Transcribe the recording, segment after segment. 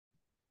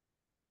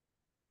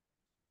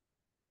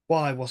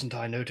Why wasn't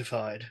I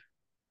notified?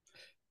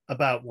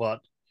 About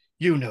what?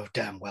 You know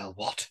damn well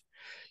what.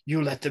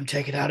 You let them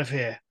take it out of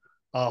here.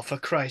 Oh, for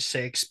Christ's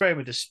sake, spare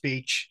me the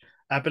speech.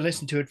 I've been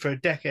listening to it for a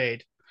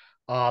decade.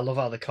 Oh, I love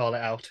how they call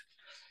it out.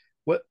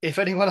 Well, if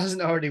anyone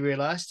hasn't already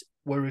realised,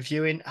 we're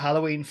reviewing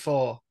Halloween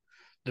 4,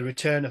 The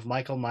Return of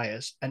Michael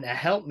Myers. And to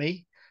help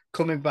me,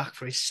 coming back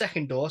for his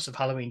second dose of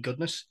Halloween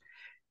goodness,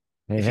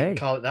 Hey, if you can hey.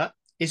 call it that,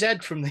 is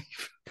Ed from the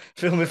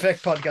Film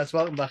Effect Podcast.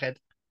 Welcome back, Ed.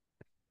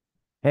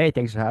 Hey,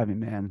 thanks for having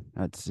me, man.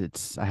 I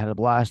had a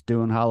blast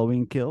doing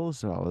Halloween Kills,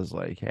 so I was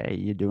like, hey,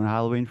 you doing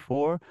Halloween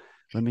 4?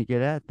 Let me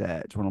get at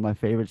that. It's one of my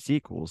favorite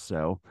sequels,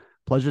 so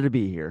pleasure to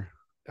be here.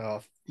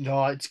 Oh,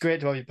 no, it's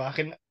great to have you back.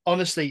 And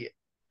honestly,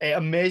 it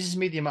amazes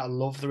me the amount of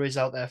love there is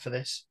out there for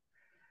this.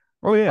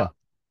 Oh Uh, yeah.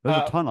 There's a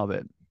uh, ton of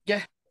it.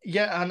 yeah,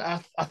 yeah, and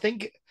I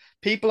think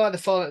people either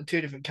fall into two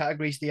different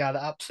categories. They either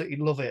absolutely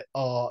love it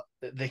or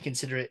they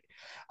consider it.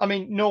 I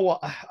mean, you know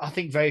what? I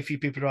think very few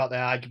people are out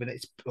there arguing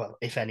it's, well,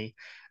 if any,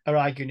 are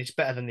arguing it's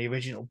better than the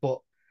original. But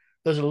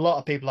there's a lot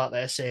of people out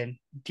there saying,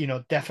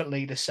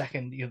 definitely the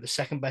second, the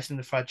second best in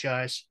the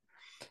franchise.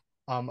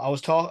 I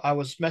was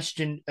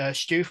messaging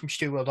Stu from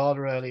Stu World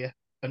Order earlier,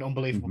 an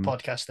unbelievable Hmm.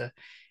 podcaster,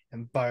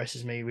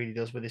 embarrasses me, really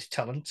does with his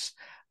talents,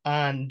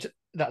 and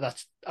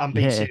that's I'm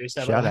being Yeah, serious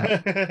shout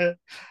out. there.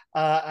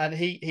 And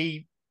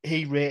he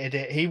rated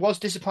it. He was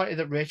disappointed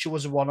that Rachel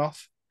was a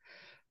one-off,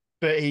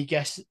 but he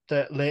guessed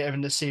that later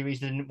in the series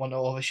they didn't want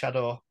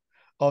to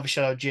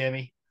overshadow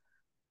Jamie,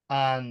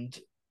 and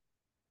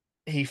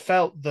he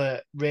felt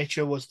that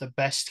Rachel was the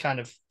best kind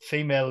of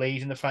female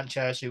lead in the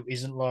franchise who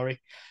isn't Laurie,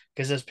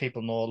 because as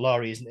people know,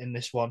 Laurie isn't in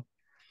this one.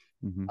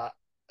 Hmm. Uh,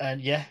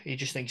 and yeah, he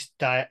just thinks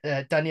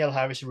Danielle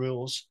Harris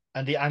rules,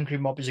 and the angry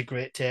mob is a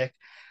great take.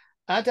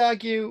 I'd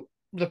argue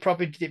they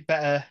probably did it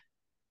better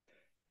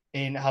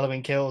in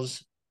Halloween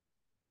Kills,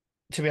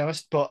 to be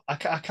honest, but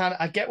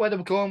I get where they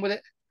were going with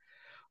it.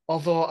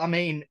 Although, I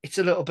mean, it's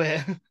a little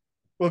bit.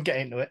 We'll get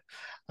into it.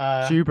 So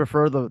Uh, you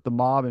prefer the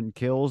mob and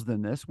kills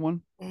than this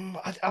one?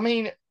 I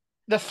mean,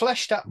 the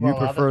fleshed out. You Well,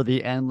 prefer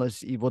the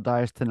endless evil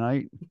dies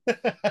tonight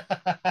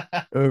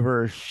the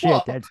over shit?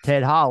 what? That's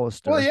Ted Well,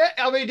 Hollister. yeah.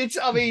 I mean, it's.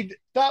 I mean,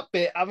 that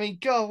bit. I mean,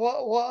 God,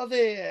 what are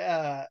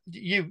they?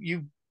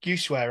 You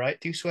swear, right?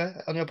 Do you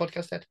swear on your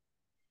podcast, Ed?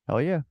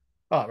 Hell yeah.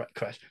 Oh, right,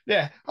 Christ.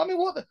 Yeah. I mean,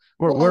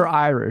 We're what we're are,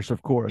 Irish,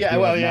 of course. yeah, We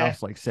have well, yeah.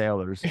 mouths like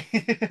sailors.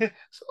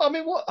 So, I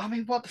mean,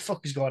 what the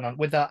fuck is going on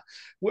with that,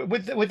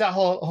 with that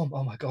whole,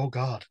 oh my God, oh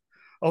God,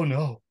 oh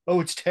no,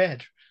 oh, it's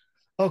Ted.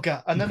 Oh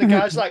God. And then the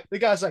guy's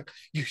like,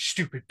 you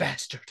stupid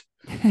bastard.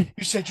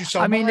 You said you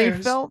saw I mean,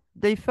 Myers.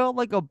 they felt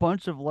like a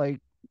bunch of like,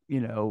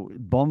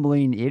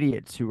 bumbling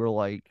idiots who were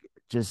like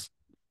just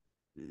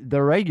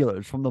the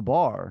regulars from the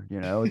bar,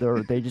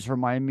 they just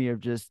remind me of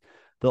just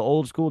the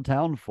old school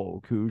town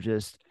folk who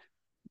just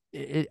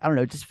I don't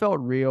know, it just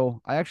felt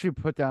real. I actually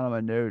put down on my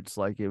notes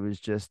like it was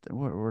just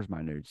where's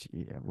my notes?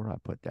 Yeah, where did I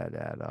put that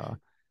at?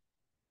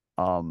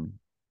 Um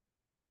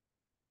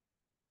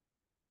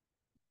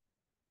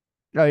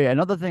oh yeah,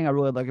 another thing I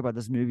really like about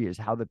this movie is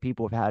how the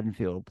people of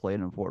Haddonfield play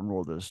an important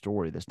role to the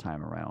story this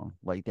time around.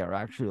 Like they're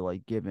actually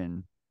like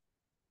given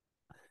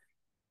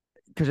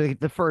because like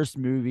the first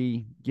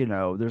movie,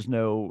 there's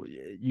no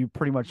you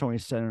pretty much only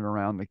centered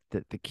around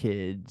the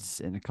kids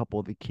and a couple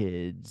of the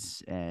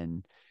kids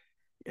and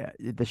yeah,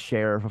 the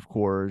sheriff, of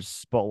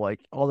course, but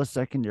like all the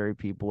secondary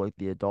people, like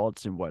the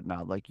adults and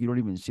whatnot, like you don't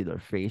even see their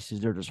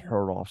faces; they're just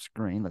heard off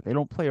screen. Like they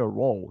don't play a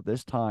role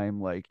this time.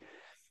 Like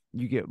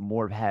you get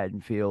more of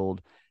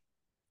Haddonfield,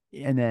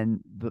 and then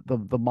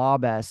the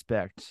mob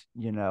aspect.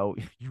 You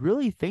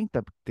really think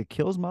the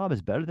Kills mob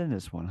is better than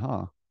this one,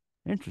 huh?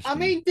 I Interesting.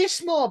 mean,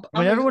 this mob, I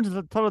mean, everyone's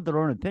entitled to their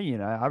own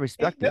opinion. I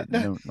respect no, it,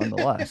 no.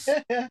 nonetheless.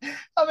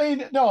 I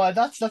mean, no,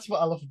 that's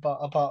what I love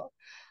about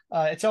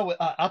it's always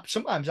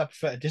sometimes I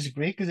prefer to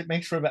disagree because it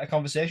makes for a better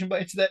conversation,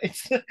 but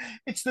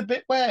it's the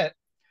bit where,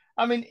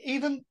 I mean,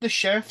 even the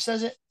sheriff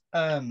says it.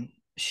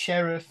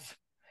 Sheriff,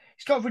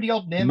 he's got a really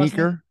odd name,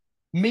 hasn't he? Meeker,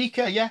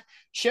 Mika, yeah.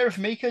 Sheriff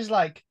Mika's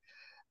like,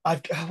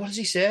 I've what does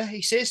he say?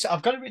 He says,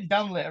 I've got it written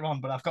down later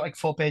on, but I've got like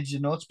 4 pages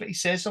of notes. But he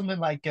says something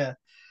like,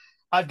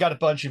 I've got a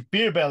bunch of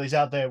beer bellies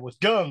out there with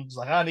guns.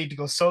 Like, I need to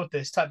go sort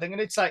this type thing.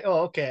 And it's like,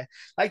 oh, okay.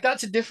 Like,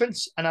 that's a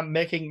difference. And I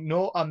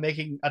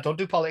don't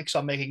do politics. So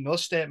I'm making no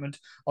statement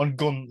on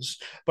guns.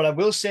 But I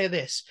will say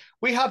this: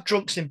 we have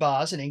drunks in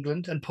bars in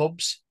England and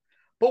pubs,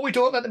 but we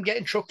don't let them get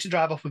in trucks and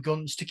drive off with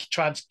guns to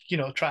try and,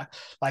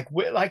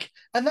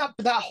 and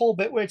that whole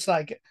bit where it's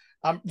like,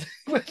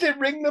 when they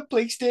ring the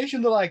police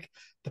station, they're like,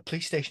 the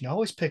police station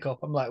always pick up.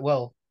 I'm like,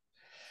 well,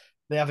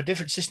 they have a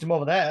different system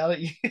over there.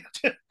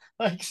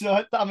 Like,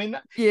 so, I mean,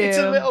 it's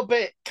a yeah, little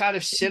bit kind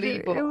of silly,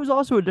 it but was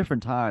also a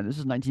different time. This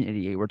is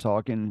 1988 we're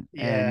talking,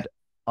 yeah. and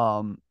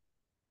um,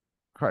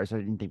 Christ, I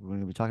didn't think we were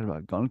going to be talking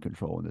about gun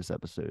control in this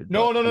episode, but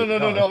No, no, here no, we no,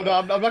 no, are. no, no.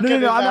 I'm not No, no,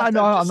 getting no, into that.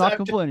 I'm not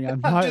complaining.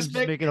 I'm I'm just just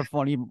making. making a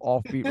funny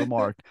offbeat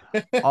remark.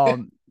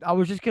 I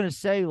was just gonna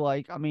say,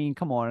 like, I mean,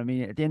 come on. I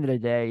mean, at the end of the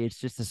day, it's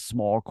just a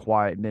small,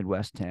 quiet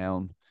Midwest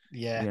town.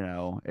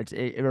 Yeah,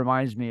 It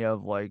reminds me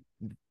of like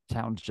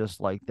towns just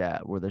like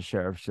that, where the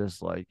sheriff's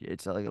just like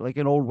it's like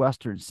an old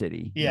western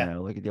city, Yeah.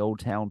 like the old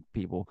town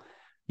people,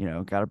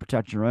 got to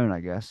protect your own, I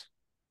guess.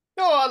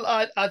 No,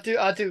 I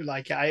do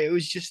like it. It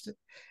was just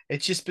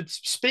it's just but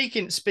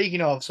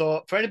speaking of,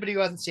 so for anybody who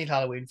hasn't seen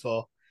Halloween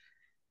 4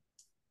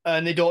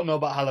 and they don't know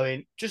about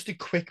Halloween, just a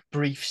quick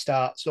brief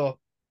start. So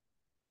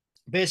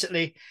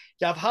basically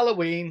you have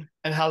Halloween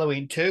and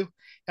Halloween 2.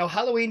 Now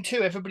Halloween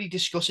 2, everybody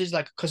discusses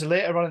like because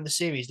later on in the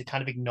series they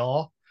kind of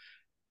ignore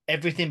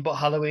everything but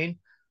Halloween.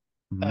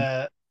 Mm-hmm.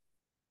 Uh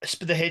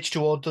the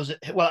H2O does it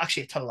well,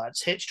 actually I tell you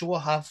lads,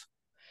 H2O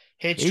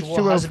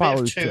H2O has a bit of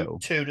follows two, too.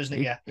 two, doesn't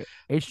it? Yeah. But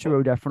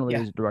H2O definitely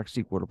yeah. is a direct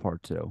sequel to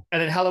part two. And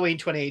then Halloween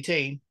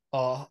 2018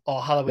 or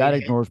That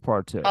ignores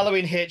part two.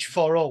 Halloween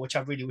H40, which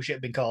I really wish it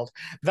had been called.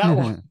 That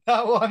one,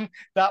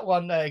 that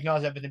one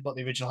ignores everything but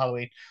the original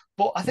Halloween.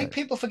 But I think Right.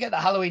 people forget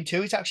that Halloween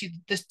 2 is actually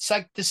this. It's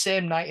like the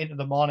same night into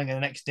the morning and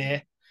the next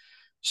day.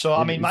 So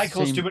I mean, It's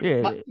the same.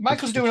 Yeah,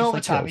 Michael's it's doing just like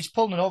overtime. He's Kills.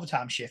 pulling an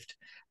overtime shift.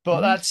 But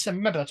Hmm. that's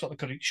maybe that's what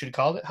they should have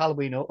called it,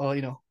 Halloween or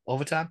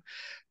overtime.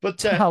 But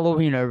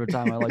Halloween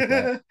overtime. I like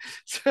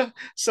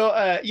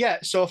that. yeah.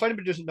 So if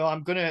anybody doesn't know,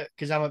 I'm gonna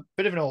because I'm a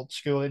bit of an old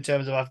school in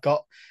terms of I've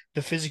got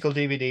the physical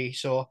DVD.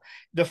 So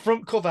the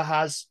front cover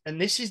has,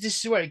 and this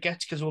is where it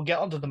gets because we'll get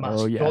onto the Oh mask.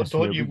 Don't yes,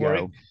 don't here you we worry.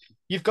 go.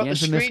 You've The got the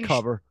infamous screen.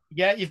 cover.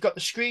 Yeah, you've got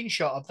the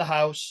screenshot of the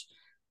house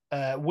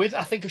with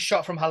I think a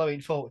shot from Halloween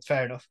 4.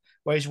 Fair enough,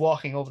 where he's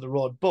walking over the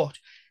road, but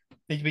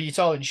it's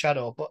all in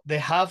shadow, but they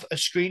have a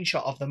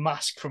screenshot of the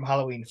mask from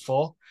Halloween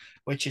 4,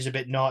 which is a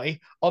bit naughty.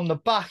 On the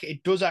back,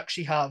 it does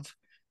actually have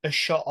a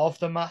shot of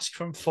the mask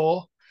from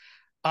 4.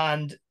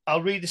 And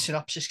I'll read the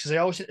synopsis because I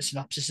always think the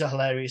synopsis are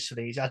hilarious for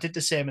these. I did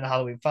the same in the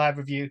Halloween 5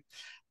 review.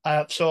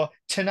 So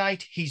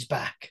tonight he's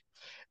back.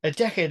 A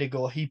decade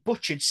ago, he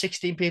butchered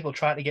 16 people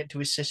trying to get to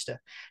his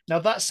sister. Now,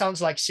 that sounds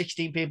like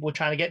 16 people were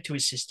trying to get to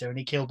his sister and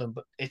he killed them,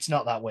 but it's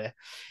not that way.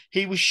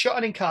 He was shot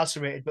and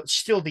incarcerated, but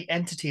still the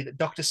entity that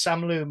Dr.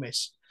 Sam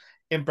Loomis,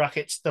 in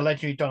brackets, the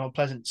legendary Donald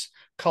Pleasance,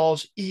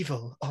 calls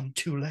evil on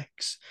two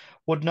legs,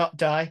 would not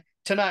die.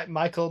 Tonight,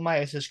 Michael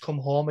Myers has come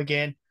home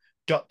again,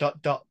 dot,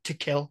 dot, dot, to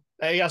kill.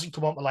 He hasn't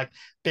come home to like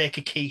bake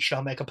a quiche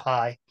or make a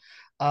pie.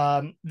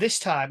 This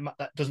time,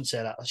 that doesn't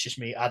say that. That's just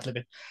me ad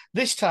libbing.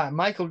 This time,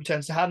 Michael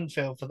returns to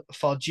Haddonfield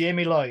for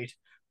Jamie Lloyd,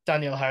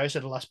 Daniel Harris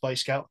of the Last Boy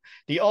Scout,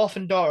 the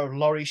orphan daughter of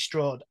Laurie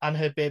Strode, and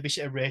her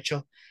babysitter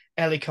Rachel,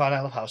 Ellie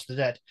Cornell of House of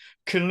the Dead.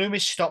 Can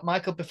Loomis stop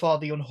Michael before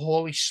the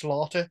unholy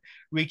slaughter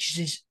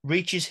reaches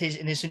his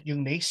innocent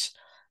young niece?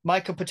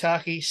 Michael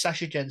Pataki,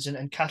 Sasha Jensen,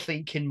 and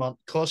Kathleen Kinmont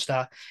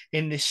co-star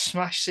in this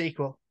smash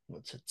sequel.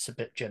 It's a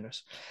bit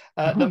generous.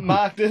 That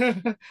marked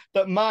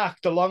that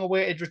marked the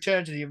long-awaited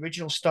return to the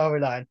original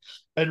storyline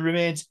and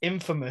remains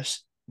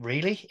infamous.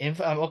 Really?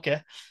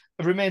 Okay.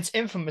 It remains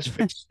infamous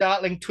for its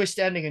startling twist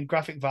ending and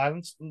graphic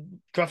violence.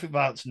 Graphic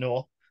violence,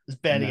 no. There's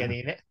barely No,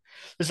 any in it.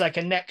 There's like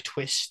a neck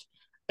twist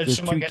and there's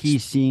someone two key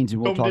gets scenes,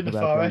 and we'll thumbed in talk the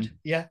about forehead. them.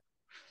 Yeah.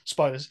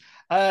 Spoilers.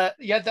 Yeah,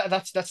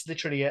 that's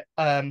literally it.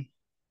 Yeah,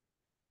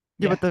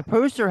 Yeah. but the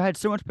poster had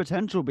so much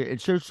potential. It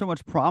showed so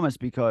much promise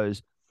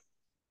because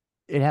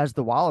it has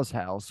the Wallace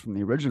house from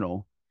the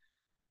original.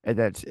 And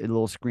that's a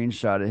little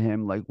screenshot of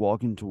him like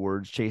walking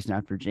towards chasing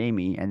after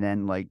Jamie, and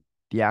then like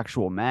the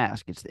actual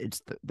mask. It's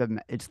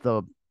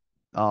the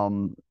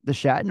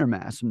Shatner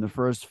mask from the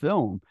first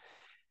film,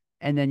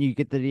 and then you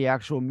get to the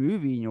actual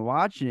movie and you're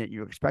watching it,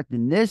 you're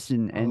expecting this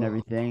and Oh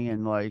everything,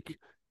 and like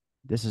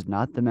this is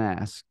not the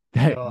mask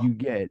that no. you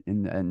get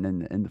in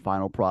the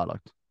final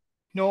product.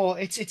 No,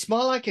 it's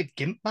more like a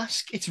gimp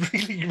mask. It's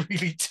really,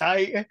 really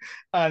tight.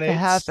 And It's a it's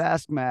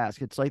half-assed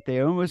mask. It's like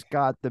they almost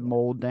got the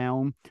mold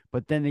down,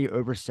 but then they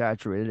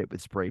oversaturated it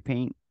with spray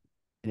paint,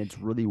 and it's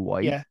really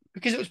white. yeah,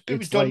 because it was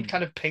It's done like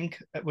kind of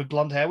pink with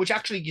blonde hair, which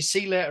actually you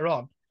see later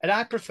on. And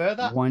I prefer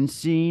that. one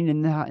scene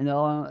in the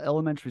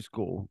elementary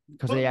school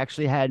because But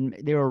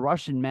they were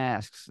Russian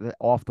masks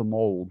off the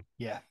mold,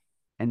 yeah.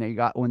 and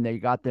when they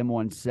got them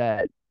on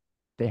set,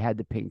 they had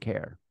the pink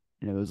hair,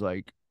 and it was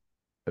like,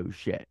 oh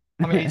shit.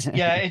 I mean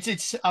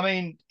it's I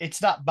mean, it's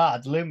that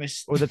bad.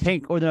 Loomis. Or the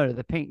pink, or no,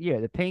 the pink, yeah,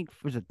 the pink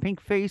was it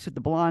pink face with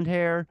the blonde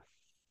hair?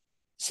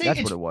 See, That's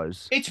what it's it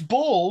was. it's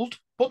bold,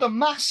 but the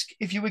mask,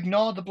 if you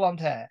ignore the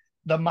blonde hair,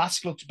 the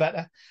mask looks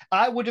better.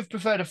 I would have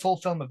preferred a full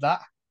film of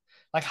that.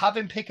 Like have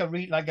him pick a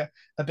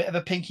bit of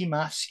a pinky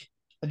mask,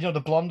 and the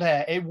blonde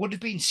hair. It would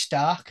have been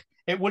stark.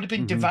 It would have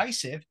been Hmm.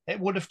 divisive. It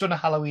would have done a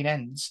Halloween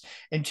Ends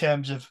in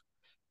terms of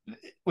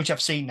which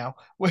I've seen now.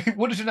 We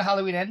would have done a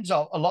Halloween Ends.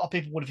 Or a lot of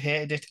people would have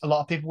hated it. A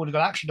lot of people would have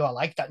gone, actually, no, I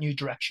like that new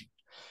direction.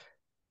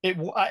 It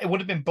would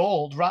have been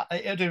bold, right?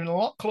 It would have been a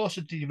lot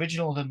closer to the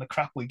original than the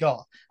crap we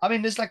got. I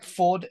mean, there's like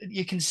Ford.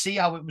 You can see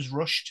how it was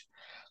rushed.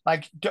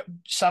 Like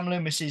Sam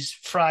Loomis's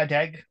fried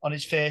egg on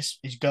his face.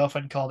 His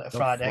girlfriend called it a The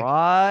fried egg.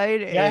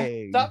 fried Yeah,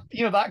 egg.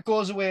 that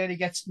goes away and he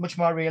gets much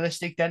more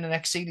realistic. Then the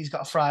next scene, he's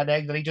got a fried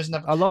egg that he doesn't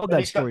have. I love But that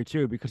he's got story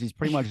too because he's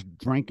pretty much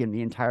drinking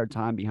the entire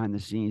time behind the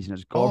scenes, and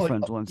his oh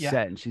girlfriend's on yeah.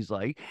 set, and she's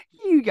like,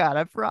 "You got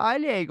a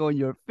fried egg on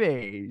your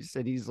face,"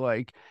 and he's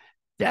like,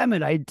 "Damn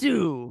it, I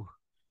do."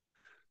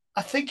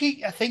 I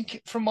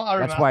think from what I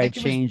That's remember, I why it think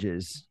it was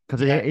changes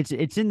because yeah,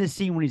 it's in the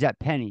scene when he's at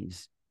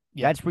Penny's.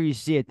 yeah, That's where you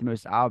see it the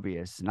most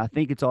obvious, and I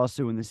think it's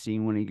also in the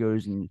scene when he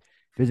goes and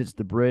visits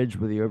the bridge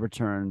where the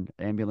overturned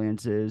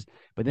ambulance is.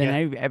 But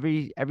then yeah,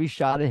 every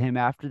shot of him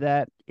after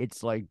that,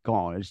 it's like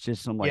gone. It's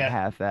just some like yeah.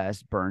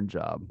 half-assed burn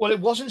job. Well, it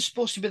wasn't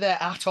supposed to be there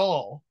at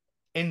all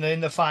in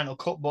the final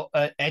cut, but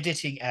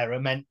editing error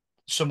meant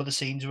some of the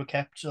scenes were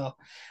kept. So,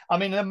 I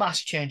mean, the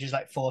mask changes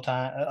like four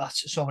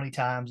times, so many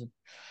times.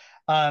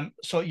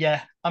 So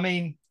yeah, I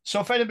mean,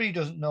 so if anybody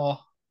doesn't know,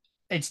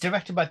 it's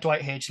directed by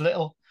Dwight H.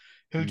 Little,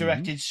 who Mm-hmm.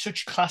 directed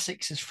such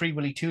classics as Free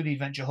Willy 2, The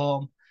Adventure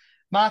Home,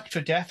 Marked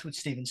for Death with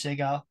Steven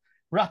Seagal,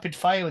 Rapid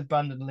Fire with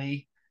Brandon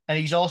Lee, and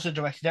he's also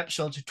directed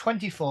episodes of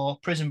 24,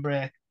 Prison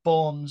Break,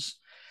 Bones,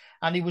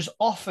 and he was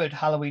offered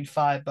Halloween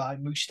 5 by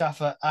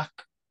Mustafa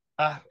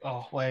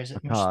oh, where is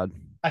it? Akkad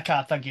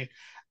Akkad, thank you.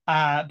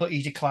 But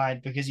he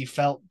declined because he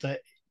felt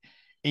that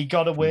he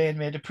got from away and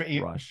made a pretty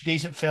Rush.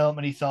 decent film,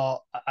 and he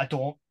thought, I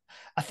don't.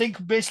 I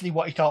think basically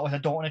what he thought was, I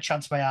don't want to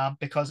chance my arm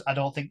because I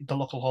don't think the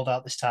luck will hold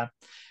out this time.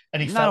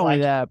 And he Not felt only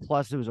like, that,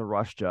 plus it was a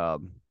rush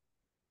job.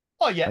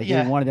 oh yeah, Like they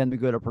yeah, wanted them to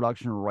go to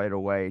production right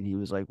away, and he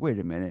was like, "Wait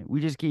a minute, we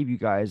just gave you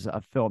guys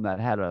a film that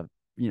had a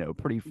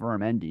pretty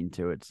firm ending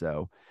to it."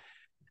 So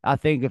I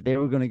think if they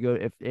were going to go,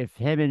 if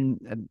him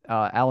and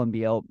Alan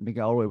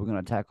McElroy were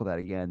going to tackle that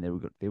again, they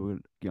were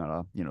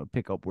gonna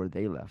pick up where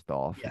they left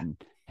off, yeah.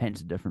 and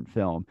hence a different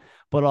film.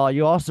 But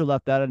you also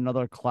left out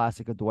another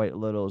classic of Dwight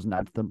Little's, and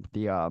that's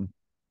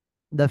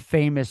the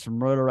famous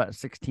Murder at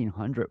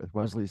 1600 with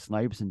Wesley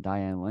Snipes and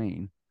Diane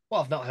Lane.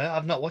 Well,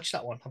 I've not watched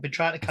that one. I've been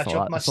trying to catch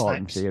up I my saw it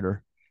in snipes.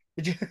 theater.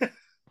 Did you?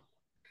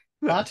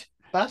 Bad?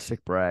 Bad?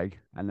 Sick brag.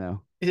 I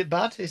know. Is it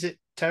bad? Is it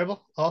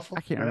terrible? I Awful?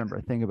 can't remember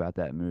a thing about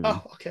that movie.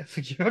 Oh, okay.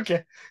 Thank you.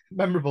 Okay.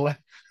 Memorable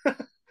then.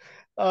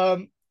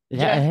 um, It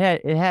had it yeah.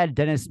 had, it had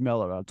Dennis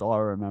Miller. That's all I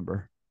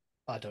remember.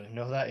 I don't even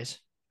know who that is.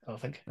 I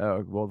don't think.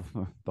 Oh well,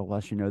 the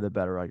less you know, the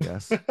better, I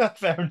guess.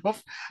 Fair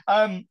enough.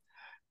 Um,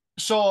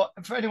 so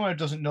for anyone who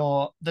doesn't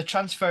know, the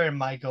transfer in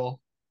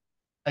Michael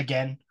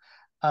again.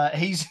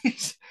 He's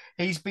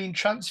been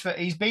transferred.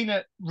 He's been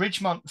at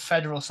Ridgemont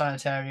Federal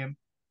Sanitarium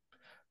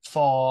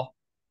for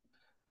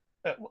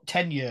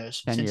 10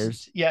 years 10 since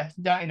years.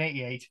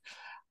 1988.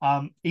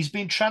 He's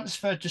been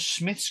transferred to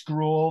Smith's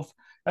Grove,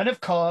 and of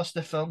course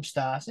the film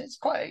starts. It's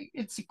quite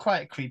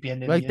a creepy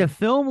ending. Like the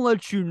film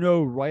lets you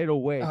know right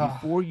away Oh,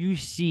 before you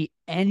see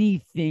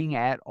anything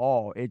at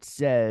all. It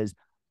says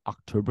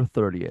October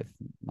 30th,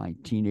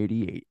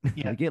 1988.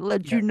 yeah, Like it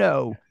lets you yeah,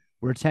 know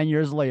we're 10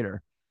 years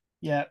later.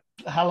 yeah.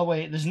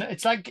 Halloween. There's no.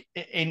 It's like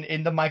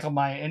in the Michael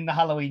Myers in the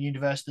Halloween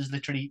universe. There's the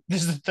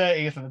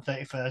 30th and the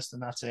 31st,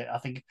 and that's it. I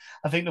think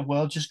the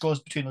world just goes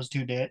between those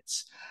two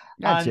dates,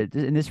 That's and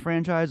it. In this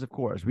franchise, of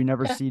course, we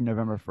never yeah, see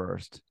November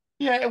 1st.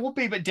 yeah, it would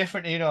be a bit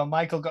different.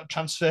 Michael got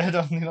transferred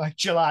on like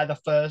July the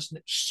 1st, and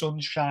it's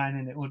sun's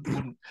shining. It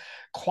wouldn't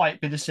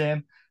quite be the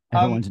same.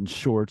 Um, Everyone's in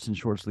shorts and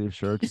short sleeve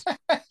shirts.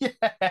 yeah,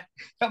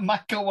 got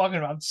Michael walking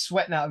around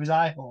sweating out of his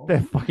eye hole.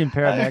 That fucking Uh,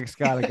 paramedics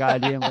got a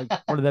goddamn like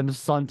one of them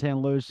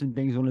suntan lotion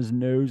things on his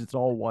nose. It's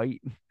all white.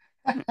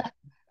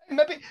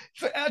 Maybe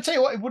I'll tell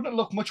you what, it wouldn't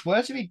look much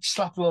worse if he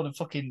slapped a load of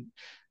fucking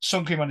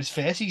sun cream on his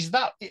face.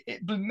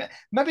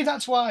 Maybe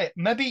that's why.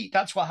 Maybe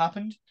that's what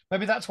happened.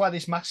 Maybe that's why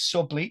this mask's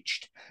so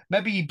bleached.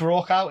 Maybe he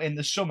broke out in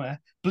the summer,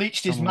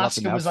 bleached his Someone left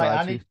mask, him and was like, outside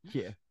 "I too. need."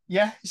 Yeah.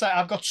 Yeah, it's like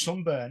I've got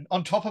sunburn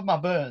on top of my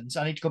burns.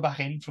 I need to go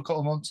back in for a couple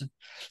of months and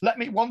let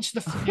me once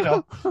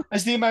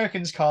as the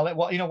Americans call it,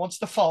 once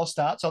the fall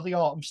starts or the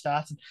autumn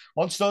starts, and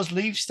once those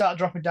leaves start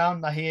dropping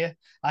down, and I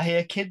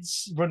hear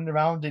kids running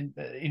around and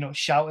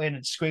shouting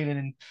and squealing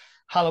and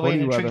Halloween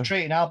Hoodie and trick or weather.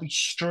 treating. I'll be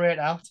straight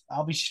out.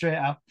 I'll be straight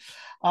out.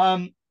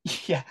 Um,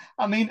 yeah,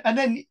 I mean, and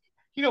then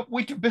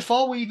we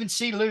before we even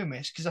see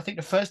Loomis, because I think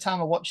the first time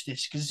I watched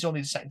this, because it's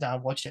only the second time I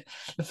watched it,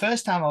 the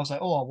first time I was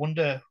like, oh, I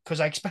wonder, because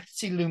I expected to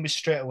see Loomis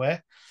straight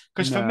away.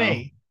 Because for No.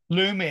 me,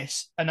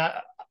 Loomis, and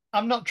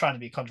I'm not trying to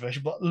be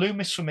controversial, but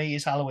Loomis for me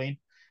is Halloween.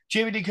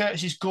 Jamie Lee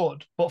Curtis is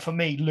good, but for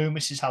me,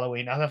 Loomis is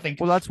Halloween. And I think,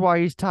 Well, that's why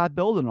he's top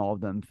billed in all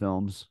of them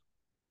films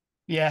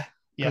yeah,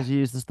 yeah, because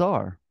he is the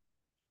star.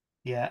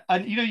 yeah.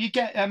 And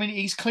I mean,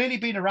 he's clearly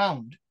been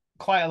around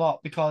quite a lot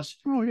because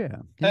Oh yeah,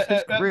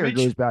 his career Rich.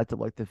 goes back to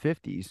like the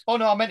 50s. Oh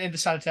no, I meant in the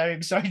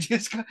sanitarium. Sorry,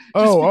 just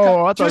Oh, because,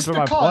 I thought it was for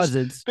my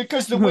Pleasance.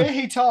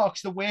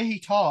 the way he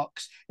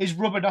talks is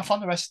rubbing off on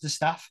the rest of the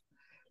staff.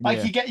 Like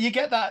Yeah. you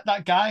get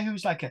that guy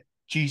who's like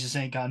Jesus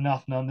ain't got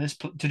nothing on this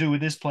to do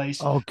with this place.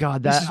 Oh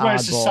God, This that is where oddball.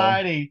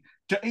 society.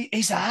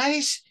 His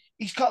eyes.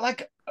 He's got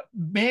like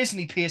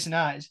amazingly piercing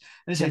eyes,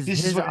 and it's like His this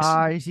is his where it's.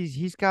 eyes.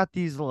 He's got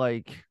these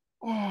like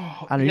Oh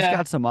I don't know. He's yeah,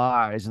 got some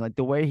eyes, and like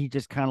the way he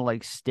just kind of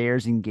like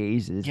stares and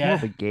gazes. More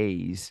of yeah. a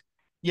gaze.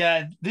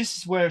 Yeah, this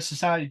is where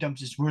society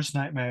dumps his worst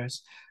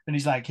nightmares. And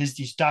he's like, his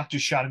doctor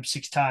shot him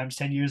 6 times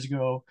 10 years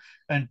ago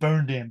and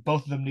burned him.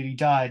 Both of them nearly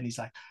died. And he's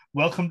like,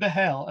 welcome to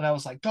hell. And I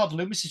was like, God,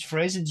 Loomis's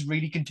phrasing's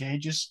really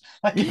contagious.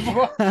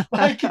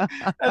 Like,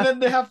 and then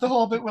they have the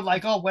whole bit with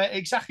like, oh, where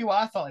exactly what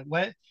I thought.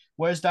 Like,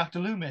 where's Dr.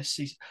 Loomis?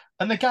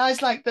 And the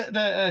guy's like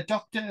the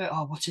doctor,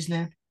 oh, what's his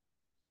name?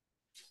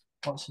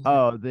 What's his name?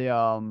 Oh,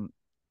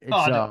 Oh,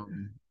 it's I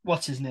don't.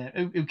 What's his name?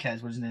 Who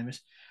cares what his name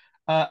is?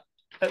 Uh,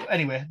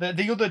 anyway,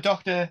 the other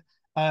doctor,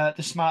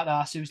 the smart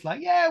ass, who's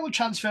like, yeah, we'll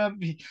transfer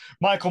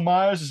Michael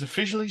Myers is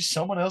officially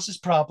someone else's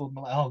problem.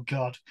 I'm like, oh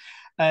god.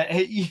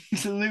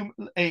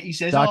 He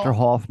says, Dr. oh,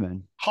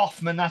 Hoffman.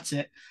 Hoffman, that's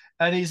it.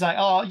 And he's like,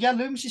 oh yeah,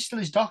 Loomis is still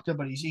his doctor,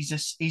 but he's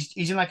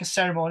in like a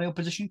ceremonial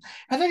position.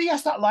 And then he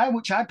has that line,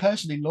 which I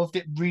personally loved.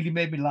 It really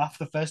made me laugh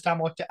the first time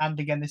I watched it, and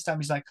again this time.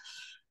 He's like,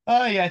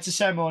 oh yeah, it's a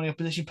ceremonial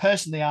position.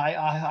 Personally,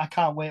 I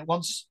can't wait.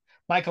 Once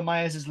Michael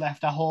Myers has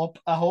left, I hope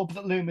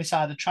that Loomis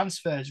either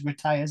transfers,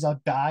 retires, or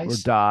Or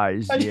dies.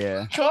 dies, And you're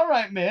yeah. like, all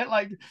right, mate.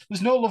 Like,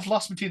 there's no love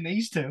lost between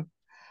these two.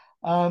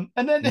 And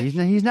then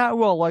He's not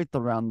well liked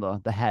around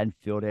the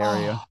Haddonfield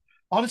area. oh,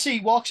 honestly, he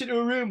walks into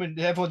a room and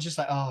everyone's just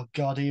like, oh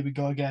god, here we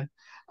go again.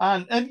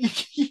 And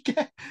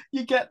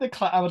you get the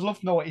I would love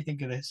to know what you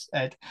think of this,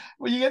 Ed.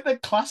 Well, you get the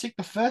classic.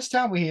 The first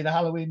time we hear the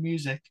Halloween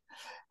music,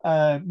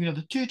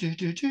 the do do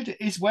do do do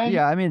is when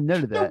Yeah, I mean,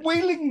 note of they're that.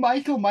 wheeling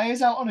Michael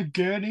Myers out on a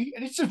gurney,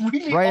 and it's a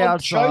really Right odd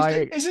choice.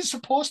 outside. Is it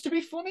supposed to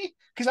be funny?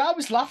 Because I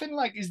was laughing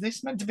like, is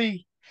this meant to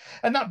be?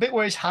 And that bit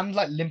where his hand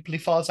like limply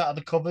falls out of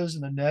the covers,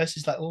 and the nurse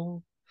is like,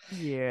 "Oh,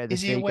 Yeah, the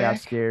is he fake out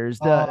awake?" scares.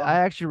 I Oh,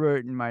 actually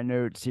wrote in my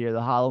notes here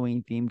the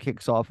Halloween theme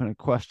kicks off in a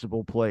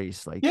questionable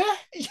place, like yeah.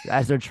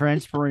 as they're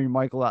transferring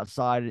Michael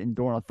outside and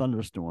during a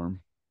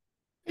thunderstorm.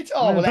 It's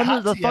I mean, well, it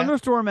had the to, yeah.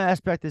 thunderstorm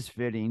aspect is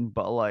fitting,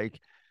 but like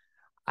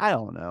I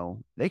don't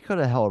know. They could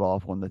have held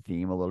off on the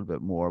theme a little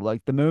bit more.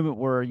 Like the moment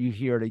where you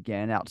hear it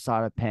again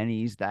outside of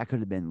Penny's, that could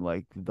have been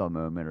like the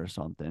moment or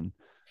something.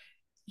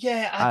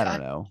 Yeah, I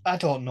don't know. I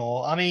don't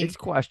know. I mean, It's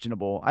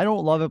questionable. I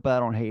don't love it, but I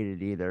don't hate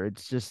it either.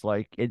 It's just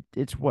like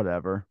it's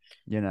whatever.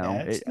 yeah,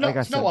 Like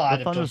I it's not said, what the I'd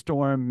have done.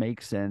 thunderstorm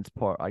makes sense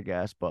part, I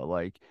guess, but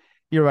like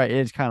you're right,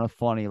 it's kind of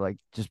funny, like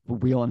just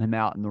wheeling him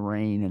out in the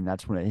rain, and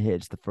that's when it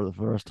hits for the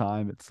first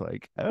time. It's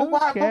like, But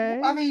why? But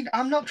I okay. mean,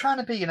 I'm not trying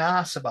to be an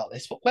ass about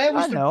this, but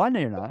I know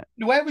you're not.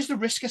 where was the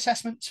risk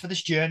assessments for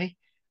this journey?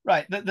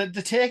 Right,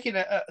 the taking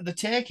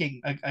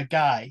a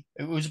guy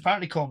who was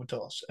apparently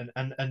comatose and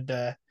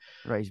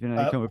Right, he's been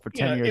in a coma for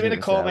 10 years, even they've a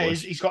coma,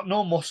 he's established. got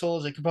no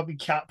muscles. He probably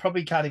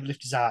can't even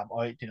lift his arm.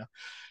 Or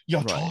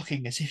you're Right.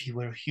 talking as if you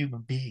were a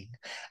human being,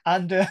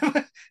 and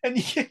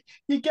and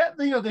you get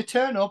they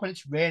turn up and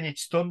it's raining,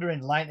 it's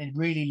thundering, lightning,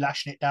 really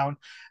lashing it down,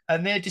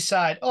 and they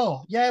decide,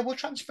 oh yeah, we'll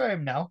transfer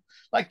him now.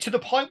 Like to the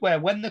point where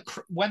when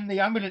the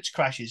ambulance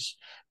crashes,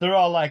 they're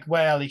all like,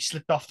 well, he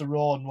slipped off the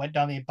road and went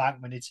down the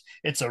embankment.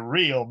 It's a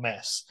real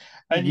mess,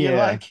 and you're Yeah.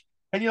 like,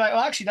 well,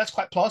 actually, that's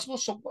quite plausible.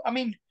 So I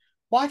mean.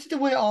 Why did they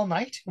wait all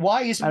night?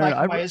 Why isn't I don't know.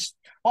 Michael Myers?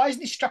 Why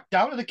isn't he strapped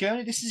down to the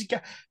gurney? This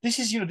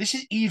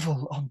is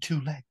evil on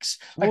two legs.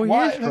 Well, Like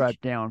he is why? Like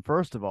strapped down,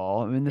 first of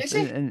all. I mean, is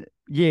he? and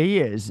yeah, he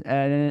is.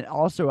 And then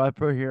also, I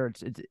put here,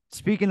 it's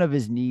speaking of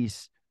his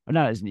niece, or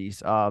not his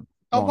niece, Oh,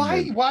 wrong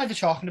note. why are they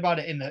talking about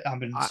it in the I,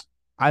 ambulance?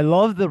 I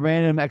love the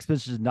random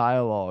exposition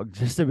dialogue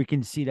just so we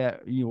can see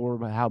that,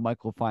 how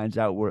Michael finds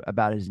out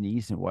about his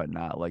niece and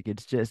whatnot. Like,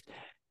 it's just,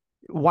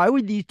 why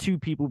would these two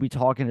people be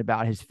talking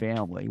about his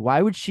family?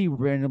 Why would she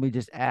randomly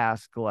just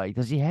ask, like,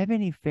 does he have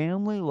any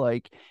family?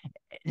 Like,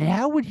 and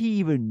how would he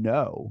even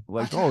know?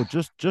 I, Like, oh,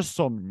 just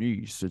some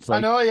niece. It's I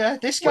like, know, yeah.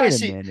 wait a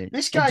minute.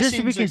 This And guy just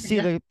so we seems can like see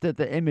yeah,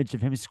 the image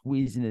of him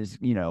squeezing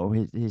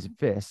his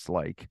fists,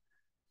 like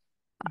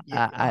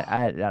yeah.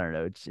 I don't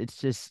know. It's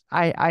just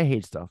I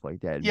hate stuff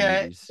like that in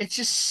Yeah, movies. it's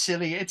just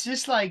silly. It's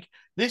just like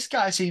this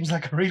guy seems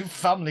like a real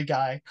family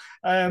guy.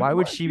 Why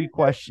would she be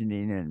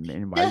questioning, and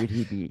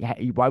Yeah,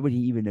 why would he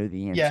even know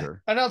the yeah.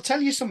 answer? And I'll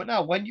tell you something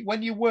now. When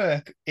you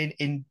work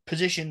in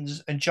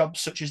positions and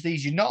jobs such as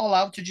these, you're not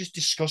allowed to just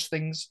discuss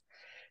things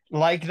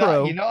like that.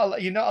 True,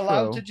 You're not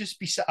allowed to true. just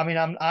be.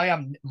 I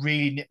am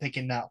really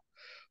nitpicking now,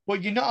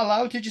 but you're not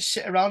allowed to just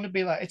sit around and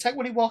be like. It's like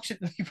when he walks in.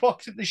 He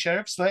walks in the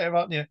sheriff's later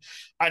on.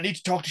 I need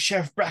to talk to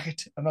Sheriff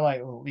Brackett, and they're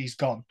like, "Oh, he's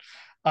gone."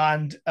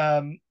 And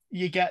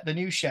you get the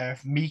new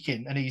sheriff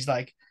Meekin, and he's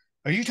like,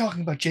 "Are you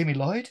talking about Jamie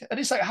Lloyd?" And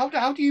it's like, how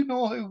do you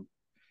know who?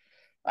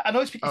 I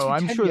know it's Oh, been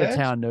I'm 10 sure the years.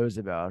 town knows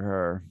about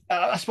her.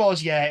 I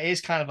suppose, yeah, it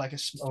is kind of like a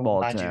small, Small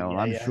mind you, town,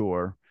 yeah, I'm yeah.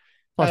 sure.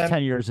 Plus, Um,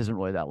 10 years isn't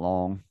really that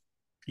long.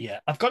 yeah,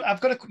 I've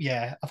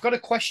got a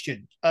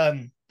question.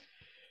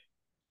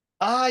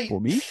 I For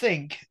me?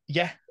 think,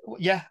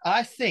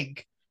 I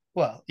think,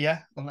 well,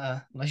 yeah,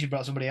 unless you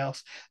brought somebody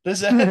else.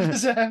 There's,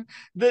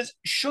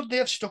 should they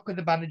have stuck with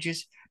the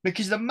bandages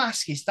because the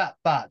mask is that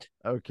bad?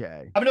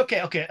 Okay. I mean,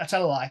 okay, I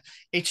tell a lie.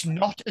 It's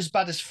not as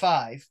bad as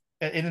five.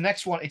 In the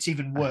next one, it's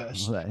even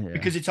worse Yeah,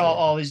 because it's yeah.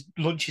 all his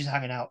lunches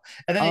hanging out,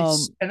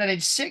 Um, and then in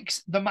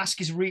six, the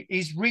mask is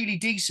really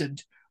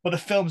decent, but the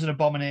film's an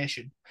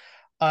abomination.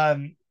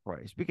 Um,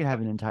 right. We could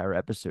have an entire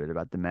episode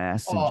about the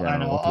masks in oh, I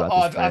know. general throughout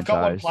this I've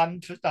got one franchise.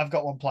 planned. I've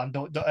got one planned.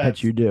 I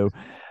bet you do.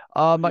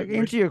 Don't Like, worry.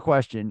 answer your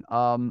question.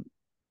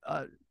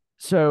 Uh,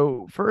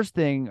 so first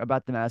thing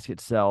about the mask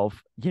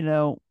itself,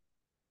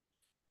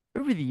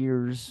 over the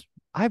years,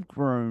 I've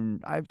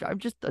grown. I've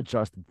just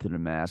adjusted to the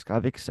mask.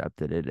 I've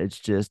accepted it. It's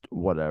just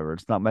whatever.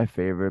 It's not my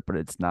favorite, but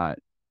it's not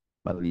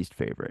my least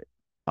favorite.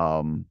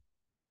 Um,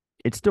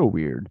 it's still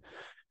weird.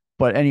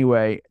 But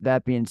anyway,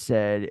 that being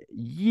said,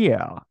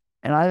 yeah.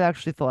 And I've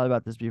actually thought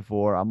about this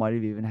before. I might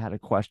have even had a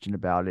question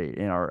about it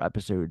in our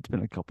episode. It's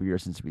been a couple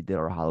years since we did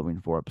our Halloween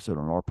 4 episode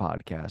on our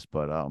podcast,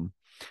 but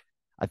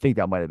I think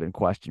that might have been a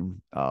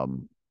question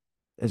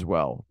as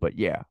well. But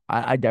yeah,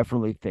 I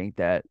definitely think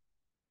that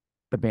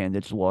the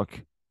bandage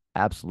look,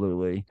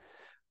 absolutely.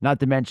 Not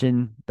to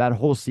mention that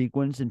whole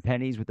sequence in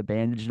Pennies with the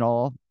bandage and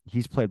all.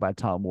 He's played by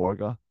Tom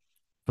Morga.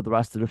 For the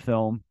rest of the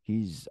film,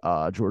 he's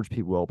George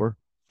P. Wilbur.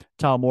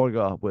 Tom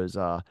Morga was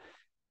the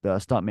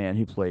stuntman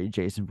who played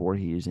Jason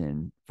Voorhees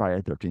in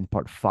Friday the 13th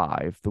Part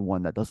 5, the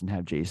one that doesn't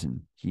have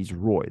Jason. He's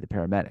Roy, the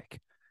paramedic.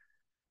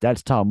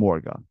 That's Tom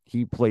Morga.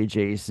 He played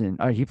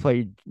he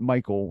played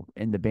Michael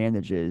in the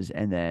bandages,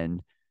 and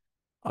then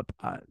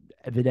uh,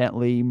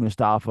 evidently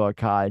Mustafa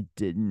Akkad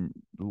didn't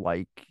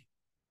like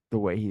the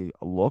way he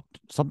looked.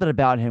 Something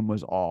about him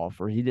was off,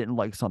 or he didn't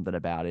like something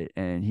about it,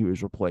 and he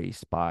was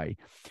replaced by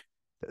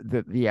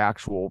the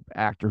actual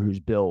actor who's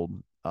billed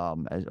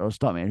as or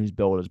stuntman who's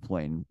billed as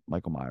playing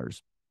Michael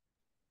Myers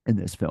in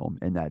this film,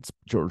 and that's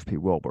George P.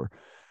 Wilbur,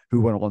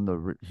 who went on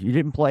the. He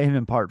didn't play him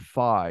in Part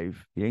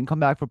 5. He didn't come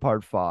back for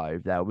Part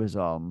 5. That was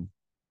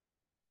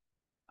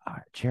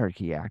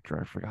Cherokee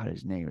actor. I forgot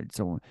his name. It's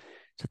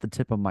at the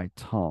tip of my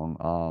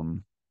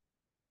tongue.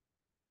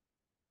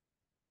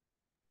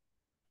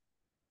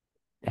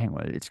 Hang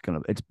on, it's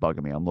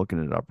bugging me. I'm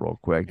looking it up real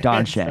quick.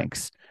 Don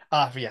Shanks.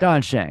 Yeah.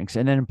 Don Shanks.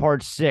 And then in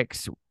Part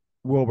 6,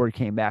 Wilbur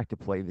came back to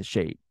play the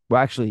Shape.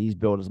 Well, actually, he's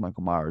billed as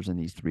Michael Myers in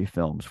these three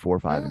films, 4,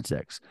 5, and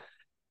 6.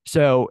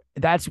 So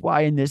that's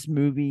why in this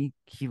movie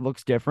he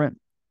looks different.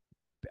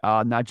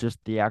 Not just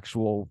the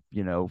actual,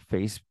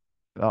 face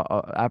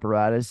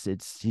apparatus.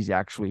 He's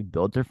actually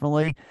built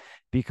differently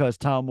because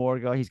Tom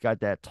Morga, he's got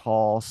that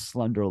tall,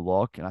 slender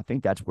look, and I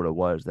think that's what it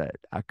was that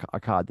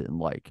Akkad didn't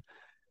like.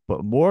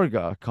 But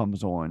Morga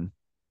comes on,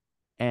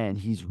 and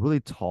he's really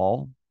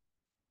tall,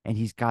 and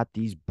he's got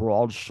these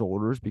broad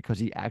shoulders because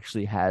he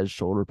actually has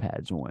shoulder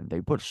pads on.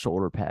 They put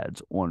shoulder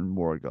pads on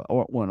Morga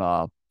or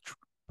on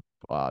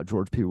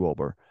George P.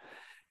 Wilbur.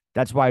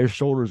 That's why his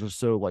shoulders are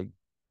so like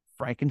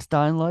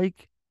Frankenstein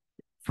like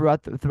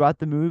throughout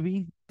the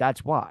movie.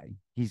 That's why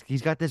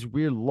he's got this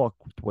weird look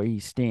with the way he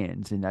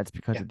stands, and that's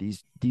because Yeah. of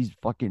these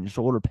fucking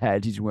shoulder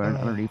pads he's wearing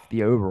underneath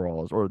the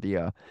overalls or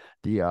the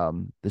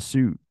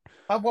suit.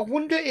 I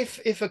wonder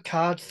if a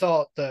card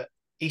thought that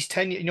he's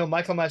 10,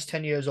 Michael Myers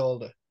 10 years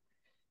older.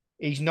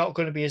 He's not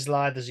going to be as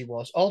lithe as he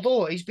was.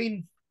 Although he's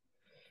been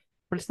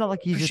But it's not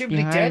like he's just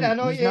presumably dead. I behind.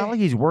 know, He's not yeah. like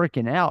he's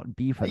working out and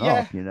beefing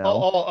Yeah. up.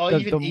 Or The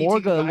even eating,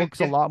 Morga right? looks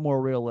a Yeah. lot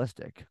more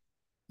realistic.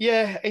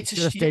 Yeah. He should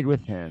have stayed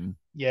with him.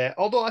 Yeah.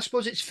 Although I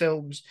suppose it's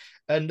films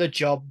and the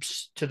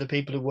jobs to the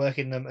people who work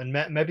in them, and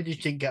maybe they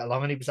just didn't get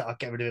along, and he was like, "I'll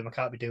get rid of him. I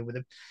can't be doing with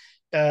him."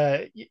 uh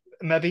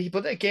Maybe,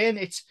 but again,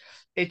 it's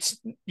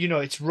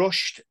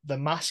rushed. The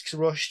masks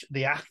rushed,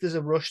 the actors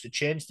are rushed to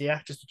change the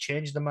actors, to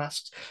change the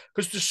masks,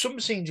 because there's some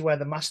scenes where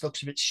the mask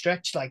looks a bit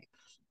stretched, like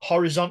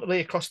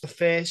horizontally across the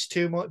face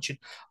too much.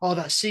 And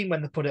that scene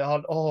when they put it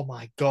on, oh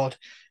my god,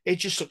 it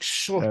just looks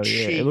so Oh yeah,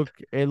 cheap.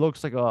 it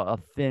looks like a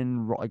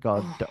thin like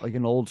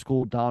an old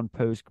school Don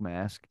Post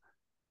mask.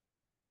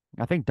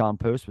 I think Don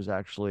Post was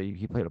actually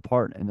he played a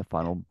part in the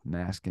final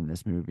mask in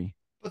this movie.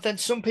 But then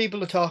some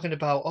people are talking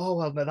about, oh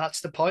well,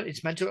 that's the point.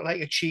 It's meant to look like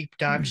a cheap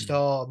dime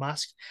store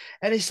mask,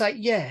 and it's like,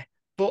 yeah,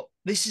 but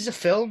this is a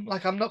film.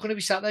 Like, I'm not going to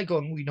be sat there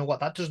going, well, you know what?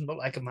 That doesn't look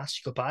like a mask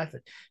you could buy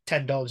for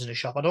 $10 in a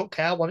shop. I don't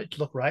care. I want it to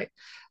look right.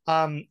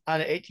 And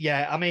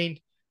yeah. I mean,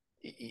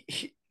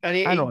 and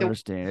I don't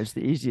understand. It's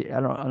the easy.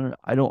 I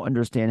don't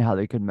understand how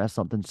they could mess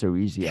something so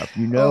easy up.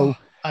 You know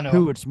I know.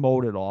 who it's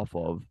molded off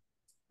of?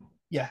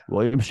 Yeah.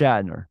 William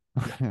Shatner.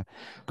 Go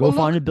Well,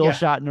 find look, a Bill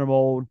Shatner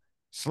mold,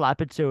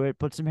 slap it to it,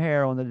 put some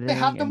hair on the they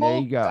had thing, the and there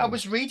you mold. I go.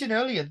 was reading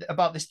earlier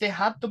about this. They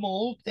had the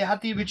mold. They had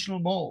the original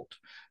mold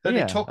that they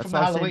Yeah, took that's from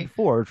what I was saying Halloween.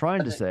 before, trying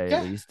to And say at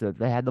yeah, least that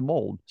they had the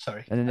mold.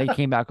 sorry. And then they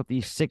came back with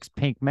these 6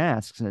 pink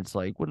masks, and it's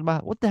like,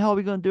 what the hell are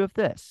we gonna do with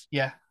this?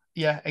 Yeah,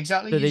 yeah,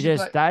 exactly. So they Use it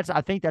just like, that's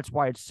I think that's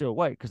why it's so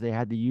white because they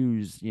had to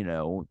use,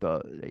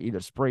 the either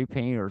spray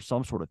paint or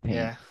some sort of paint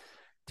yeah.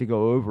 to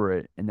go over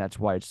it, and that's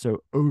why it's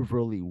so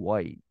overly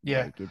white.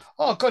 Yeah. Like it's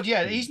Oh God,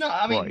 yeah. pretty He's not.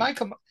 I mean, bright.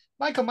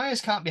 Michael Myers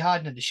can't be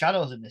hiding in the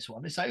shadows in this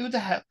one. It's like, who the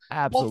hell?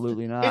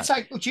 Absolutely It's not.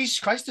 like, oh, Jesus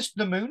Christ,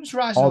 the moon's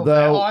rising over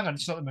there. Oh, Although hang on,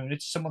 it's not the moon.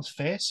 It's someone's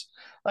face.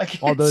 Like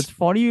although it's it's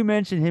funny you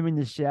mentioned him in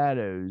the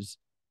shadows,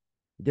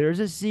 there's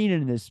a scene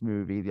in this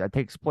movie that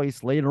takes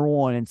place later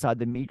on inside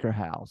the Meeker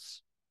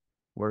house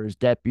where his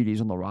deputy's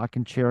on the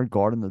rocking chair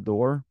guarding the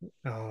door,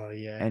 oh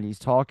yeah. and he's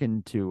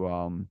talking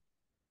to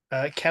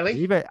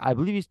Kelly. I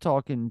believe he's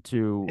talking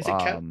to Is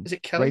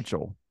it Kelly?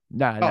 Rachel.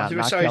 No, Oh, not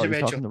sorry, is Kelly. it He's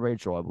Rachel? talking to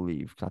Rachel, I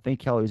believe. I think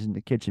Kelly's in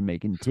the kitchen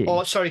making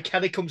Oh, tea. sorry,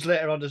 Kelly comes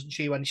later on, doesn't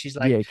she? When she's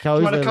like, Yeah, "Do you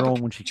Kelly's want a later cup of? on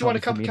Do when she you want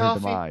a comes to cup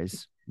of meet her coffee?"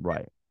 demise.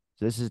 Right.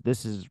 So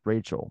this is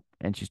Rachel,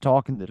 and she's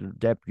talking to the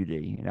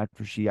deputy, and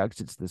after she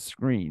exits the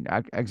screen,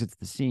 exits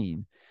the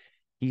scene,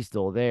 he's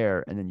still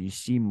there, and then you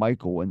see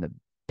Michael in the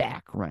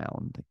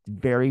background,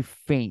 very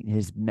faint.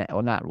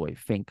 Well, not really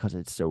faint because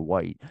it's so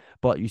white,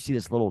 but you see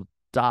this little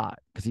dot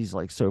because he's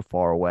like so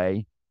far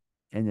away,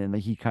 and then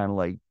like he kind of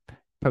like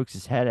pokes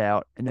his head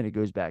out, and then it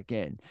goes back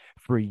in.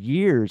 For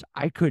years,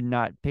 I could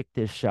not pick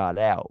this shot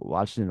out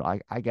watching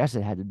it. I guess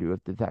it had to do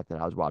with the fact that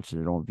I was watching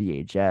it on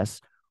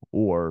VHS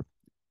or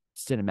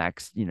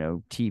Cinemax,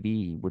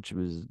 TV, which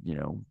was,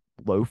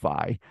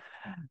 lo-fi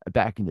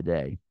back in the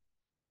day.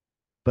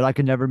 But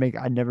I never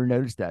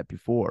noticed that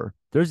before.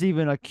 There's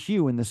even a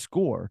cue in the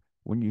score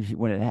when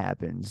it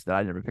happens that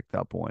I never picked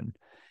up on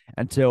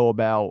until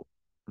about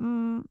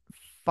 5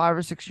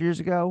 or 6 years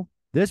ago.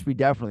 This we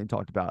definitely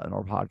talked about in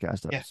our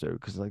podcast Yeah, episode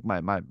because like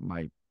my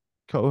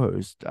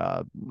co-host,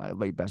 my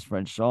late best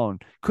friend Sean,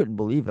 couldn't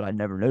believe it. I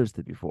never noticed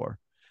it before.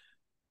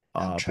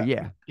 I'm But trying.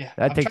 yeah, Yeah,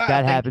 that I'm takes trying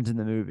that to think. happens in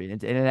the movie,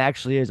 and it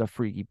actually is a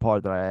freaky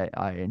part that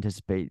I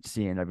anticipate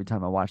seeing every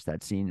time I watch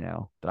that scene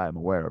now that I'm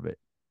aware of it.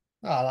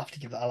 Oh, I'll have to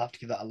give that. I'll have to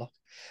give that a look.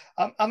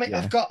 I mean, Yeah,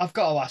 I've got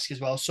to ask as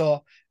well.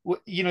 So,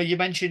 you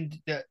mentioned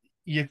that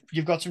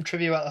you've got some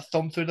trivia about the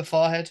thumb through the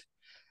forehead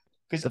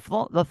because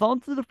the thumb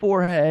through the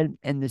forehead,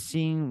 and the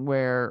scene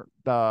where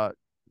the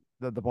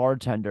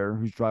bartender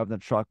who's driving the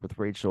truck with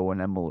Rachel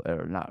and Emily,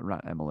 or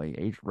not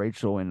Emily,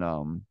 Rachel and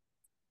um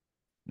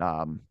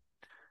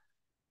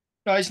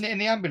no, isn't it in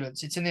the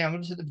ambulance? It's in the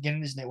ambulance at the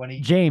beginning, isn't it? When he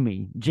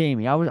Jamie.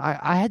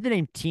 I had the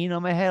name Teen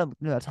on my head.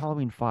 No, that's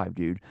Halloween 5,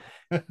 dude.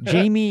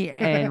 Jamie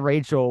and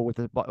Rachel with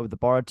the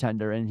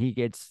bartender, and he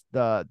gets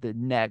the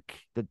neck,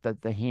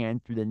 the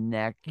hand through the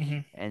neck,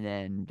 Mhm. and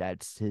then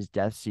that's his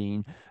death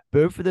scene.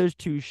 Both of those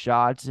two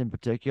shots in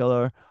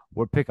particular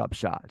were pickup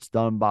shots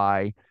done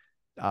by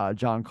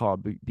John Carl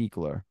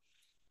Buechler,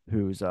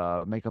 who's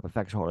a makeup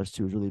effects artist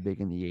who was really big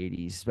in the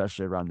 80s,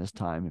 especially around this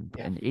time.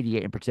 Yeah, And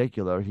 88 in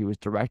particular, he was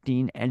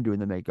directing and doing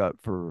the makeup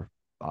for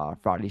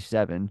Friday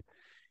 7.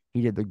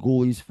 He did the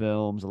Ghoulies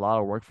films, a lot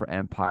of work for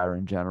Empire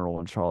in general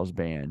and Charles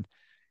Band.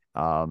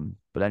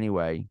 But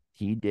anyway,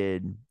 he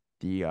did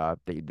the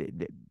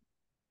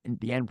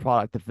end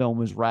product. The film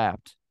was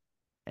wrapped,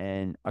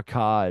 and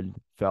Akkad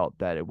felt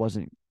that it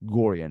wasn't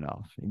gory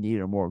enough. It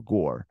needed more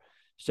gore.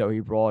 So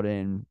he brought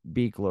in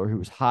Buechler, who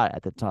was hot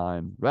at the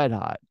time, red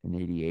hot in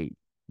 '88,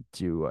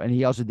 and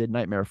he also did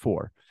Nightmare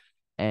 4.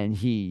 And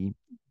he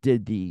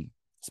did the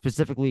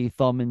specifically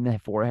thumb in the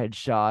forehead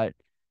shot,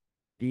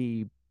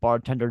 the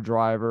bartender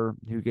driver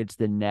who gets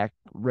the neck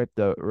ripped,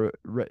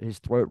 his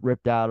throat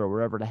ripped out, or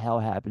whatever the hell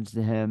happens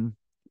to him.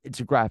 It's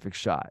a graphic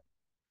shot.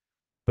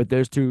 But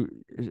those two,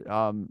 there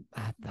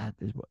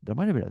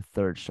might have been a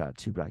third shot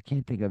too, but I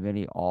can't think of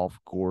any off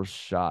course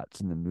shots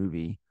in the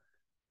movie.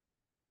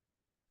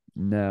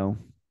 No,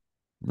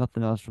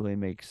 nothing else really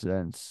makes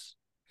sense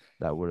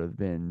that would have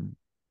been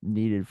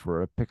needed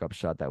for a pickup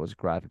shot that was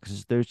graphic.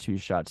 Because those two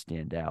shots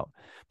stand out.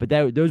 But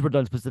those were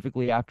done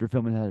specifically after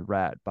filming had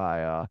Rat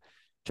by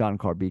John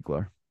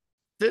Carbickler.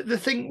 the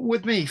thing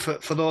with me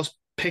for those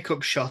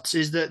pickup shots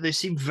is that they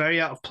seem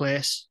very out of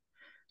place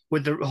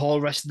with the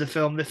whole rest of the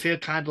film. They feel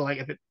kind of like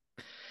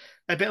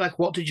a bit like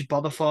what did you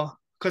bother for?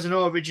 Because I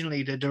know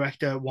originally the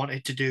director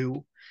wanted to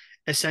do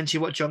essentially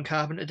what John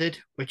Carpenter did,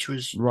 which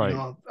was, Right,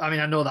 I mean,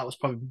 I know that was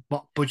probably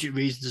budget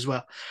reasons as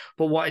well,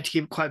 but wanted to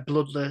keep it quite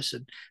bloodless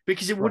and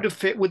because it would right. have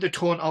fit with the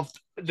tone of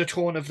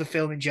the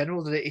film in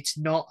general. That it's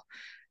not,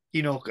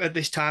 at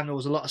this time there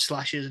was a lot of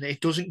slashes and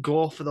it doesn't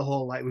go for the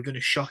whole like we're going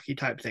to shock you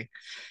type thing.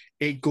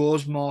 It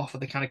goes more for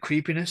the kind of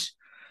creepiness.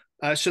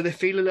 So they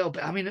feel a little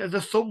bit. I mean,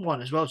 the thumb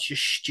one as well. It's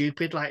just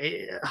stupid. Like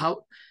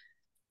how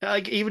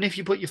like even if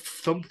you put your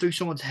thumb through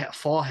someone's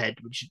forehead,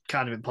 which is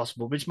kind of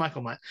impossible, but it's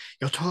Michael Mann,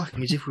 you're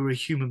talking as if we were a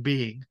human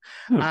being,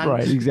 and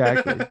Right,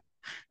 exactly.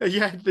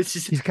 yeah, this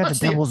is He's got the that's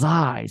the devil's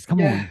eyes. Come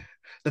yeah on.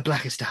 the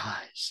blackest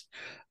eyes.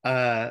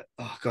 Oh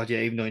god,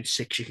 yeah. Even though in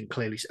six you can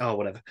clearly see, oh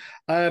whatever.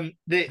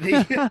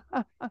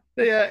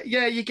 Yeah,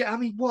 you get. I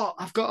mean, what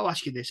I've got to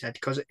ask you this, Ed,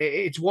 because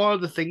it's one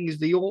of the things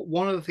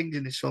one of the things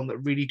in this film that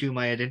really do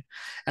my head in,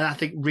 and I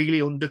think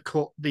really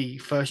undercut the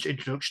first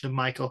introduction of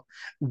Michael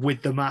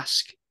with the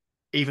mask,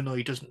 even though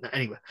he doesn't.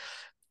 Anyway,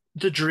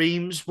 the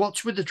dreams.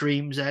 What's with the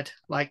dreams, Ed?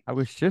 Like, I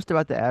was just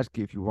about to ask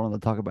you if you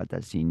wanted to talk about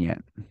that scene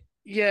yet.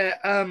 yeah.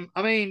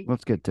 I mean,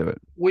 Let's get to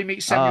it. we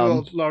meet 7 year Um,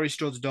 old Laurie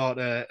Strode's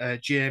daughter,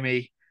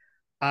 Jamie,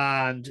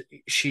 and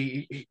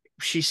she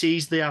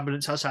sees the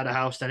ambulance outside the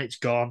house, then it's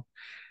gone,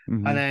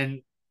 and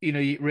mhm.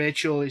 then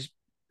Rachel is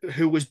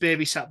who was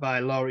babysat by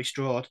Laurie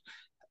Strode.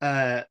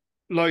 Uh,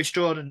 Laurie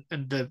Strode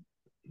and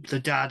the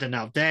dad are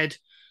now dead.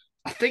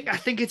 I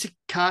think it's a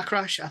car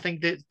crash. I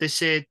think that they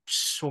say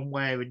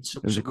somewhere in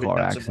It was a something written car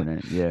down somewhere.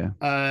 accident. Yeah.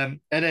 And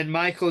then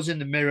Michael's in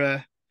the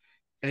mirror,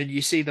 and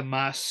you see the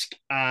mask,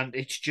 and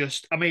it's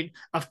just. I mean,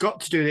 I've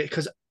got to do it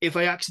because if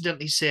I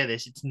accidentally say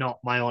this, it's not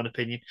my own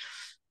opinion.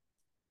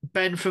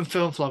 Ben from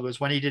Film Floggers,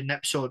 when he did an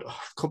episode a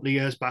couple of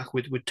years back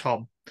with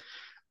Tom,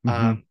 Hmm.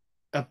 um,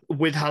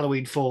 with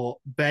Halloween 4,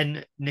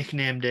 Ben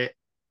nicknamed it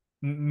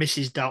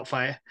Mrs.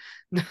 Doubtfire.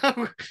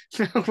 Now,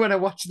 when I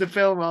watch the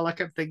film, all I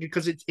kept thinking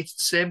because it's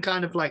the same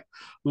kind of like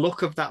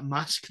look of that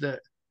mask that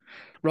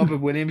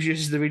Robin Williams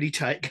uses, the really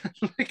tight.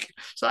 Like,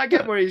 so I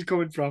get where he's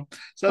coming from.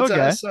 So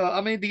Okay.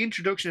 I mean, the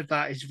introduction of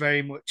that is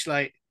very much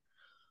like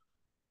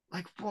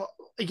what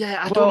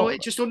Yeah, I don't know. Well,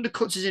 It just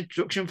undercuts his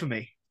introduction for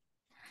me.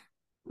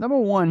 number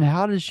one,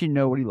 how does she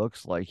know what he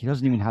looks like? He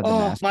doesn't even have the Oh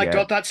mask my yet.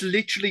 God, that's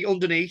literally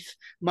underneath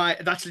my.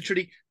 That's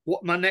literally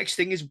what my next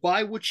thing is.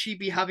 Why would she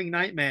be having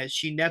nightmares?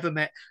 She never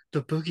met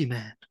the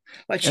boogeyman.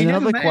 Like she And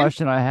never another met him.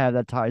 question I have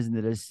that ties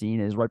into this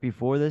scene is right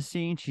before this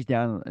scene, she's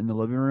down in the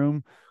living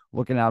room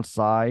looking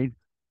outside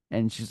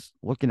and she's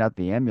looking at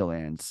the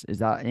ambulance. Is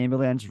that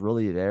ambulance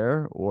really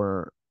there?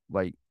 Or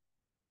like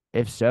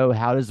if so,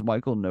 how does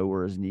Michael know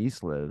where his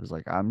niece lives?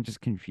 Like I'm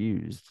just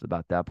confused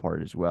about that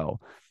part as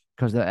well.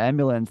 Because the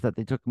ambulance that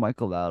they took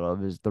Michael out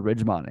of is the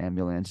Ridgemont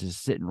ambulance is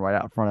sitting right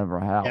out front of her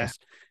Yeah, house.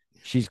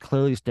 She's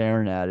clearly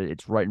staring at it.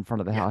 It's right in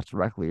front of the yeah. house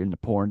directly in the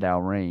pouring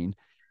down rain.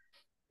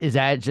 Is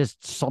that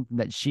just something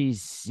that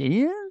she's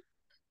seeing?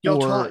 You're Or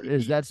taught.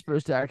 is that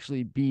supposed to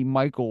actually be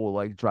Michael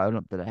like driving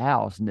up to the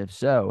house? And if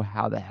so,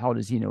 how the hell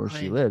does he know where I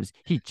she mean, lives?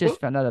 He just well,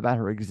 found out about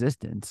her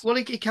existence. Well,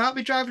 he can't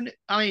be driving.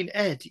 I mean,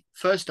 Ed,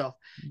 first off,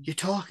 you're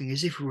talking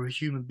as if we were a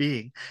human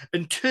being.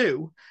 And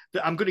two,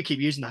 that I'm going to keep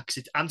using that because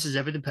it answers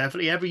everything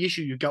perfectly. Every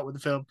issue you've got with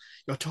the film,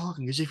 you're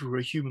talking as if we were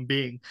a human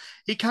being.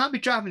 He can't be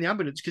driving the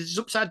ambulance because it's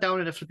upside down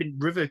in a flipping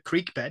river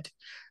creek bed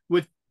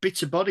with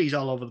bits of bodies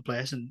all over the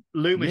place and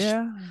Loomis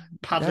Yeah,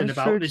 that paddling is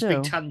about true in his big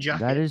too. tan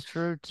That jacket. is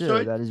true So,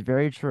 too. That is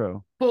very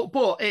true. but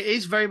it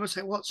is very much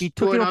like He what's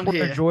took going him on for a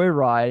here.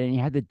 joyride and he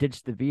had to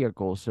ditch the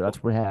vehicle, so But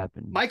that's what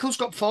happened. Michael's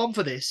got form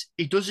for this.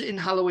 He does it in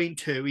Halloween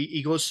 2.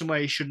 He goes somewhere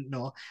he shouldn't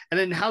know. And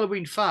then in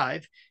Halloween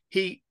 5,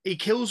 he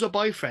kills a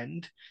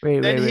boyfriend. Wait,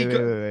 Then wait, wait, he wait, go,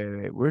 wait,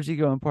 wait, wait. Where's he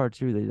going part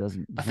two that he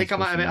doesn't I he's not think I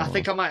might supposed to have know of?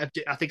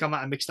 I think I might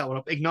have mixed that one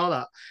up. Ignore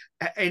that.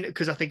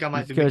 Because I think I I might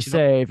was be gonna mixing up.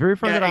 say, if you're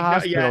referring Yeah, to the ignore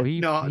hospital, yeah, he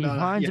no, he no, no.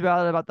 finds Yeah.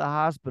 about the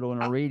hospital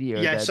on a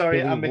radio Yeah, that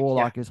sorry, Billy yeah.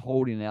 Warlock is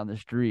holding down the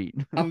street.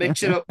 I'm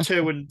mixing up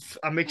two and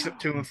I'm mixing up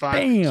two and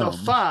five. So Bam!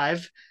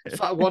 five,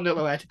 one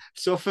little head.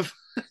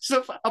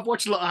 I've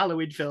watched a lot of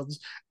Halloween films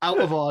out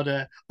of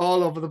order,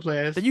 all over the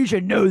place. Then you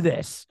should know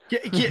this. Yeah,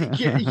 yeah,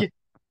 yeah, yeah.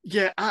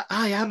 Yeah,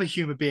 I am a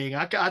human being.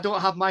 I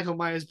don't have Michael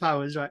Myers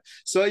powers, right?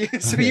 So,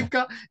 so you've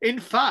got in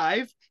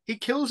five, he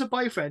kills a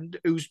boyfriend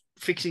who's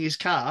fixing his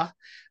car.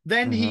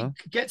 Then Uh-huh.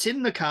 he gets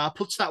in the car,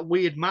 puts that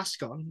weird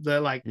mask on,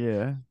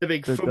 Yeah. the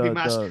big The frumpy the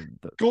mask. the,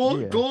 the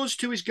yeah. Goes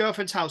to his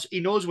girlfriend's house. He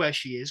knows where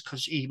she is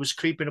because he was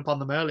creeping upon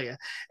them earlier,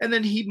 and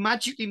then he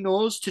magically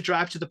knows to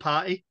drive to the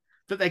party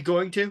that they're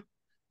going to So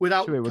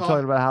without wait, we're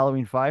talking talk. about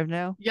Halloween 5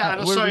 now? Yeah,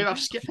 and I'm Where do sorry, we I've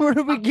skipped. where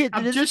do we get to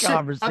I'm this just saying.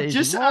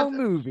 conversation? Wrong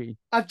movie.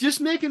 I'm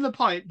just making the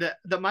point that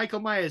Michael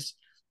Myers,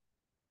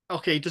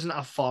 okay, he doesn't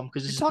have form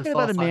because You're this is talking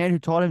before about a five. man who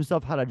taught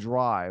himself how to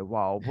drive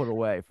while put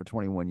away for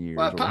 21 years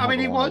Well, or I mean,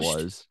 however he long it watched.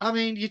 was. I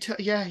mean,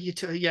 yeah,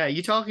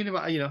 you're talking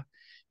about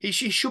he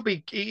should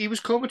be. He was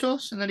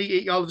comatose, and then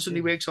he all of a sudden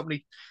he Yeah. wakes up and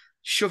he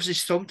shoves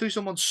his thumb through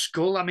someone's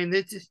skull. I mean,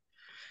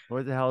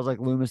 What the hell is like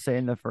Loomis saying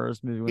in the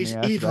first movie when they he's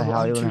asked about evil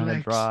how he on learned two how to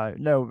legs. drive?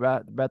 No,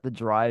 about the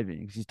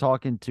driving. He's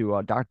talking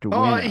to Dr.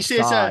 Oh, Wynn he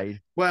says,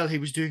 outside. well, he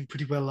was doing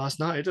pretty well last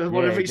night, or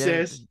whatever Yeah, he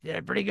says. did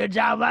a pretty good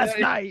job last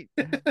Yeah. night.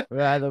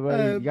 Well, the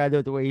way you Um, gotta do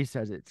it the way he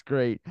says it. It's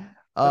great.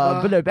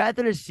 But uh, no, back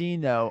to the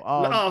scene though.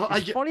 oh,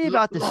 It's funny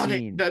about the Lonnie,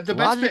 scene. the best bit.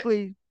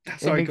 Logically, it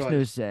Sorry, makes go no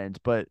ahead. sense,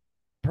 but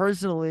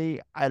personally,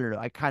 I don't know.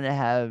 I kind of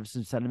have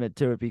some sentiment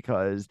to it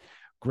because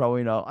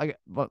growing up,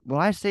 when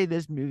I say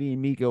this movie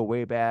and me go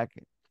way back,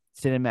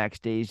 Cinemax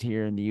days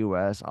here in the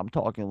US, I'm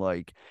talking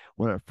like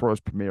when it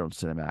first premiered on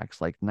Cinemax,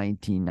 like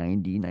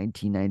 1990,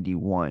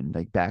 1991,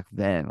 like back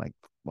then, like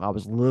I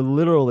was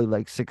literally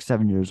like 6,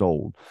 7 years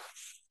old.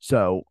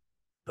 So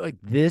like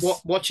this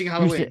Watching used to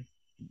Halloween.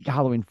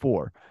 Halloween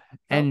 4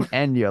 Oh,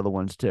 and the other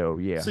ones too.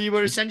 Yeah. so you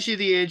were essentially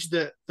the age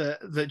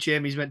that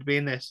Jamie's meant to be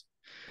in this.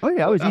 Oh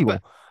yeah, I was I bet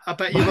evil. I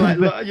bet you were like,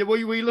 But were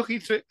you looking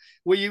through?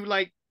 Were you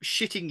like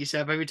shitting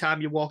yourself every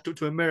time you walked up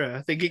to a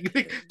mirror, thinking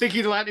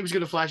the lightning was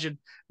going to flash and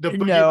the no,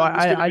 boogeyman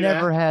was going to I be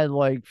never there? had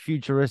like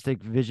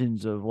futuristic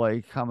visions of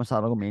like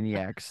homicidal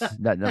maniacs.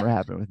 That never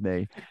happened with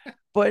me.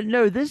 But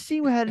no, this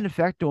scene had an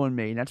effect on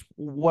me.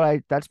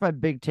 And that's my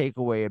big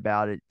takeaway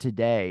about it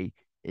today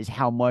is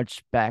how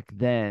much back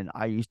then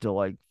I used to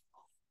like,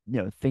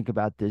 think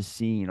about this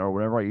scene or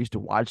whenever I used to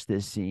watch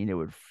this scene, it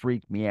would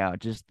freak me out.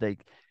 Just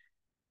like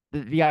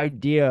the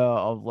idea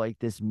of like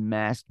this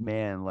masked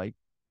man like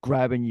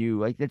grabbing you,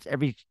 like that's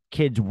every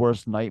kid's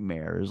worst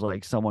nightmare is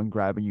like someone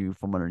grabbing you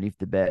from underneath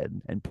the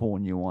bed and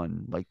pulling you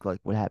on like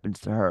what happens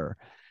to her.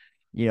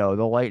 The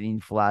lightning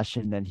flash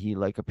and then he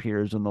like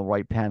appears on the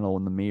right panel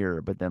in the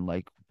mirror, but then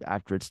like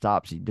after it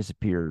stops, he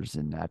disappears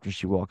and after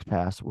she walks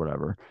past or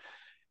whatever.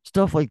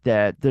 Stuff like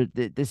that.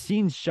 The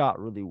scene's shot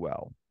really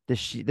well. The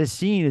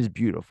scene is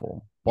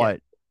beautiful, Yeah,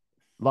 but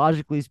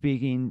logically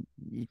speaking,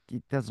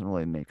 it doesn't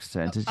really make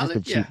sense. It's just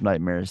a Yeah, cheap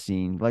nightmare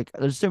scene. Like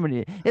there's so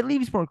many. It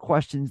leaves more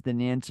questions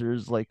than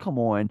answers. Like, come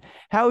on,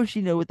 how does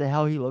she know what the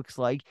hell he looks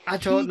like? I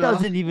He don't know.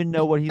 doesn't even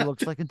know what he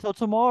looks like until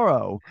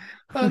tomorrow.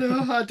 I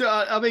know. I, do,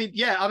 I mean,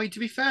 yeah. I mean, to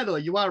be fair though,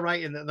 you are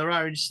right in that there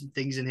are interesting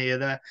things in here.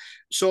 There,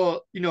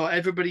 so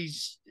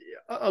everybody's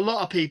a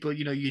lot of people.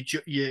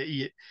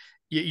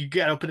 you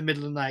get up in the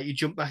middle of the night, you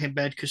jump back in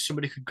bed because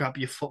somebody could grab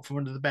your foot from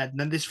under the bed. And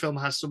then this film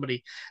has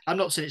somebody, I'm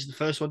not saying it's the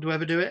first one to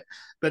ever do it,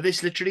 but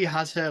this literally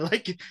has her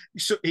like,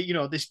 so,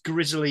 this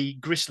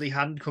gristly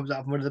hand comes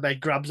out from under the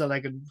bed, grabs her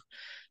leg and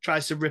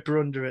tries to rip her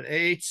under it.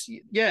 It's,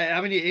 yeah,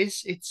 I mean, it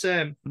is,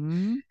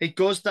 Mhm. it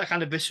goes to that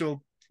kind of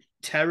visceral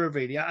terror,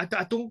 really. I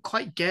don't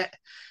quite get,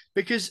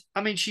 because,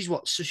 I mean, she's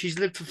what? So she's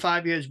lived for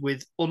 5 years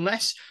with,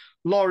 unless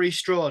Laurie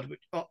Strode,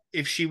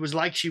 if she was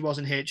like she was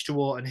in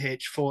H2O and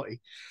H40,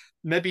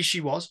 maybe she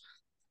was,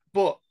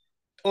 but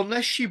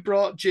unless she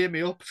brought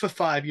Jamie up for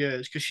 5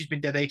 years, because she's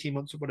been dead 18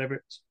 months or whatever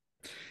it is,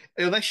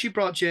 unless she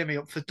brought Jamie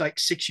up for like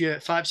 6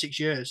 years, 5, 6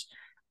 years,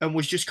 and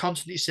was just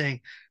constantly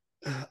saying,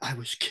 I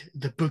was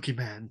the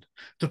boogeyman.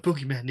 The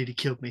boogeyman nearly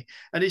killed me.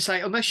 And it's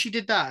like, unless she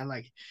did that, and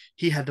like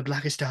he had the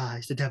blackest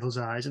eyes, the devil's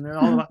eyes, and then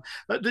all of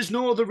that. There's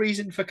no other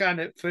reason for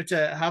kind of for it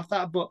to have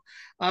that. But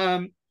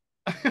um,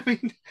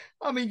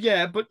 I mean,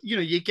 yeah. But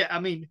you get. I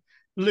mean,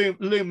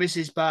 Loomis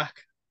is back.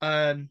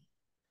 It's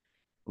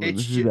Loomis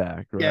is just,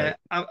 back, yeah.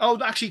 right? Oh,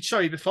 actually,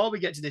 sorry. Before we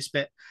get to this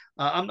bit,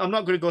 I'm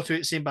not going to go through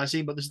it scene by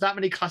scene, but there's that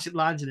many classic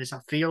lines in this.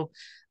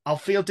 I'll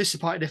feel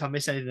disappointed if I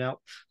miss anything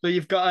out. So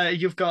you've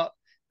got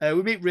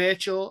we meet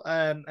Rachel,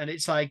 and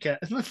it's like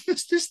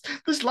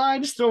there's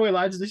lines, throwaway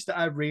lines in this that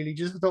I really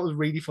just thought was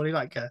really funny.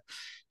 Like,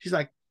 she's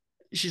like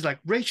she's like,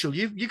 Rachel,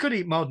 you could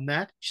eat more than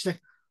that. She's like,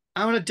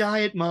 I'm on a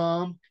diet,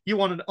 mom. You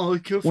want an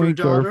oika for a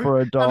Winker daughter? for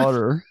a And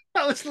daughter.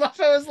 I was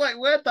laughing. I was like,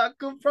 where'd that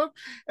come from?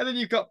 And then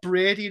you've got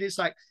Brady, and it's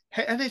like,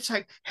 hey,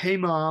 hey,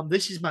 mom,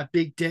 this is my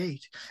big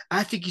date.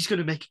 I think he's going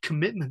to make a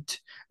commitment.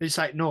 And it's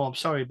like, no, I'm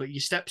sorry, but your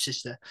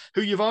stepsister,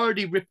 who you've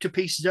already ripped to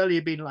pieces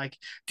earlier, being like,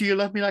 do you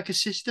love me like a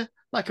sister,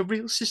 like a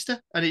real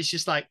sister? And it's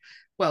just like,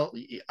 well,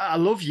 I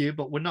love you,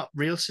 but we're not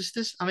real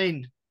sisters. I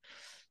mean,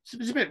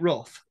 it's a bit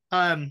rough.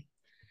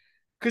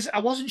 Because I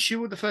wasn't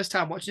sure the first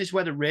time watching this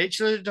whether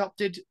Rachel had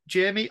adopted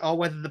Jamie or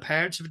whether the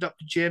parents have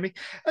adopted Jamie.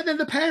 And then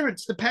the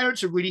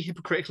parents are really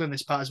hypocritical in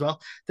this part as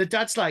well. The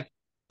dad's like,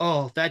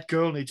 "Oh, that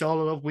girl needs all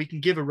the love we can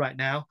give her right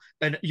now,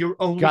 and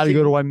Got to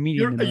go to our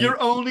meeting tonight.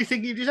 you're only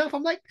thinking of yourself."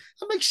 I'm like,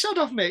 shut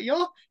off, mate.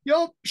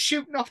 You're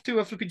shooting off to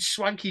a flipping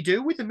swanky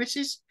do with the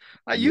missus.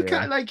 Like, you Yeah.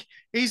 can't like.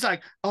 He's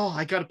like, "Oh,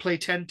 I got to play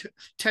 10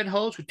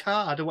 holes with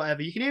card or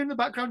whatever." You can hear him in the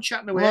background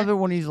chatting I love away, it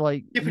when he's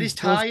like dipping he his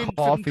spills tie in flipping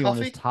coffee on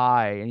his coffee.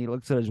 tie and he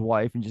looks at his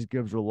wife and just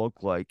gives her a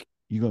look like,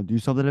 "You gonna do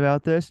something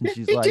about this?" And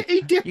she's like, He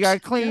 "You got dips. Yeah.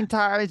 clean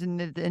ties in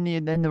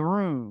the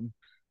room."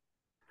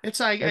 It's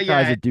like, That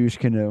guy's yeah. a douche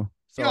canoe.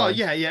 Oh, Sorry.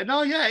 yeah, yeah.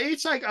 No, yeah.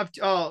 It's like,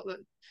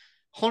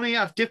 honey,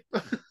 I've dipped.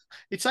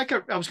 It's like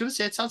I was going to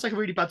say, it sounds like a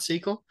really bad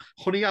sequel.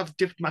 Honey, I've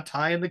dipped my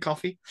tie in the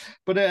coffee.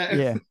 But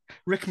Yeah,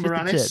 Rick just a tip,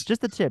 Moranis.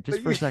 just a tip,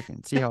 just for a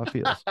second. See how it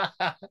feels.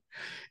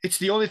 It's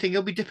the only thing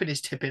he'll be dipping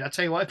his tip in. I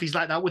tell you what, if he's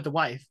like that with the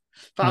wife,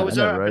 if I I was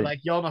know, her, I'd be right? like,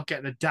 "You're not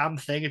getting a damn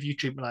thing if you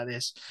treat me like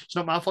this. It's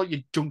not my fault.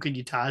 You're dunking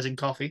your ties in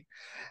coffee."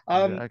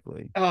 Um.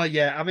 Exactly. Oh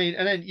yeah. I mean,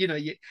 and then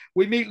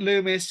we meet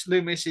Loomis.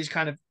 Loomis is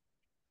kind of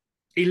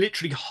he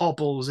literally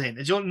hobbles in.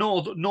 There's no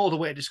other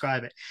way to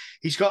describe it.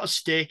 He's got a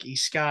stick.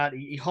 He's scarred.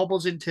 He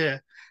hobbles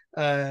into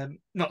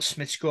not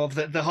Smith's Grove,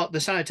 the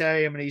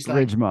sanitarium, and he's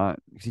like, Ridgemont,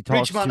 'cause he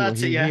talks Ridgemont. to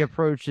That's it. he Yeah.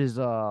 approaches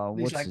And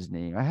he's what's like, his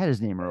name? I had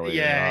his name earlier.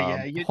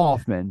 yeah, yeah,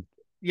 Hoffman.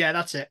 yeah.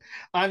 That's it.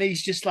 And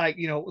he's just like,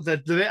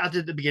 the bit I did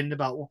at the beginning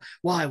about, well,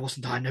 why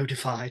wasn't I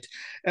notified?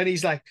 And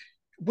he's like,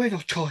 we're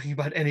not talking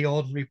about any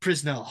ordinary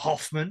prisoner,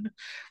 Hoffman.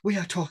 We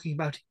are talking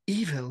about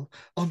evil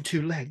on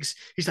two legs.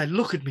 He's like,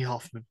 look at me,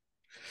 Hoffman.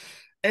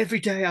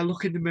 Every day I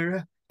look in the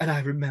mirror and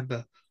I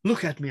remember,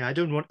 look at me. I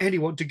don't want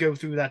anyone to go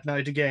through that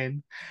night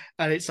again.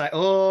 And it's like,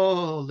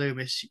 oh,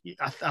 Loomis,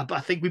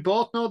 I think we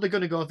both know they're going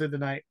to go through the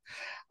night.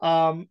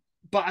 Um,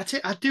 but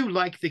I do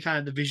like the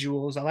kind of the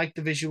visuals. I like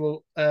the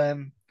visual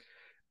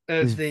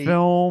This of the,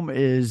 film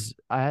is,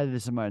 I had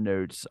this in my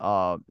notes,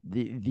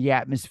 the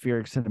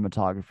atmospheric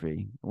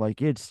cinematography. Like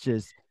it's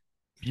just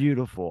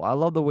beautiful. I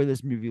love the way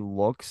this movie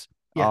looks.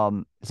 yeah,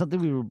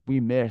 Something we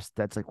missed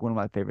that's like one of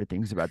my favorite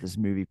things about this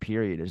movie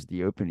period is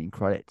the opening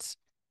credits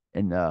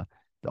and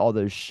all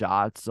those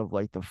shots of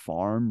like the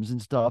farms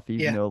and stuff,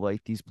 even yeah. though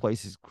like these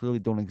places clearly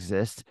don't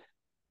exist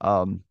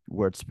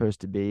where it's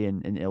supposed to be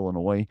in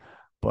Illinois.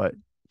 But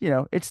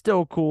it's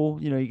still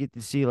cool. You get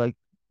to see like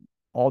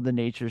all the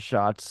nature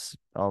shots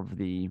of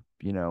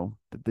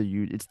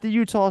it's the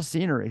Utah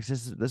scenery.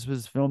 This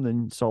was filmed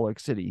in Salt Lake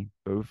City.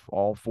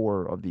 All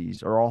four of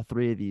these, or all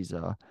three of these,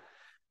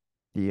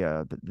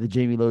 the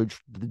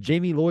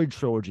Jamie Lloyd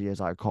trilogy, as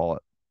I call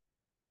it,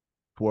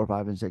 4,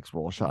 5, and 6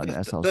 were all shot in The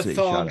SLC.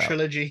 Thorn Shout out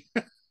trilogy.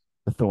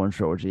 the Thorn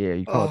trilogy. Yeah,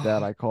 you call it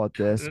that. Oh, I call it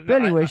this.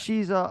 But I, anyway,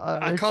 she's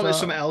I it's call it a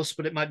something else,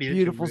 but it might be too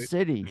beautiful rude.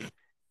 city.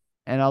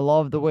 And I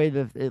love the way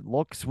that it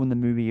looks when the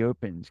movie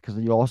opens, because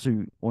you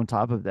also, on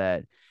top of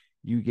that,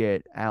 you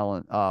get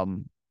Alan,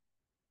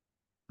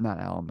 not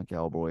Alan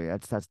McElroy.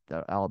 That's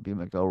Alan B.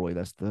 McElroy.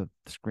 That's the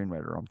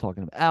screenwriter I'm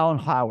talking about. Alan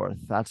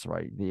Howarth. That's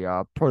right,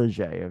 the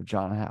protege of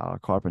John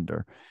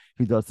Carpenter,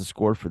 who does the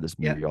score for this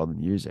Yeah. movie, all the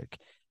music.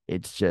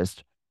 It's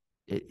just,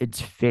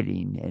 it's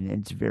fitting and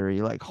it's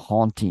very like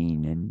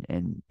haunting,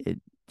 and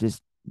it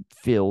just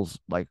feels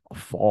like a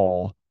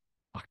fall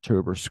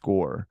October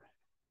score,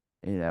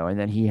 and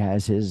then he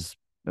has his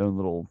own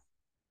little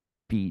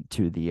beat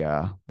to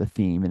the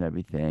theme and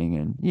everything,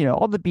 and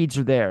all the beats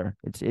are there.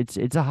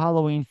 It's a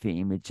Halloween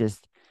theme. It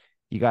just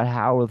you got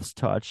Howard's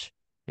touch.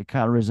 It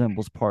kind of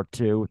resembles part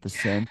two with the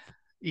synth,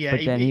 Yeah,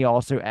 but then he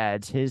also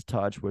adds his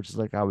touch, which is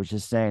like I was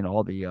just saying,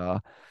 all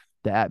the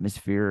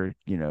atmospheric,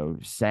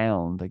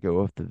 sound that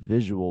go with the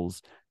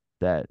visuals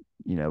that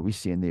we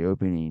see in the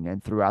opening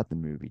and throughout the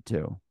movie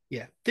too.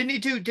 yeah.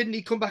 Didn't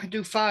he come back and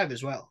do five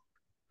as well?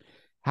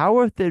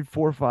 Howarth did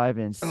 4, 5,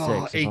 and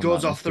Oh, 6, if he I'm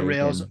goes not off the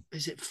rails. mistaken.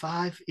 Is it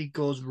five? He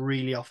goes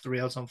really off the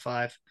rails on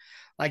five.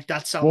 Like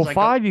that sounds Well, like a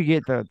 5 you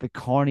get the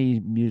Carney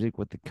music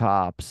with the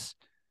cops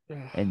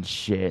and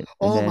shit, and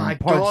oh then my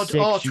part god.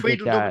 Oh, 6 you get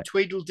Tweedledum and that.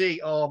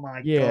 Tweedledee. Oh my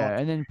god. Yeah,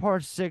 and then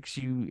part 6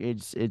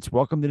 it's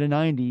Welcome to the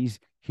 '90s.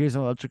 Here's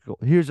an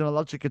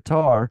electric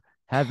guitar.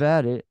 Have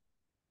at it.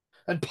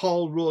 And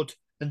Paul Rudd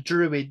and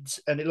Druids,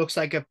 and it looks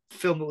like a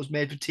film that was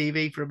made for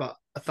TV for about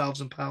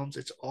 £1,000.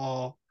 It's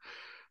all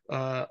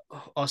or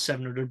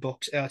 £700. Oh,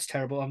 it's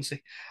terrible,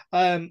 honestly.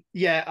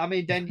 Yeah, I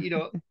mean, then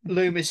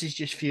Loomis is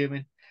just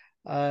fuming.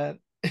 Uh,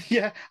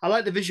 yeah, I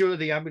like the visual of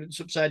the ambulance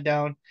upside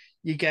down.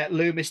 You get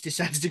Loomis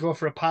decides to go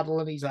for a paddle,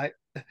 and he's like,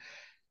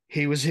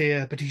 "He was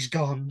here, but he's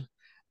gone."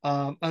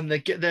 And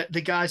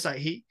the guy's like,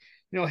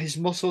 his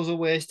muscles are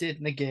wasted,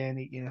 and again,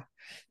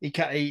 he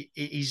can't.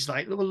 He's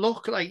like,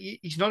 look, like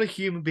he's not a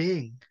human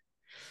being.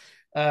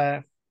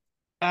 Uh,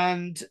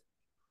 and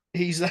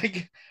he's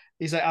like,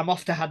 I'm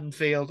off to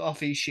Haddonfield, off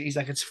his shit. He's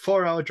like, it's a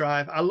 4 hour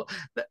drive.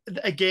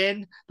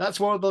 Again, that's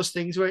one of those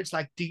things where it's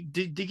like, do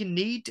you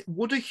need,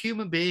 would a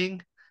human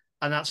being,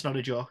 and that's not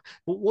a joke,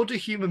 but would a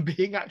human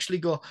being actually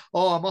go,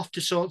 oh, I'm off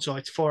to so and so,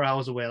 it's 4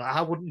 hours away? Like,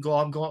 I wouldn't go,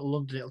 I'm going to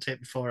London, it'll take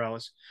me 4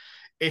 hours.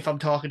 If I'm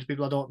talking to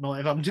people I don't know,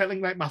 if I'm telling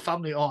like my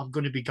family, oh, I'm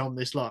going to be gone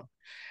this long,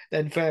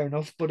 then fair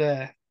enough.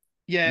 But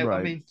yeah, I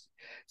Right. mean,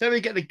 then we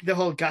get the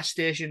whole gas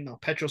station or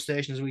petrol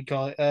station as we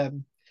call it.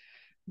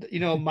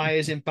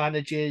 Myers in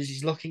bandages.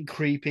 He's looking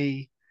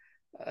creepy.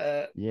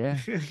 Uh, Yeah.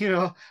 you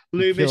know, He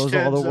Loomis kills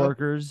all the turns up.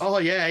 workers. Oh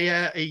yeah,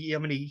 yeah. I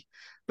mean,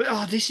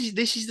 but this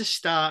is the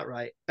start,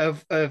 right?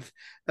 Of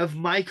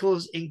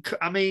Michael's.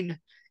 I mean,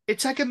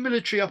 it's like a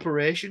military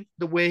operation.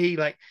 The way he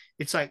like,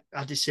 it's like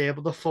I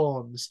disable the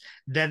phones,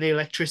 then the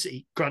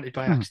electricity granted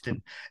by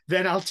accident.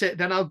 Then I'll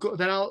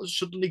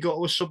suddenly go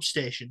to a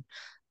substation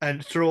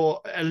and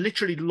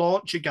literally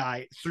launch a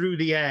guy through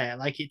the air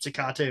like it's a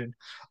cartoon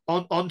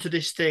onto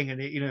this thing,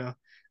 and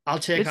I'll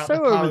take It's out the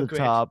so over power the grid.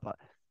 top.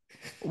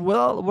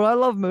 Well, what I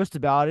love most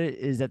about it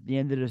is at the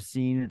end of the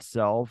scene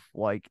itself,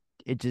 like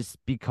it just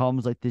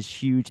becomes like this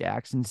huge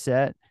action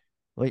set.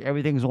 Like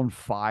everything's on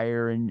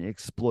fire and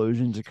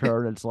explosions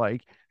occur. And it's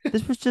like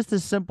this was just a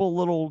simple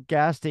little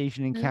gas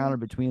station encounter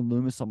between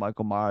Loomis and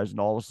Michael Myers, and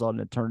all of a sudden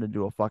it turned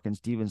into a fucking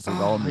Steven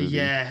Seagal Oh movie.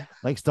 yeah.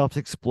 Like stuff's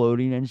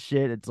exploding and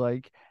shit. It's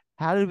like,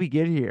 how did we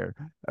get here?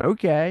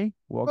 Okay,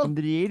 welcome Well,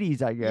 to the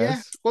 '80s, I yeah.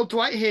 guess. Well,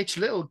 Dwight H.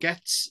 Little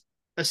gets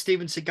a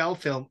Steven Seagal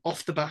film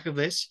off the back of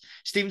this.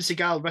 Steven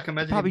Seagal He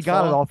recommended him probably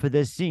got it for. off of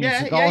this scene.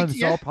 Yeah, yeah, Seagal yeah.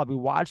 himself probably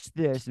watched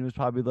this and was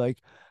probably like,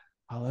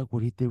 I like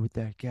what he did with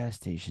that gas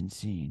station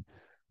scene.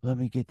 Let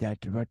me get that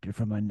directed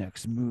for my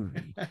next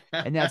movie.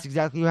 And that's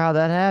exactly how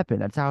that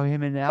happened. That's how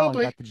him and Alan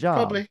Probably, got the job.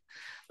 probably.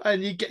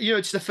 And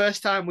it's the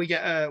first time we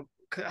get a.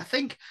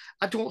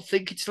 I don't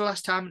think it's the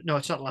last time. No,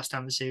 it's not the last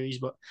time in the series,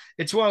 but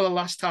it's one of the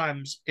last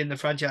times in the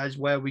franchise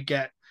where we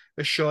get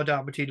a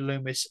showdown between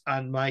Loomis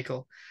and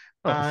Michael.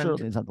 Oh, And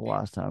certainly it's not the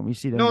last time. We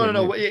see them no,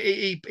 no, getting no.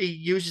 it He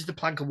uses the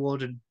plank of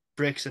wood and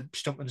breaks a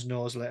Stuntman's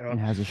nose later and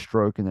on. has a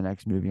stroke in the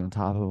next movie on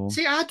top of him.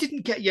 See, I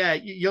didn't get. Yeah,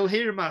 you'll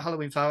hear him at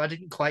Halloween 5. I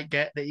didn't quite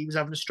get that he was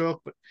having a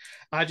stroke, but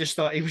I just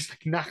thought he was like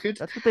knackered.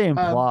 That's what they Um,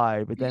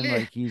 imply, but then yeah,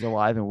 like he's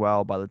alive and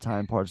well by the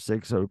time part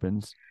 6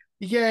 opens.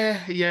 yeah,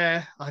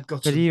 yeah. I've got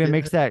Because he some. even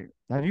makes that.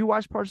 Have you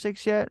watched part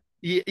 6 yet?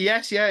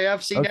 Yes, yeah, yeah.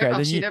 Okay, I've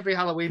then seen you every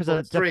Halloween because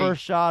but the three,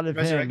 first shot of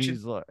him, Resurrection.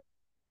 he's like,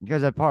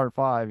 because at part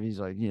 5, he's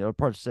like,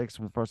 part 6,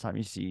 for the first time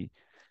you see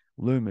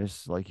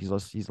Loomis, like he's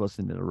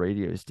listening to the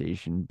radio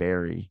station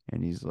Barry,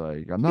 and he's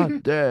like, I'm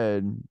not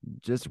dead,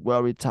 just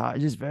well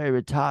retired, just very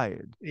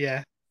retired.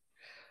 Yeah.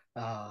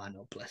 Oh, I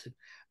know, bless him.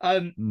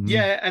 Hmm.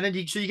 Yeah, and then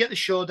you get the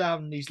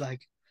showdown, and he's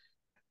like,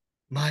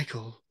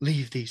 Michael,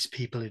 leave these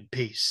people in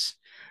peace.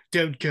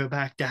 Don't go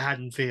back to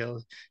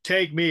Haddonfield.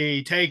 Take me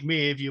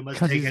if you must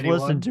Because take he's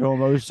listened anyone.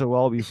 to him oh so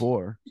well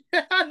before.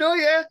 I know,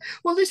 yeah.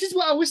 Well, this is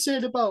what I was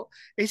saying about.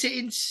 Is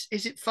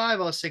it 5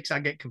 or 6? I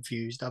get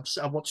confused.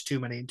 I've watched too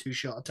many in too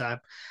short a time,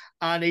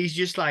 and he's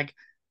like,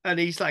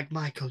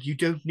 Michael, you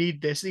don't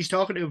need this. And he's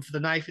talking to him for the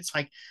knife. It's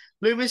like,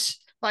 Loomis,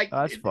 like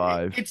That's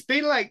 5. it's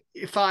been like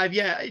 5.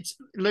 Yeah, it's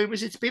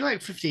Loomis. It's been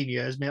like 15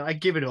 years, man. Like,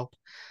 give it up.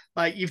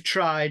 Like you've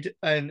tried,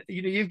 and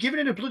you've given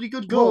it a bloody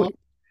good Well, go.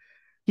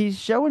 he's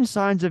showing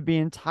signs of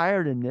being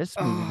tired in this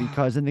movie Oh,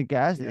 because in the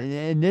gas yeah.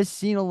 in this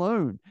scene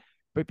alone.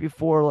 But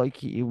before, like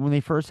when he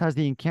first has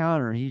the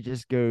encounter, he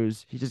just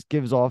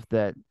gives off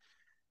that.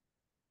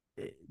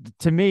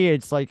 To me,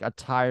 it's like a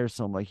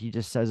tiresome. Like he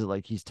just says it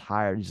like he's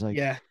tired. He's like,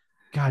 Yeah.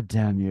 God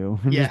damn you.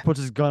 And Yeah, just puts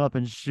his gun up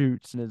and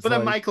shoots. And it's but then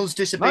like, Michael's my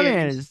disappeared.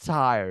 man is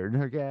tired.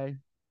 Okay.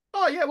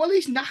 Oh yeah, well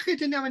he's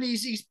knackered, and I mean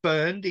he's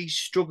burned, he's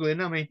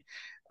struggling. I mean,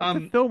 The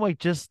um, film like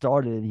just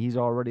started and he's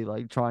already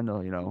like trying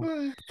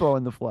to, throw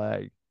in the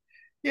flag.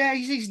 yeah,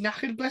 he's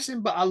knackered, bless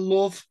him. But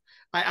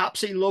I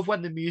absolutely love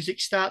when the music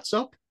starts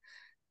up.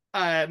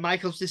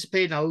 Michael's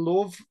disappeared. And I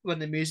love when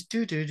the music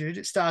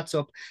it starts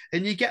up,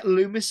 and you get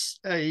Loomis,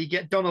 you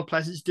get Donald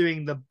Pleasance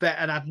doing the bet,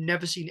 and I've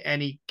never seen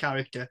any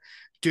character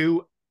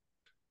do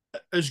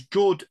as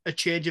good a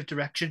change of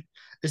direction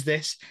as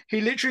this.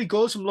 He literally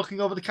goes from looking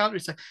over the counter,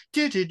 it's like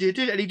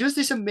and he does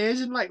this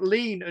amazing like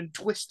lean and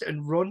twist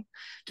and run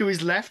to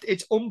his left.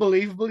 It's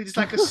unbelievable. He's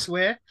like a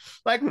swear.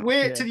 Like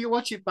wait Yeah. till you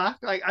watch it back.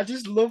 Like I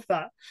just love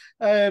that.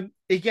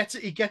 He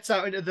gets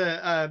out into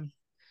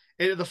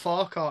the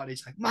forecourt and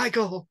he's like,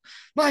 Michael,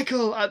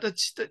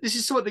 this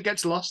is something that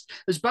gets lost.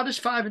 As bad as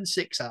 5 and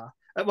 6 are,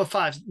 well,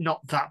 five's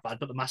not that bad,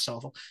 but the math's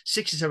awful.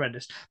 6 is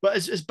horrendous. But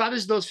as bad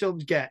as those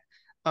films get,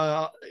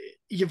 uh,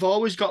 you've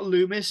always got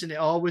Loomis, and it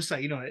always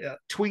like a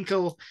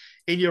twinkle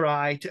in your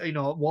eye,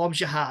 warms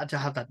your heart to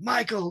have that.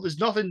 Michael, there's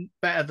nothing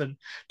better than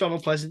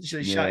Donald Pleasance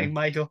Yeah. shouting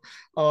Michael,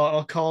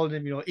 or calling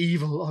him,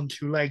 evil on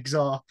 2 legs,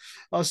 or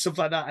stuff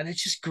like that, and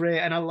it's just great.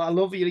 And I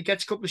love it. He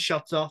gets a couple of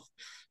shots off,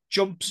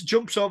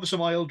 jumps over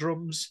some oil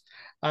drums,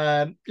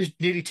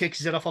 nearly takes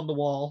his head off on the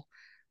wall,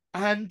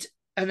 and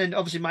then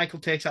obviously Michael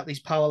takes out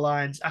these power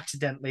lines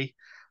accidentally.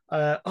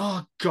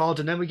 Oh God!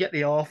 And then we get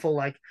the awful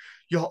like,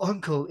 your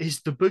uncle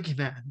is the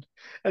boogeyman,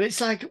 and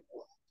it's like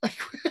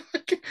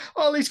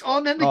all these. Oh,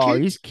 and then Oh,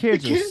 these the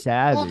kids are kid,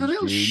 oh the savage,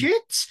 little dude.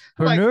 shits,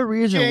 For like no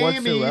reason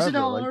Jamie's an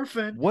whatsoever. Like,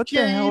 orphan, what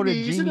the hell did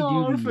Jamie's an Jamie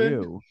do to orphan.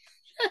 you?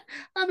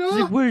 I She's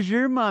like, know, what is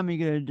your mommy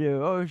gonna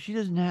do? Oh, she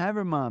doesn't have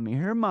her mommy.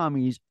 Her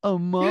mommy's a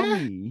yeah,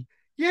 mummy.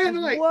 yeah, Like,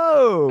 and like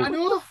whoa, I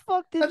what the know,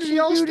 fuck did and then they she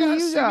all do to start you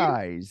singing.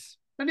 guys?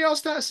 And they all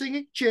start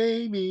singing,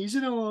 Jamie's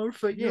an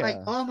orphan. You're like,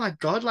 Yeah. oh my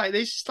God, like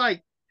this is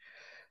like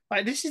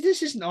this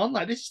isn't on,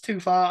 like this is too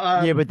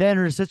far. Yeah, but then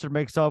her sister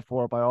makes up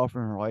for it by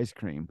offering her ice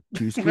cream.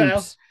 Two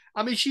Well, scoops.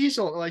 I mean she's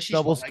all like she's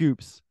Double what, like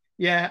scoops.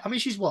 yeah, I mean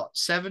she's what,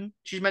 7?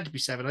 She's meant to be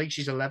 7. I think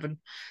she's 11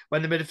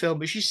 when they made a film,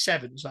 but she's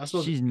 7, so I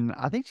suppose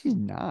I think she's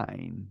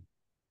 9.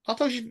 I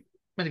thought she's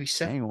meant to be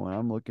 7. Hang on,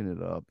 I'm looking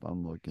it up.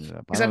 I'm looking it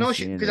up. I Because I don't know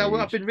see she an because I've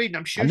age. been reading,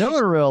 I'm I sure know she's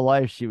in real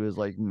life she was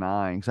like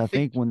 9, because I it,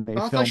 think when they oh,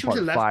 I thought filmed she was part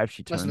 11. 5,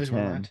 she Let's turned lose my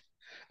 10. mind.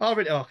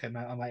 Already okay,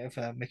 I might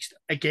have mixed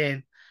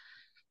again.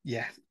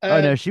 Yeah.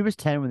 Oh no, she was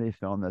 10 when they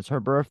filmed this. Her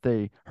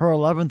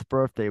 11th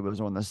birthday was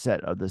on the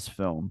set of this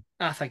film.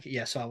 I think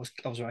yeah, so I was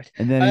right.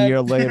 And then a Um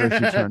year later,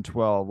 she turned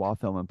 12 while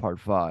filming part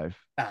 5.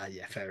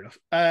 Yeah, fair enough.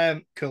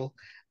 Cool.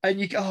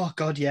 And oh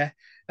God, yeah.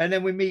 And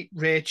then we meet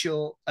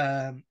Rachel.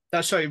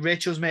 Sorry,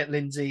 Rachel's mate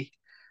Lindsay,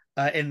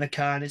 in the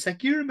car, and it's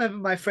like, you remember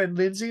my friend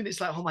Lindsay, and it's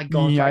like, oh my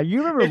God, Yeah, like you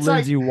remember it's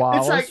like Lindsay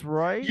it's Wallace, like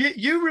right?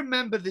 you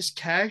remember this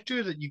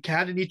character that you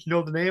kind of need to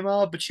know the name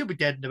of, but she'll be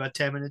dead in about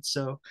 10 minutes.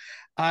 So,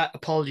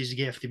 apologies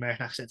again for the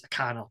American accents. I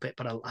can't help it,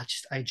 but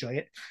I enjoy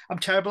it. I'm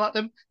terrible at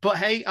them, but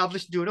hey, I've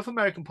listened to enough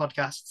American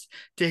podcasts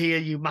to hear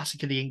you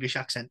massacre the English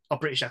accent or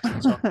British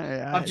accent. So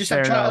Yeah,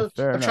 fair enough.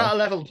 Fair I'm trying enough. to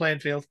level the playing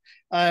field.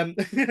 No,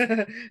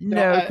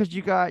 No, because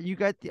you got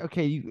the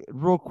okay.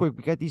 Real quick,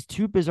 we got these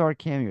two bizarre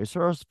cameos.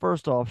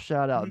 First off,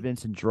 shout out mhm.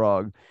 Vincent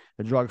Drug,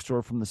 the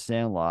drugstore from The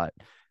Sandlot,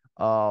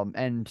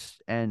 and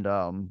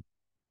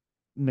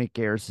Mick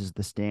Garris is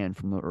The Stand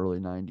from the early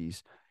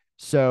 '90s.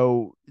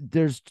 So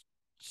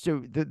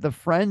the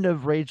friend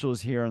of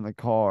Rachel's here in the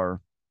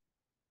car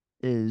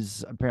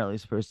is apparently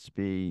supposed to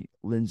be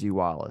Lindsay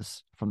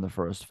Wallace from the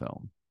first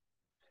film,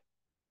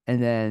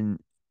 and then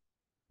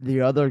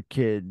the other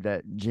kid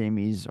that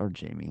Jamie,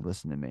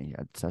 listen to me.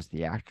 That's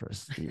the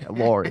actress,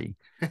 Laurie.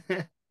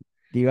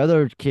 The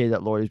other kid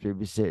that Laurie's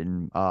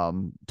babysitting,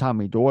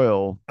 Tommy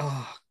Doyle,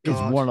 Oh is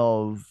God, one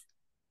of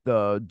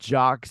the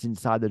jocks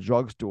inside the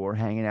drugstore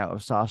hanging out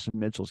with Sasha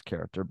Mitchell's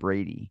character,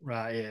 Brady.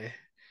 right, yeah,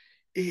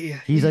 yeah,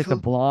 He's like the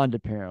evil, blonde,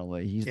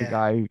 apparently. He's the yeah,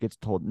 guy who gets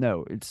told,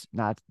 no, it's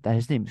not that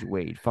his name's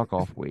Wade. Fuck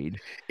off, Wade.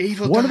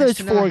 evil One of dies those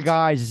four tonight.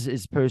 guys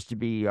is supposed to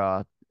be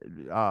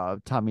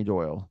Tommy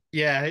Doyle.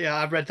 Yeah, yeah,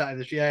 I've read that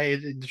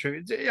in the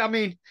truth. I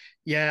mean,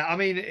 yeah,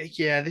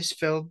 yeah, this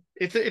film,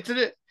 if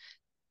the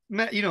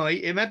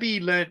maybe he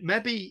learned,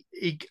 maybe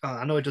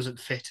I know it doesn't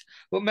fit,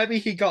 but maybe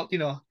he got,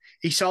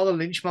 he saw the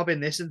lynch mob in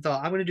this and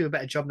thought, I'm going to do a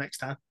better job next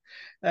time.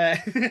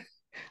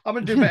 I'm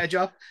going to do a better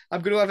job.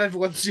 I'm going to have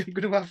everyone.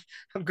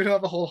 I'm going to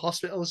have a whole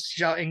hospital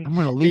shouting, I'm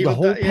gonna lead the "Evil!"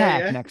 whole pack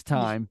Yeah, next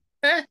time.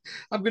 yeah.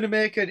 I'm going to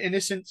make an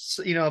innocent,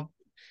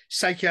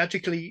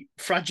 psychiatrically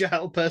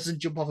fragile person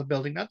jump off a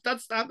building. I'm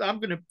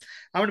gonna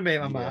make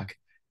my Yeah. mark.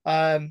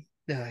 Oh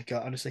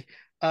God, honestly.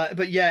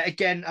 But yeah,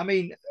 again, I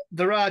mean,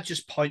 there are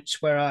just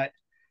points where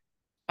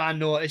I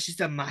know it's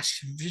just a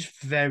mask,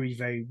 just very,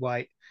 very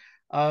white.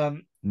 I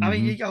Mm-hmm.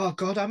 mean, oh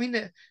God, I mean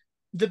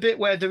the bit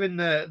where they're in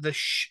the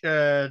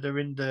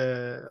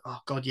oh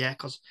God, yeah,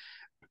 because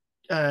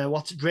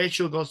what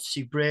Rachel goes to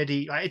see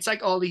Brady. Like, it's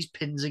like all these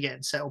pins are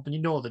getting set up, and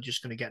you know they're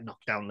just going to get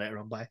knocked down later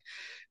on by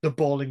the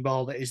bowling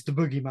ball that is the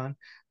boogeyman.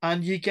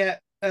 And you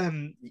get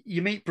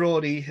you meet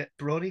Brody.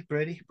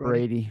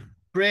 Brady.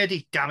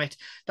 Brady, damn it.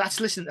 That's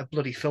listening to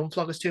bloody film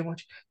floggers too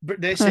much.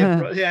 They say,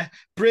 yeah,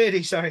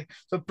 Brady, sorry.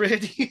 So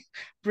Brady,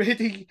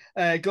 Brady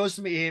goes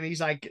to meet him.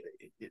 He's like,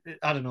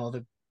 I don't know,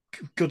 the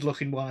good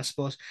looking one, I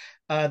suppose,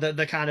 that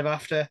they're kind of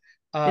after.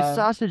 It's Um,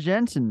 Sasha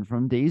Jensen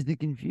from Dazed and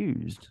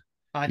Confused.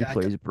 He I,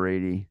 plays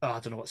Brady. oh, I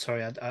don't know what,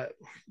 sorry, I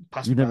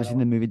passed You've me by never that seen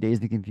the one. movie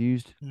Dazed and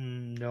Confused?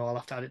 No, I'll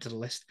have to add it to the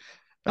list.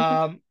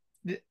 Okay.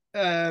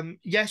 Um,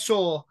 yeah,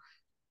 so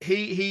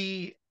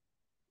he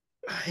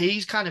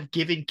he's kind of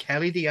giving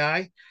Kelly the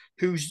eye,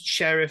 who's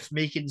Sheriff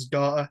Meakin's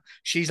daughter.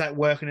 She's like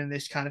working in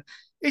this kind of.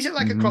 Is it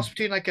like a Mm-hmm. cross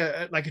between like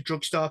a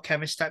drugstore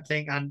chemist type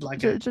thing and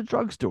like It's a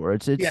drugstore.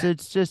 yeah,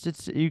 It's just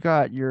it's you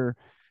got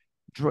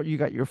you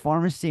got your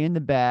pharmacy in the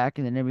back,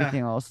 and then uh,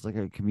 everything else is like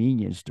a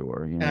convenience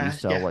store. You know, you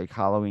sell yeah, like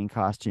Halloween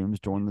costumes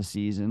during the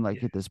season, like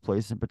yeah, at this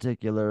place in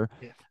particular.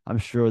 yeah. I'm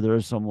sure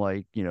there's some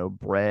like,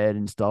 bread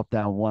and stuff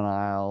down one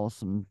aisle,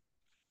 some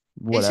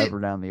Is it whatever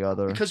down the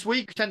other. because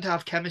we tend to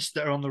have chemists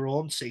that are on their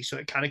own, see, so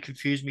it kind of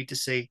confused me to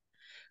see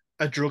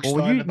a Well,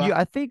 when drugstore in the back.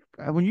 I think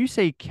when you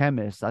say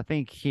chemist, I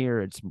think here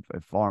it's a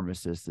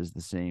pharmacist is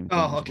the same thing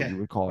Oh, as what okay, you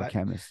would call a right.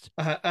 chemist.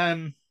 Uh,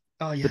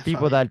 oh The yeah,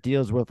 people fine. that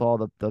deals with all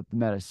the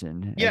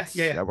medicine, Yeah, yeah, it's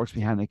yeah. that works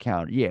behind the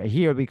counter. Yeah,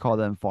 here we call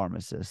them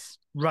pharmacists.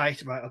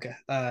 Right, right, okay.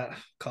 Of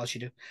course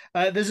you do.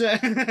 There's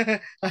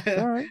a It's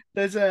all right.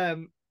 there's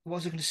what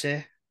was I going to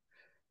say?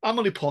 I'm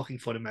only poking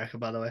fun America,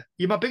 by the way.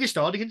 You're my biggest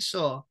audience,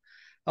 so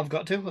I've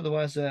got to.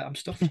 Otherwise, I'm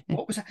stuffed.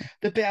 What was that?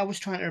 The bit I was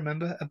trying to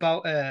remember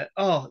about?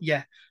 Oh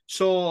yeah.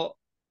 So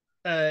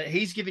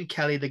he's giving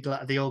Kelly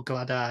the old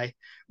glad eye.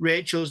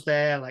 Rachel's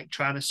there, like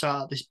trying to sort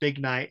out this big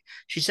night.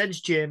 She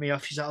sends Jamie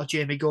off. She's like, "Oh,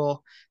 Jamie,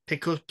 go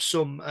pick up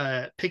some,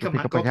 Go pick up a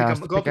go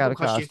pick pick up out a a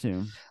costume."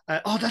 costume.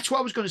 Oh, that's what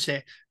I was going to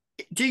say.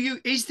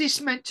 Is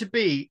this meant to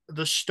be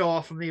the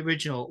store from the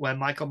original where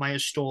Michael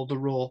Myers stole the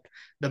rope,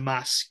 the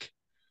mask,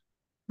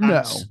 and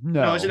No,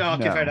 no, is it? no, Oh,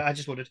 okay, fair enough. no, I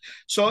just wondered.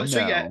 So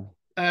yeah,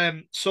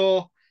 no.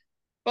 so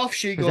off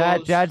she Because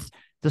goes. that's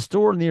the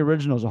store in the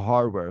original is a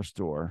hardware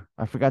store.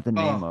 I forgot the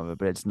name Oh, of it,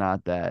 but it's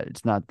not that.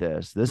 It's not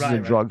this. This is a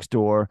right, right,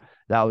 drugstore.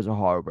 That was a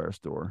hardware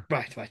store.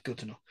 right. Good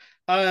to know.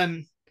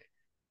 Um,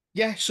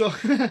 yeah. So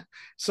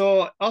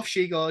so off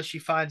she goes. She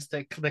finds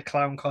the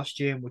clown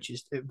costume, which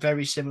is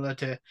very similar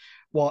to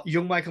what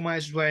young Michael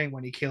Myers was wearing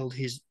when he killed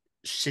his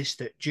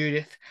sister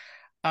Judith,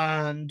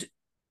 and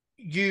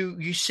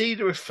you see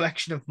the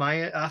reflection of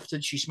Maya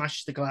after she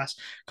smashes the glass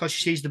because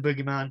she sees the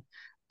boogeyman,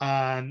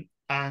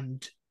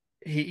 and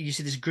you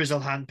see this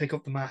grizzled hand pick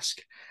up the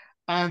mask,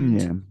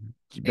 and Yeah,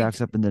 she it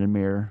backs up into the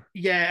mirror.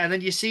 yeah, and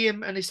then you see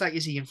him, and it's like,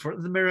 is he in front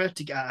of the mirror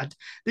to get?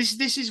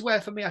 This is where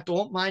for me, I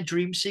don't mind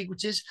dream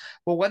sequences,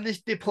 but when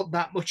they put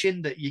that much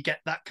in that you get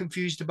that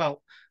confused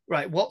about,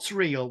 right, what's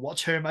real,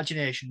 what's her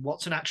imagination,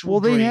 what's an actual Well,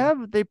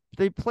 dream.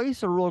 they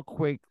place a real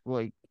quick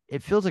like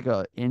it feels like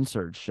a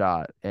insert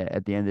shot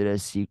at the end of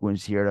this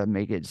sequence here to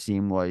make it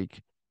seem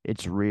like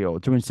it's real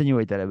to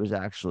insinuate that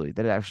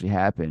it actually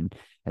happened,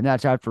 and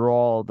that's after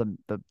all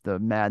the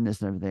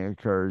madness and everything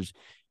occurs.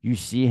 You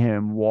see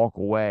him walk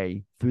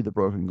away through the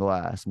broken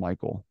glass,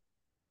 Michael.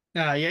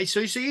 Yeah,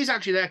 so he's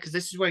actually there because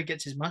this is where he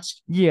gets his mask.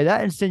 Yeah, that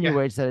Yeah,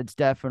 insinuates that it's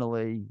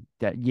definitely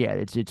that. Yeah,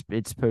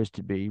 it's supposed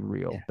to be yeah,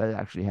 real. That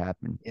actually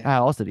happened. yeah.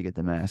 How else did he get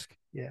the mask?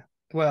 Yeah.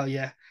 Well,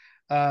 yeah.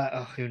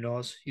 Oh, who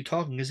knows? You're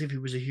talking as if he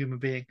was a human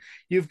being.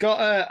 You've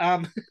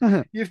got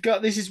you've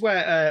got this is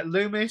where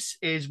Loomis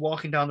is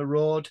walking down the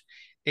road.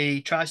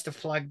 He tries to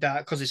flag that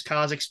because his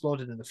car's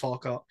exploded in the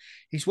forecourt.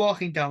 He's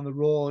walking down the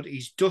road.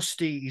 He's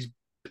dusty.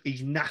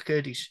 He's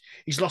knackered.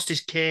 He's lost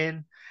his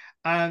cane,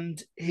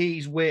 and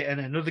he's waiting.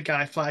 Another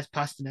guy flies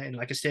past in it in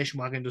like a station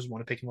wagon. Doesn't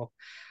want to pick him up.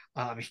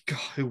 I mean, God,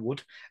 who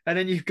would? And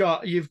then you've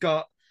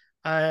got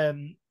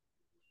um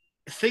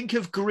think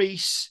of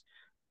Greece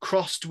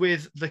crossed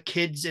with the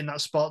kids in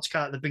that sports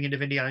car at the beginning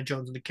of Indiana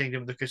Jones and the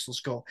Kingdom of the Crystal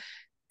Skull.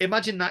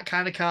 Imagine that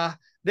kind of car.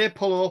 They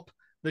pull up.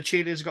 The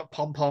cheerleaders have got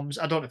pom poms.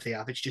 I don't know if they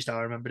have. It's just how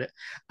I remembered it.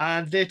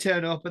 And they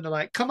turn up and they're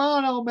like, "Come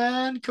on, old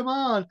man, come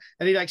on!"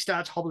 And he like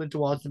starts hobbling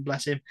towards them.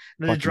 Bless him. And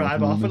then they Fucking with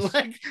drive off and Loomis.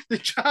 like they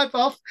drive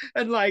off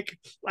and like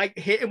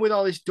hit him with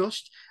all this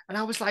dust. And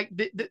I was like,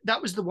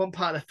 that was the one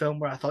part of the film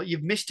where I thought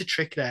you've missed a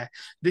trick there.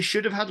 They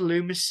should have had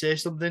Loomis say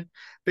something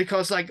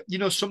because like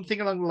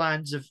something along the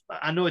lines of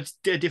I know it's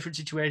a different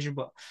situation,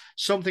 but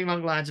something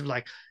along the lines of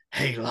like,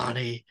 "Hey,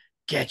 Lonnie,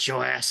 get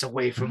your ass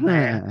away from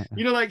there."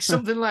 Like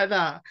something like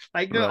that.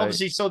 Like, no, Right.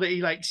 obviously, so that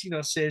he like,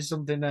 says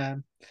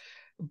something.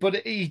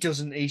 But he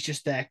doesn't. He's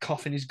just there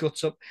coughing his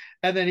guts up,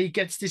 and then he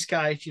gets this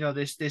guy.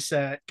 This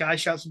guy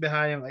shouts from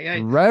behind him like,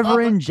 "Hey, oh,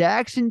 Reverend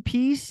Jackson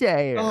P. oh,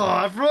 Sayer.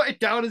 I've wrote it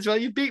down as well.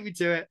 You beat me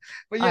to it."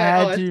 But I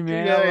yeah, had to,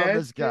 man. I love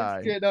this it's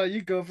guy. good. No,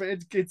 you go for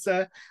it. It's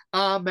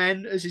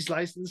Amen as his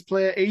license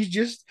plate. He's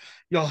just,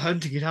 "You're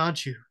hunting it,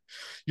 aren't you?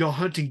 You're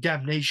hunting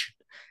damnation."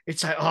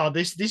 It's like, oh,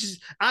 this is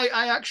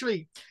I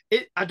actually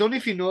I don't know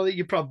if you know that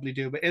you probably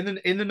do, but in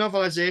the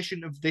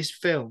novelization of this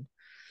film,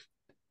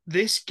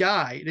 this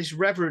guy, this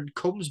reverend,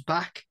 comes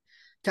back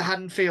to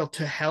Haddonfield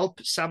to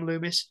help Sam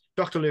Loomis,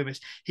 Dr. Loomis.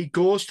 He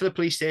goes to the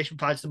police station,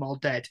 finds them all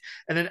dead.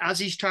 And then as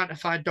he's trying to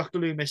find Dr.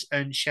 Loomis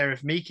and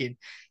Sheriff Meekin,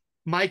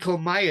 Michael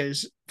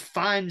Myers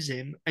finds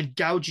him and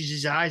gouges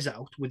his eyes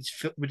out with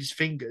his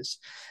fingers.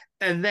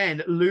 And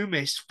then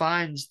Loomis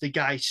finds the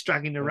guy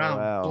straggling Oh, around,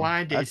 wow. That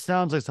blinded.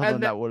 sounds like something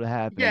And that would have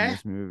happened in yeah,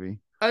 this movie.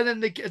 and then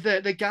the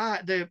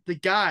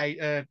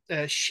guy,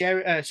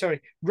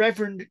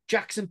 Reverend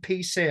Jackson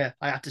P. Sayre,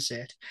 I had to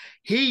say it.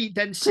 He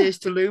then says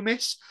to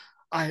Loomis,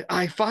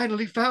 I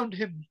finally found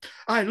him.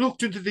 I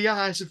looked into the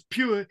eyes of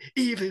pure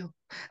evil.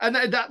 And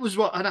that was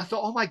what, and I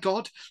thought, oh my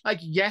God, like,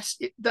 yes,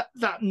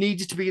 that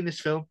needed to be in this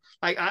film.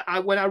 Like,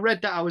 when I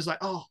read that, I was like,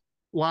 oh,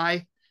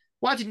 why?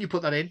 Why didn't you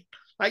put that in?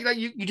 Like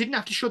you didn't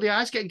have to show the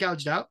eyes getting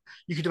gouged out.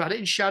 You could have had it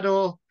in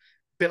shadow, a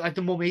bit like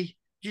the Mummy.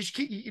 You just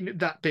keep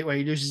that bit where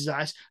he loses his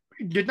eyes.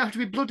 It didn't have to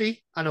be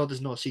bloody. I know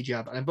there's no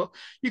CGI back then, but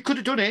you could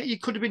have done it. You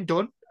could have been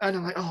done. And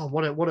I'm like, oh,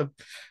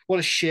 what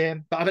a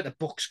shame. But I bet the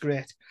book's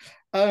great.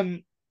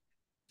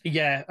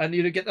 Yeah, and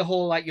you get the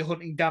whole like you're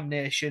hunting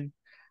damnation,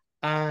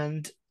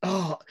 and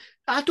oh,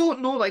 I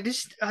don't know, like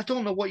this. I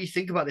don't know what you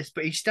think about this,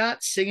 but he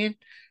starts singing.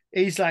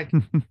 He's like,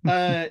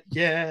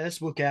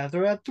 yes, we'll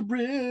gather at the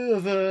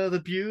river, the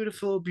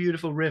beautiful,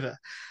 beautiful river.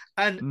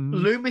 And Mhm.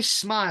 Loomis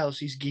smiles.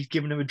 He's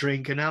giving him a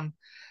drink, and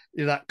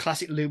that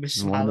classic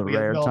Loomis One smile of that the we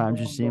rare all times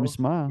know you and see him love.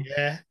 smile.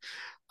 Yeah.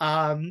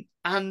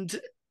 And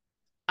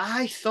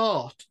I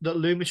thought that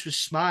Loomis was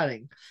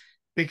smiling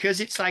because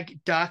it's like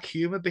dark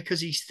humor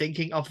because he's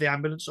thinking of the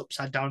ambulance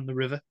upside down in the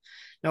river.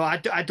 Now, I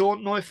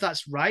don't know if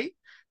that's right,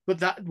 but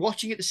that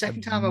watching it the I've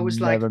second time, I was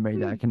like, never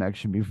made that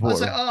connection I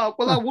was like, before. oh,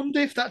 well, I Huh. wonder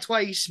if that's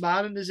why he's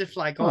smiling, as if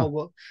like, Huh.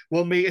 oh,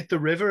 we'll meet at the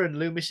river, and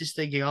Loomis is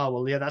thinking, oh,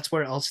 well, yeah, that's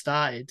where it all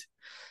started.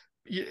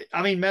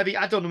 I mean, maybe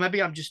I don't know.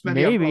 Maybe I'm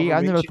Maybe.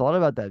 I've never overreaching, thought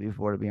about that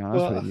before, to be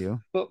honest with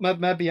but you.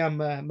 maybe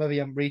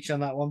I'm reaching on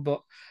that one.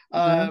 But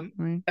Yeah.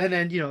 I mean, and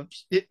then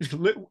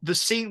the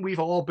scene we've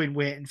all been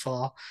waiting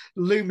for.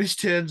 Loomis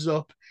turns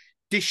up,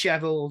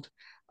 disheveled,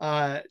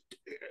 uh,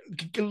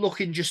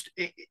 looking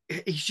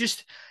he's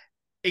just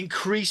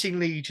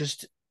increasingly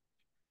just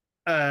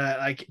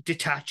like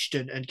detached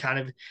and kind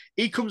of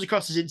he comes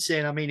across as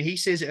insane. I mean, he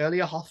says it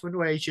earlier, Hoffman,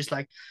 where he's just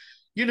like,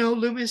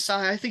 Loomis,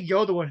 I think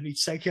you're the one who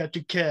needs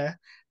psychiatric care.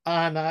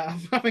 And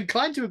I'm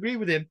inclined to agree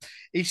with him.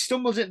 He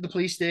stumbles into the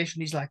police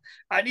station. He's like,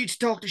 I need to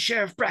talk to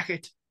Sheriff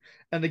Brackett.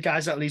 And the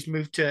guy's at least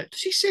moved to,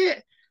 does he say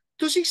it?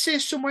 Does he say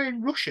somewhere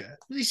in Russia?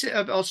 Does he say,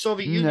 or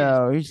Soviet Union?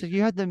 no, he's like,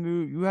 you have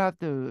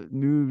to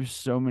move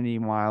so many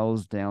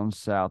miles down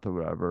south or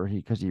whatever.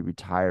 Because he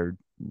retired,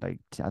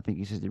 like, I think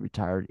he says he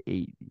retired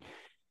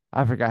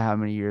I forgot how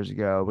many years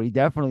ago, but he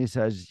definitely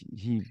says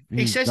He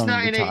he's says done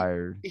 1980,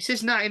 retired. he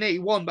says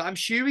 1981, but I'm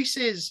sure he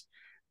says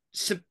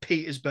St.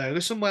 Petersburg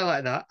or somewhere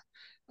like that.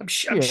 I'm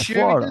Yeah, sure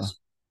he Florida. does.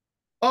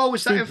 Oh,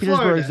 was that in St.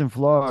 Petersburg's Florida? in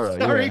Florida.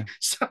 Sorry, Yeah.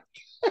 sorry.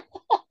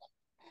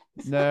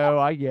 No,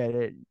 I get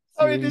it.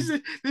 I mean, this See,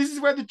 is this is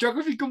where the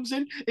geography comes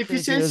in. If you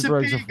St. say St.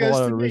 Petersburg's a Pete, it goes to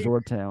Florida me.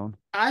 resort town.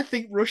 I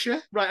think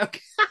Russia. Right, okay.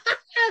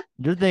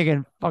 You're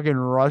thinking fucking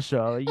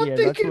Russia. Like, yeah,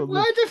 that's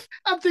what.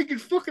 I'm thinking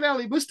fucking hell,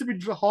 he must have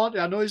been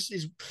haunted. I know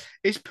his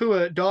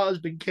poor daughter's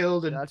been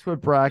killed and That's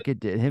what Brackett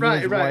did. Him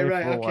and his wife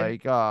right, were okay.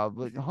 like,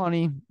 but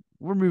honey,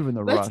 we're moving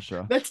to Let's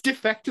Russia. let's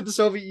defect to the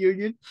Soviet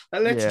Union.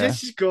 And Yeah,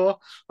 let's just go.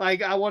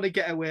 Like, I want to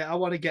get away. I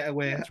want to get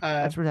away.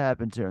 that's what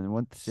happened to him. They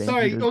went to St.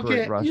 Sorry, Petersburg,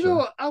 okay.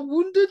 Russia. I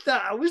wondered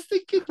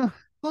that.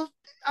 Well,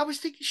 I was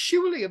thinking,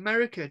 surely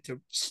America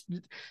to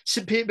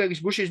St. Petersburg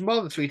is Russia is more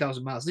than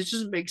 3,000 miles. This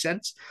doesn't make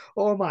sense.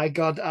 Oh my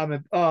God,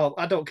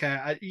 I don't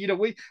care.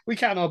 We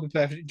can't all be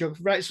perfect,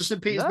 right? So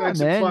St. No, Petersburg's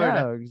in man,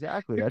 Florida. no,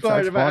 exactly. In That's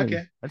Florida, right? funny.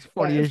 Okay, That's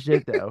funny right. as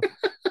shit, though.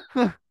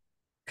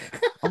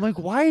 I'm like,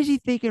 why is he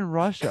thinking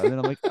Russia? And then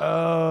I'm like,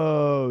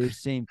 oh,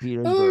 St. Oh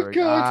Petersburg.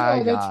 God,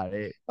 I got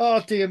it.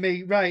 dear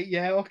me. Right,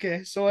 yeah,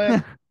 okay. So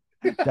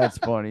That's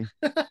funny.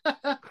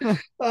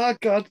 oh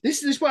God,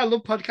 this is why I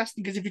love podcasting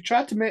because if you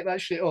tried to make that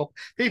shit up,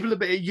 people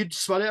you'd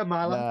swallow it a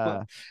mile off. But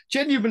Nah,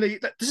 genuinely,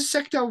 this is the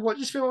second time I watched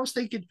this film. I was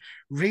thinking,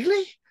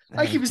 really? that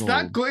Like he was was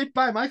that gold. gutted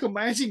by Michael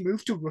Myers, he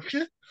moved to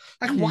Russia.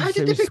 Like, He why said did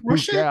he they was pick spooked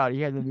Russia? out.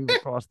 He had to move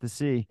across the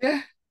sea.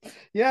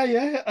 Yeah,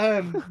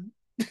 yeah.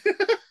 He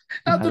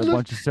I'd had a love,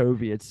 bunch of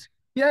Soviets.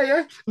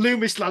 yeah.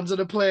 Loomis lands on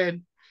a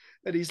plane,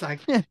 and he's like,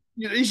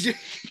 he's just,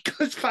 he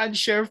goes find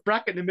Sheriff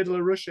Brackett in the middle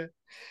of Russia.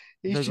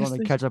 He's They're going just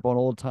to catch up on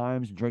old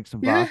times and drink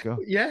some yeah, vodka.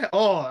 yeah.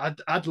 Oh,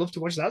 I'd love to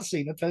watch that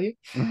scene. I tell you.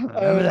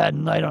 Remember that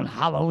night on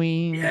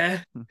Halloween?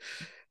 Yeah. Yeah,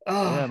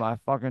 Oh. my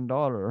fucking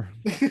daughter.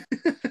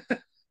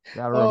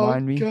 That'll Oh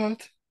remind me.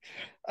 God.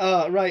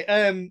 Right.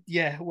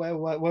 Yeah. Where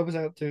was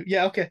I up to?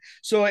 Yeah. Okay.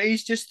 So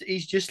he's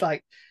just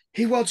like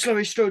he wants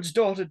Laurie Strode's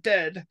daughter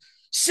dead.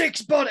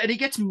 Six bodies, and he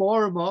gets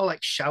more and more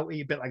like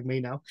shouty, a bit like me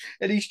now.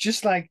 And he's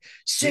just like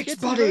He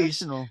gets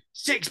emotional.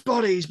 six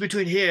bodies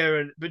between here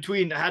and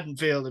between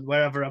Haddonfield and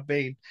wherever I've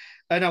been.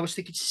 And I was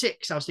thinking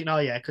six. I was thinking, oh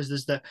yeah, because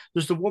there's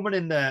the woman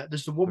in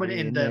the woman Three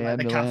in in the the like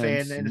the cafe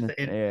ambulance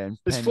and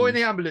there's four in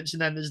the Penny. ambulance,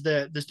 and then there's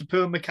the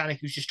poor mechanic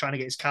who's just trying to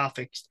get his car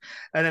fixed,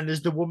 and then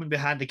there's the woman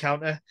behind the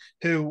counter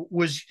who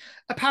was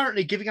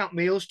apparently giving out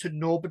meals to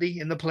nobody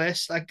in the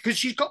place, like because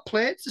she's got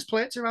plates, there's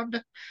plates around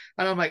her,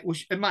 and I'm like, well,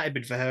 it might have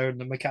been for her and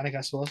the mechanic,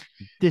 I suppose.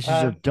 Dishes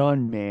are Um,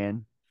 done,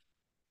 man.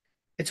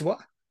 it's what?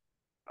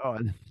 Oh,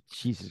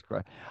 Jesus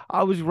Christ.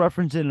 I was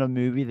referencing a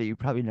movie that you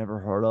probably never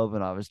heard of,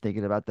 and I was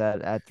thinking about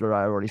that after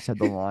I already said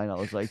the line. I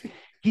was like,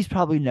 he's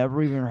probably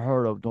never even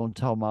heard of Don't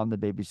Tell Mom the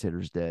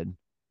Babysitter's Dead.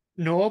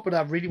 No, but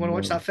I really want to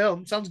watch No. that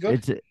film. Sounds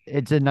good.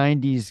 It's a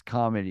 90s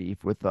comedy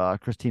with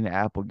Christina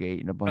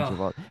Applegate and a bunch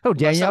of Oh, other. Oh, well, that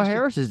Danielle sounds good.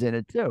 Harris is in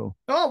it too.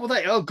 Oh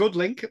well, good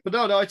link. But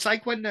no, it's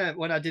like when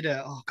I did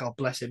a oh God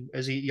bless him,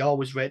 as he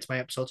always rates my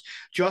episodes.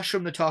 Josh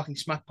from the Talking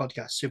Smack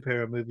podcast,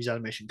 superhero movies,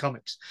 animation,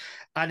 comics,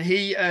 and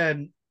he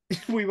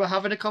we were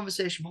having a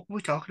conversation. What were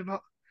we talking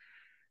about?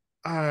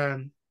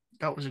 Um,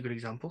 that was a good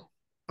example.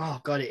 Oh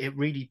God, it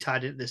really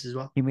tied into this as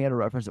well. He made a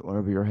reference that went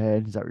over your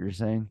head. Is that what you're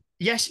saying?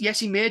 Yes,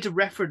 he made a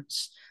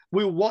reference.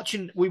 We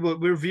were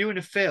reviewing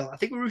a film. I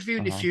think we were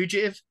reviewing The Uh-huh.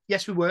 Fugitive.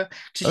 Yes, we were.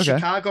 Because it's Okay.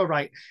 Chicago,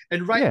 right?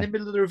 And right in Yeah. the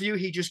middle of the review,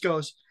 he just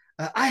goes,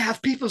 I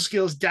have people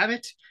skills, damn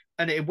it.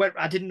 And it went,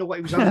 I didn't know what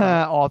he was on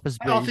about. Office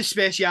Office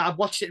Space. Space, yeah, I've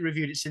watched it and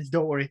reviewed it since,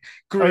 don't worry.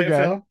 Great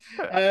Okay. film.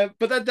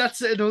 But that's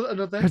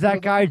Because that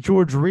guy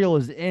George Reel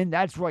is in.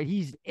 That's right.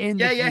 He's in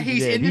the yeah,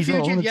 he's fugitive. in The He's on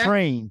Fugitive, the yeah.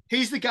 train.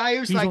 He's the guy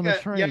who's He's on like, the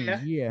yeah, train.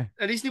 yeah. Yeah.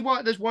 And he's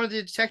there's one of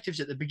the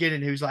detectives at the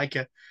beginning who's like,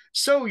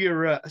 so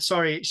you're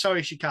sorry,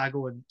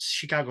 Chicago and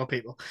Chicago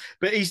people,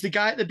 but he's the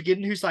guy at the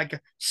beginning who's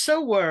like,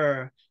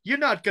 so you're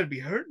not going to be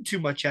hurting too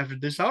much after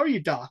this, are you,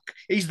 Doc?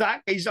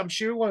 I'm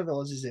sure one of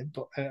those is him,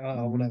 but I don't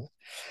know, Hmm.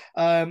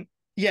 whatever.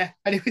 Yeah.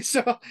 Anyway,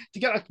 so to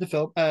get back to the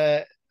film,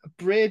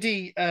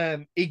 Brady,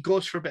 he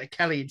goes for a bit of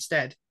Kelly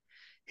instead.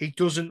 He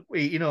doesn't,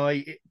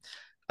 Rachel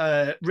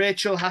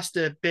has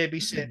to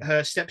babysit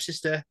her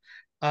stepsister,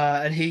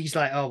 and he's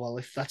like, "Oh well,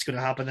 if that's going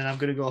to happen, then I'm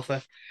going to go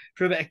for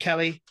a bit of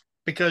Kelly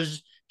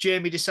because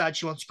Jamie decides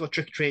she wants to go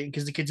trick or treating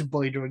because the kids have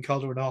bullied her and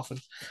called her an orphan."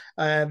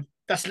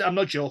 That's I'm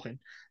not joking.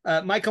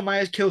 Michael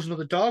Myers kills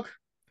another dog.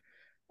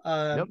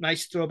 Yep.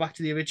 Nice throwback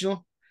to the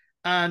original,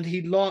 and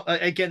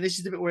again. This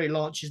is the bit where he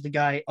launches the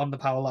guy on the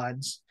power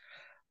lines.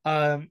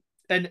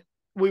 And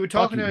we were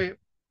talking Bucky.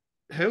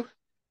 to who?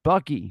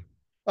 Bucky.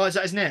 Oh, is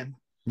that his name?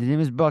 His name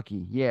is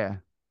Bucky. Yeah.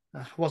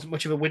 Wasn't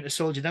much of a Winter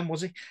Soldier then,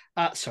 was he?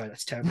 Sorry,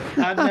 that's terrible.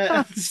 And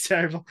it's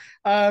terrible.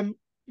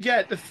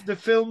 Yeah, the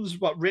film's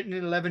written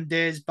in 11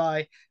 days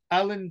by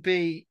Alan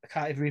B. I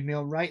can't even read my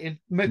own writing.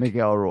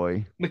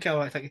 McElroy.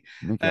 McKellar, thank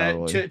you.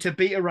 McElroy. To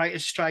beat a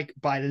writer's strike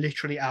by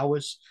literally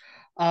hours.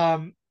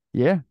 Um,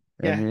 Yeah.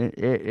 I yeah, mean,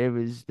 it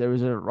was there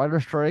was a writer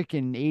strike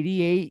in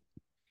 '88.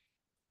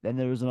 Then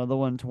there was another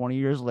one 20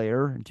 years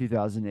later in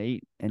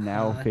 2008, and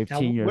now now 15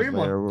 we're years in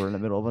one. later, we're in the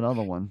middle of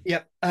another one.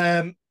 Yep.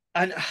 And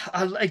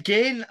I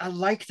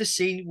like the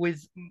scene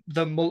with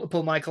the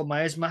multiple Michael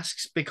Myers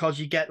masks because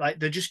you get like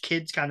they're just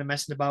kids kind of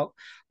messing about.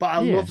 But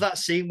I Yeah, love that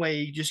scene where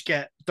you just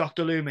get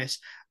Dr. Loomis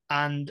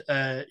and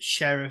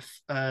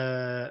Sheriff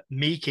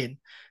Meekin,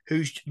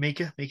 who's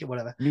Mika,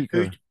 whatever, who's Meeker.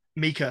 Mika,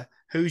 Meeker.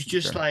 who's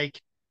just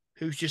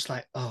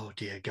like, oh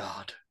dear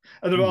God.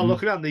 And they're all Hmm.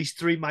 looking at these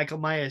three Michael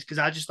Myers because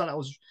I just thought that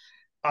was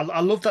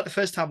I loved that the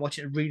first time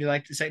watching it, really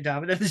liked it the second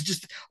time. And then there's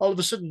just all of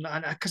a sudden,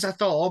 because I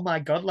thought, oh my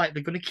God, like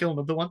they're going to kill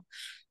another one.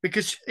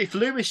 Because if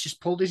Loomis just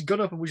pulled his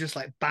gun up and was just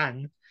like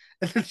bang,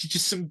 and then it's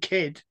just some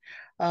kid.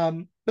 But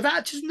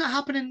that doesn't that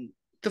happen in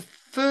the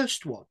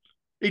first one?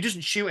 He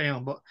doesn't shoot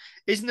anyone, but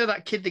isn't there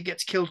that kid that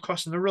gets killed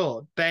crossing the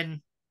road?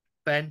 Ben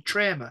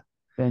Tramer.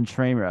 Ben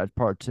Tramer at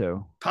part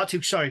two. Part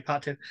two, sorry,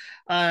 part two.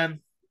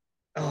 Um,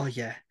 oh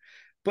yeah.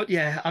 But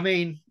yeah, I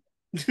mean,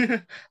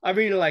 I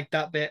really like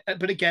that bit.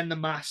 But again, the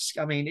mask,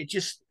 I mean, it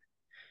just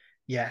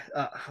yeah,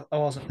 I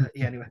wasn't.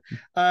 Yeah,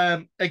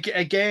 anyway.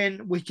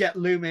 Again, we get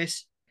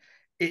Loomis.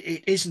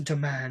 It isn't a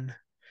man.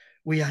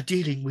 We are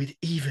dealing with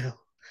evil.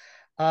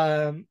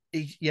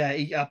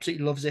 He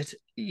absolutely loves it.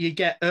 You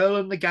get Earl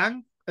and the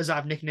gang, as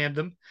I've nicknamed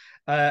them.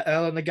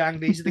 Earl and the gang.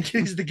 These are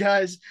the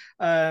guys.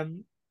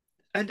 And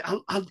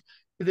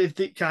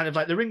the kind of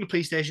like they ring the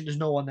police station. There's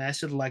no one there,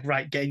 so they're like,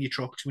 right, get in your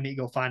trucks. We need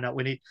to go find out.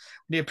 We need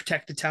to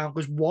protect the town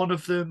because one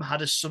of them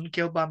had a son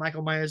killed by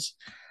Michael Myers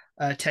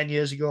 10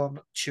 years ago. I'm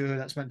not sure who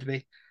that's meant to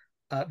be.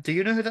 Do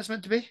you know who that's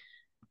meant to be?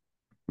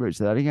 Wait,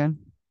 say that again.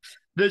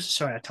 There's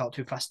sorry, I talked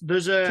too fast.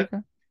 It's okay.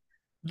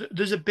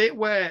 There's a bit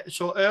where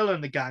so Earl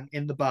and the gang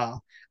in the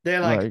bar, they're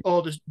like,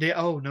 Right.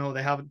 oh no,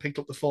 they haven't picked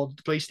up the phone at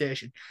the police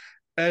station,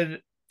 and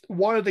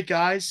one of the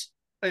guys,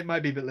 it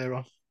might be a bit later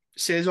on,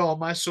 says, "Oh,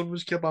 my son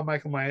was killed by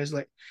Michael Myers.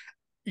 Like,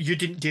 you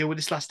didn't deal with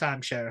this last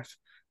time, Sheriff.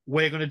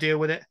 We're gonna deal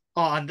with it."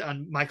 Oh,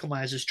 and Michael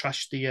Myers has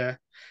trashed the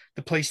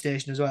police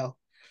station as well,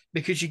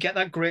 because you get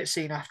that great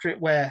scene after it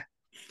where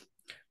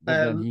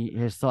Well, then uh,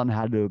 his son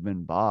had to have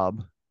been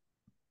Bob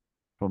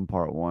from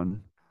part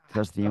one.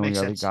 That's the that only makes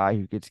other sense. guy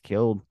who gets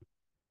killed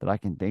that I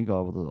can think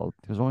of.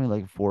 There's only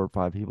like 4 or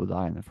 5 people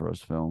die in the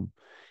first film.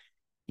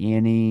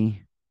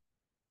 Annie,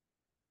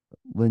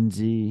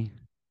 Lindsay,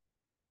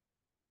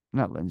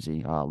 not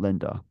Lindsay,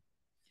 Linda,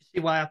 See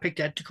why I picked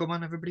Ed to come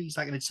on, everybody? He's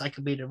like an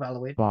encyclopedia of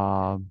Halloween.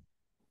 Bob.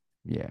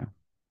 Yeah,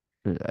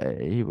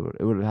 it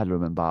would have had to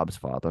have been Bob's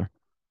father.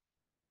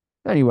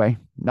 Anyway,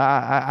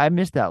 nah, I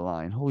missed that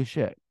line. Holy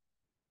shit.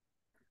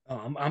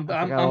 Oh, I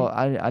forgot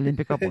I didn't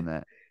pick up on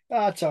that.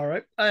 That's all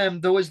right.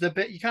 There was the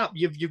bit you can't.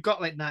 You've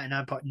got like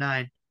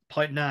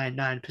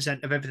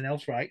 99.999% of everything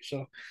else right.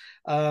 So,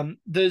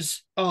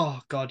 there's oh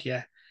god,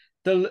 yeah,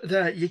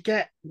 the you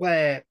get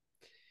where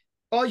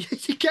oh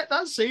you get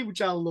that scene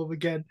which I love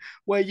again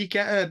where you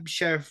get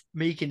Sheriff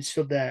Meekin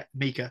stood there,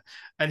 Mika,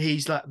 and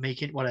he's like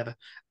Meekin, whatever,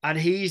 and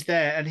he's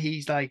there and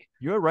he's like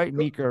You're right,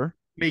 Meeker.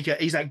 Mika,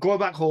 he's like go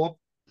back home.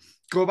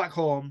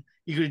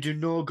 You're gonna do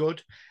no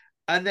good,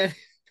 and then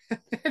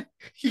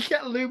you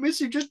get Loomis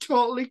who just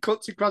totally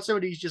cuts across him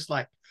and he's just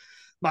like,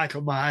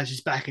 Michael Myers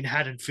is back in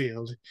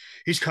Haddonfield.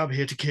 He's come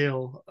here to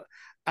kill.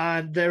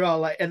 And they're all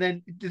like, and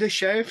then the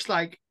sheriff's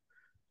like,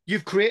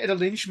 you've created a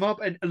lynch mob.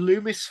 And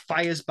Loomis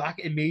fires back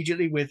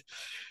immediately with,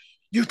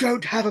 you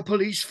don't have a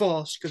police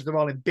force because they're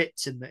all in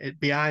bits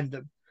behind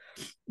them,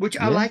 which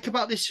I Yeah. like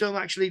about this film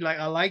actually. Like,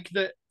 I like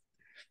that,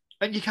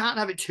 and you can't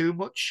have it too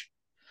much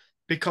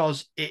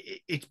because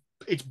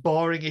it's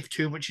boring if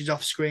too much is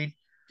off screen.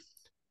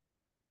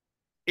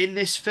 In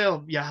this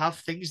film, you have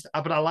things,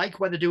 but I like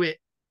when they do it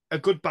a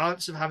good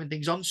balance of having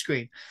things on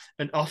screen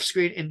and off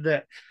screen. In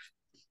that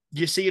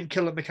you see him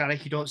kill a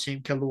mechanic, you don't see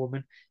him kill the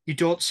woman, you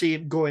don't see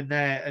him go in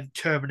there and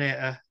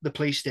Terminator the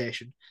police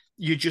station.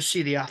 You just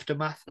see the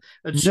aftermath,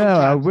 and No,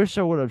 I sometimes, wish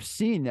I would have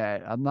seen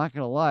that. I'm not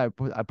gonna lie.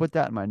 I put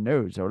that in my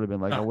notes. I would have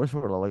been like, I oh, wish I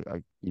would have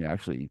like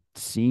actually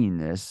seen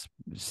this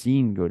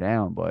scene go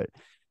down, but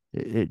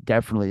it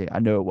definitely I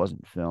know it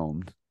wasn't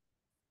filmed.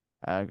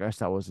 I guess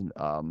that wasn't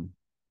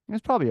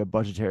it's probably a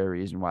budgetary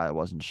reason why it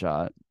wasn't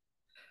shot.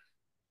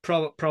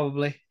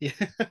 probably, yeah.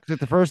 'Cause like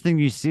the first thing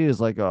you see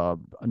is like a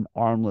an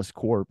armless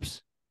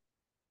corpse.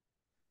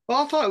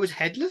 Well, I thought it was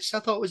headless. I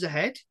thought it was a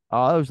head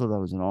Oh, I always thought that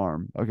was an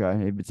arm. Okay,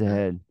 maybe it's a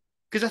head.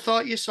 because I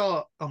thought you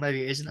saw. Oh,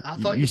 maybe it isn't. I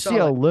thought You you see saw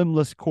a like,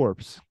 limbless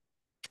corpse.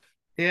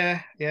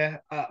 yeah.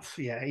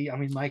 I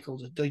mean, Michael,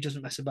 he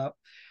doesn't mess about.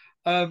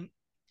 Um,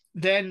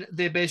 then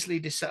they basically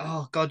decide,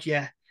 oh god,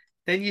 yeah.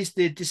 Then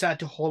they decide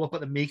to haul up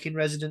at the Meekin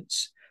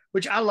residence,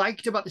 which I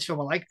liked about this film.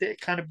 I liked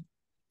that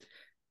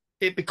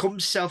it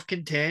becomes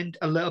self-contained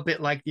a little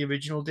bit like the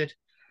original did.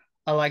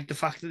 I like the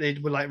fact that they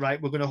were like, right,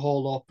 we're going to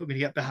haul up, we're going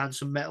to get behind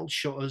some metal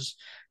shutters,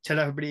 tell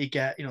everybody to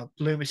get,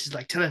 Loomis is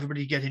like, tell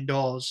everybody to get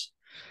indoors,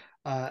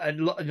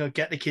 and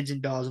get the kids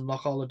indoors and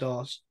lock all the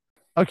doors.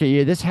 Okay,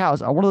 yeah, this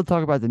house. I wanted to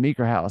talk about the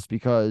Meeker house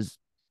because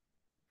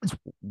it's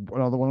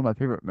one of my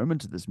favorite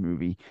moments of this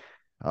movie.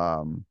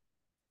 Um,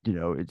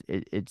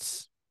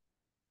 it's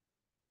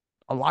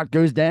a lot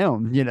goes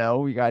down.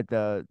 We got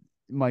the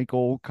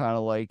Michael kind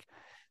of like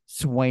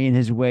swaying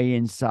his way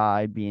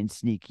inside, being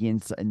sneaky in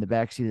the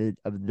backseat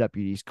of the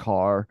deputy's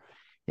car.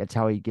 That's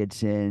how he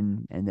gets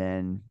in, and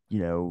then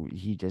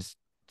he just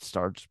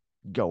starts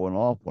going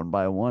off one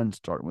by one,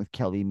 starting with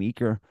Kelly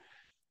Meeker,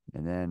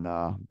 and then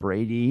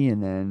Brady,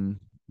 and then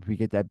we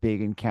get that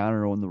big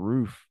encounter on the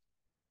roof.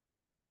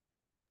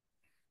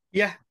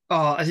 Yeah.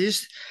 Oh, I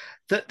just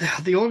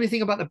the only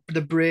thing about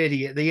the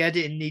Brady, the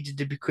editing needed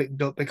to be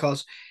quickened up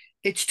because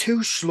it's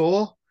too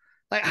slow.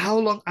 Like how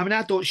long? I mean,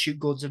 I don't shoot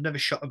guns. I've never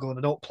shot a gun.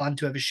 I don't plan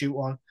to ever shoot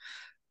one.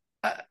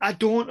 I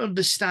don't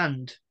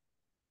understand.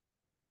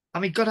 I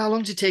mean, God, how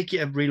long does it take you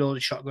to reload a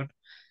shotgun?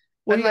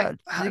 Well, And like,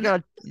 you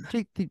got to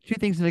take two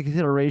things into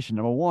consideration.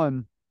 Number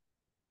one,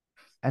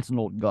 that's an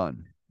old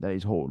gun that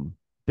he's holding,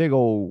 big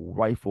old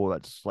rifle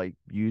that's like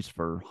used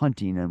for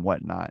hunting and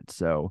whatnot.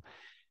 So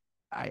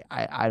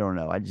I don't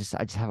know. I just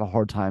have a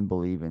hard time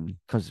believing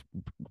because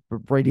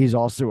Brady's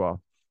also a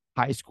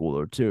high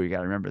schooler too. You got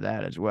to remember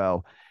that as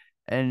well.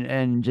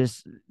 And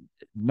just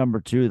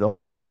number two, the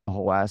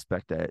whole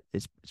aspect that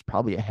it's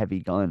probably a heavy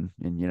gun,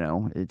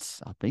 and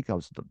it's I think that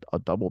was a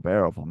double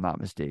barrel if I'm not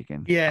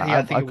mistaken. yeah,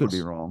 I think I it could be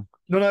was. wrong.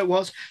 No, no, it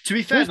was. To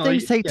be fair, Those no,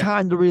 things take yeah,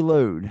 time to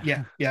reload.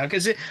 yeah.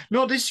 Because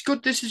no, this is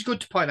good. This is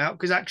good to point out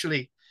because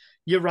actually,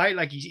 you're right.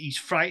 Like he's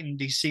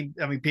frightened.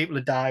 I mean, people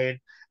are dying,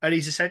 and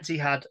he's essentially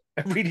had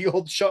a really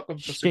old shotgun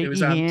thrust into his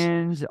Shaky hands.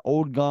 hands,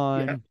 old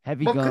Yeah, gun,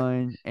 heavy well,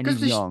 gun, and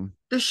because he's young.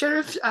 the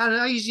sheriff,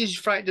 and he's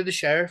frightened of the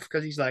sheriff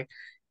because he's like,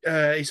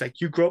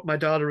 you groped my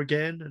daughter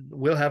again, and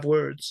we'll have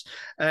words.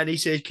 And he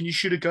says, "Can you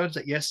shoot a gun?" It's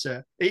like, "Yes,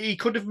 sir." He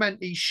could have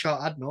meant he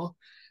shot, I don't know,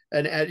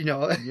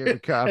 You ever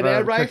if an I air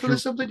ever catch rifle or you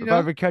something, if I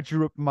ever catch you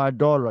with my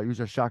daughter, I use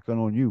a shotgun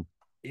on you.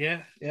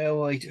 Yeah,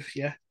 well,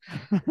 yeah.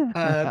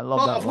 I love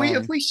Well, that line.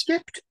 have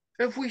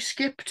we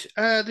skipped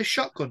the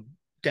shotgun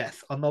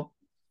death on the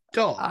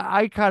door?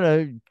 I kind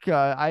of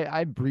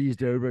I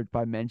breezed over it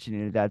by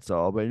mentioning it. That's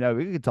all. But no,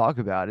 we could talk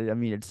about it. I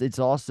mean, it's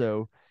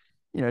also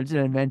it's an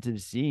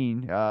inventive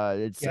scene. Yeah,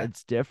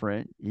 It's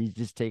different. He's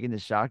just taking the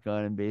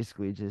shotgun and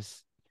basically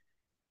just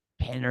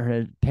pinning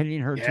her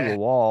to a yeah.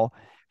 wall.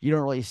 you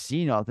don't really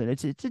see nothing.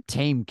 It's a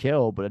tame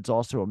kill, but it's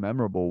also a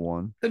memorable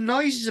one. The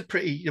noises are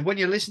pretty. When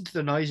you listen to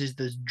the noises,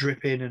 there's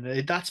dripping,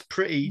 and that's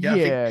pretty. I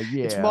think Yeah,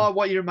 it's yeah. more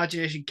what your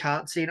imagination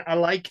can't see. And I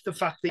like the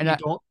fact that And you I,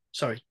 don't.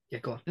 Sorry, yeah,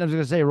 go on. I was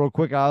gonna say real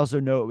quick, I also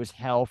know it was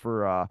hell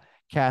for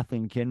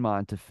Kathleen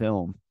Kinmont to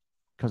film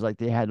because like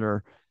they had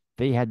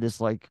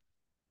this like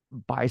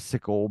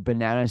bicycle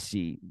banana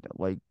seat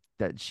like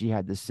that she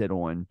had to sit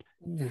on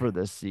Ooh, for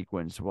this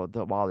sequence while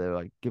they were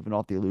like giving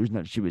off the illusion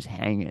that she was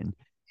hanging.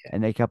 yeah.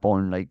 And they kept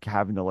on like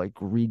having to like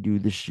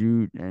redo the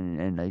shoot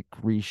and like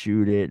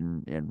reshoot it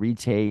and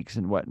retakes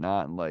and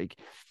whatnot. And like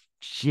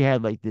she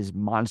had like this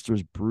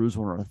monstrous bruise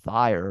on her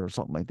thigh or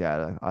something like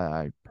that.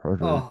 I heard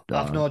her Oh,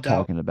 I've no doubt.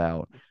 talking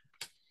about.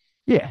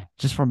 Yeah,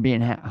 just from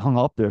being hung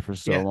up there for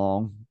so Yeah.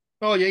 long.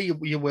 Oh, yeah.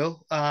 You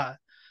will.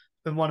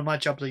 In one of my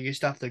jobs, I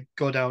used to have to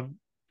go down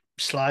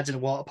slides in a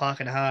water park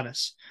in a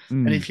harness.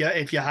 And Mm,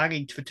 if you're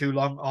hanging for too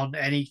long on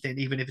anything,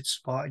 even if it's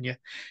supporting you,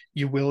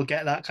 you will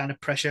get that kind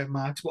of pressure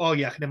marks. Oh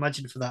yeah, I can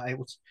imagine for that. It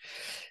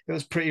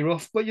was pretty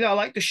rough. But I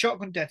like the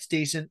shotgun death's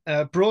decent.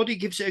 Brody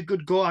gives it a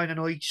good go. I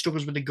know he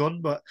struggles with the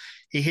gun, but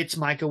he hits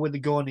Michael with the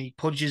gun. He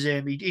punches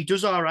him. He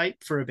does all right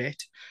for a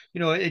bit.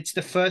 It's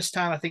the first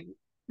time I think.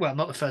 Well,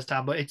 not the first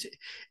time, but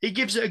he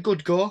gives it a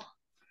good go,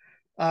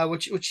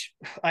 which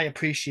I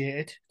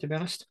appreciated, to be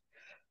honest.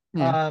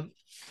 yeah. Um,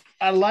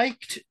 I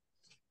liked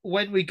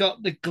when we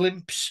got the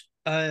glimpse,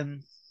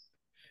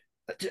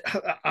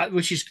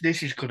 which is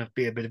this is going to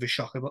be a bit of a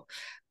shocker, but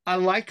I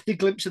like the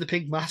glimpse of the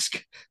pink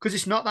mask because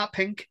it's not that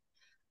pink,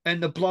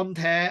 and the blonde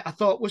hair I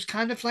thought was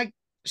kind of like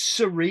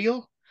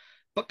surreal,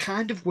 but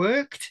kind of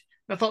worked.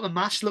 I thought the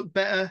mask looked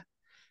better.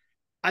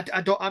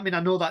 I don't. I mean, I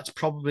know that's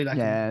probably like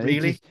Yeah, it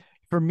really, just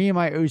for me and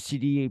my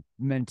OCD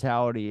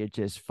mentality, it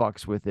just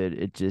fucks with it.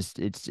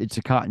 It's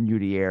a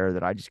continuity error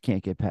that I just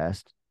can't get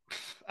past.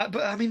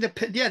 but I mean,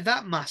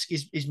 that mask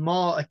is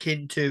more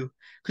akin to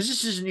because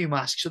this is a new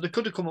mask, so they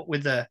could have come up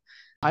with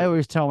I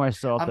always tell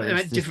myself I that it's meant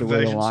just the different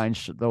way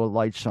versions. the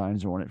light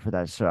shines on it for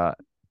that shot.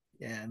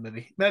 Yeah,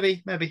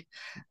 maybe.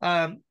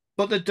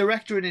 But the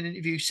director in an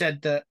interview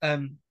said that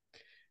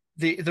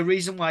the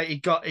reason why he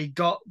got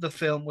the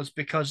film was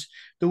because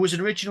there was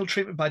an original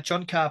treatment by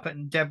John Carpenter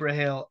and Deborah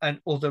Hill and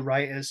other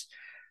writers,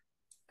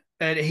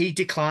 and he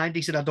declined.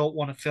 He said, "I don't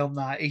want to film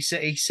that." He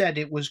said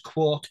it was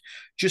quote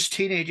just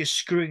teenagers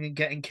screwing and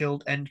getting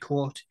killed end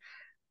quote,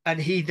 and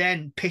he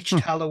then pitched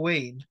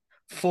Halloween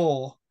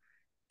for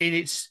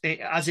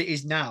as it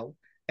is now,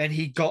 and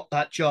he got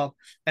that job,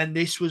 and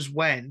this was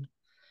when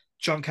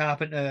John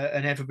Carpenter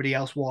and everybody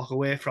else walk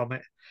away from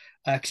it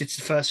because it's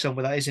the first film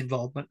without his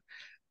involvement.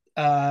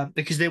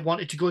 Because they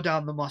wanted to go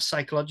down the more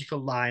psychological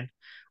line,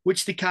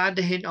 which they kind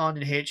of hint on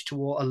in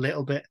H2O a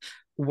little bit,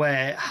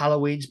 where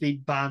Halloween's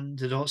been banned,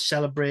 they don't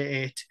celebrate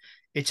it.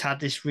 It's had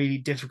this really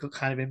difficult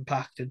kind of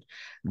impact, and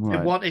they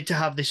Right. wanted to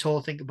have this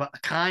whole thing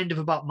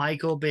about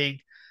Michael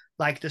being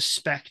like the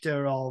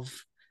specter of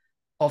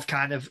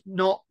kind of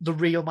not the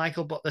real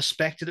Michael, but the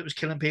specter that was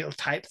killing people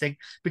type thing.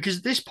 Because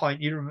at this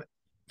point,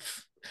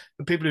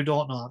 for people who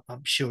don't know,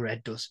 I'm sure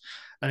Ed does,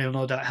 and he'll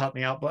no doubt help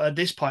me out. But at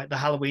this point, the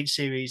Halloween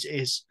series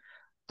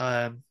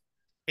um,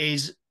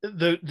 is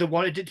the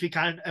wanted it to be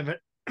kind of a,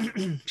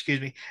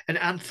 excuse me, an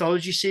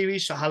anthology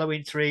series. So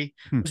Halloween 3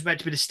 Hmm. was meant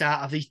to be the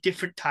start of these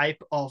different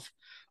type of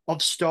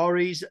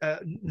stories,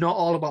 not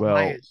all about Well,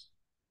 Myers.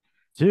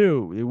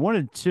 they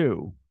wanted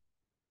two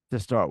to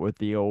start with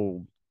the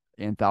old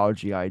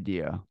anthology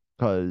idea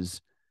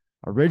because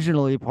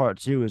originally part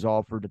two is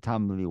offered to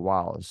Tommy Lee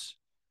Wallace,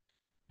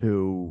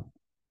 who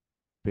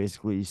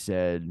basically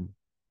said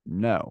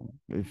no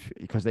if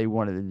because they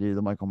wanted to do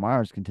the Michael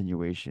Myers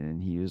continuation,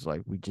 and he was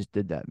like, "We just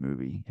did that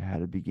movie. It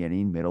had a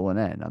beginning, middle, and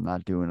end. I'm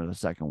not doing it a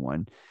second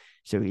one,"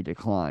 so he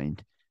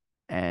declined.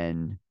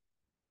 And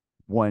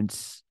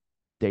once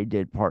they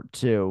did part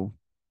two,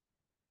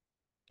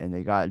 and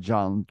they got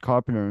John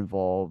Carpenter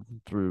involved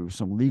through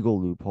some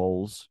legal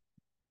loopholes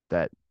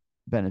that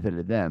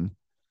benefited them,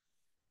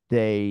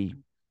 they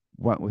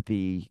went with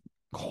the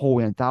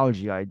whole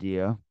anthology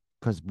idea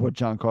because what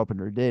John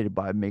Carpenter did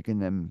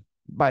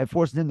by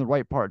forcing them to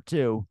write part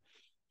two,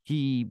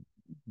 he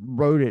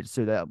wrote it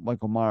so that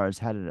Michael Myers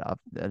had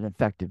an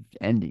effective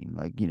ending.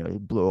 Like,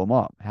 it blew him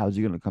up. How's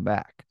he going to come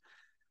back?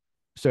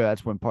 So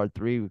that's when part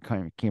three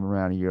kind of came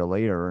around a year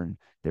later, and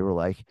they were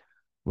like,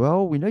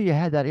 "Well, we know you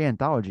had that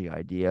anthology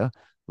idea.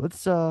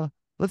 Let's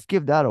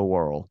give that a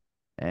whirl."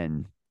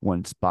 And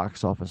once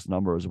box office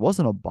numbers, it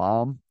wasn't a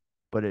bomb,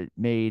 but it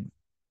made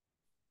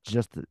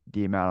just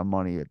the amount of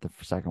money that the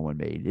second one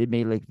made. It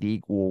made like the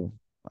equal.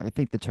 I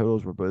think the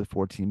totals were both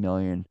 14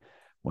 million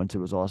once it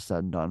was all said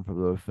and done for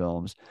both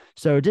films.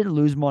 So it didn't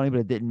lose money, but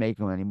it didn't make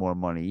them any more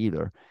money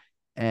either.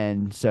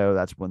 And so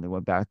that's when they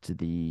went back to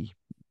the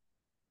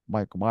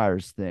Michael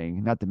Myers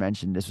thing. Not to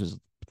mention this was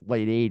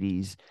late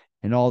 80s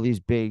and all these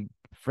big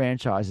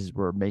franchises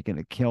were making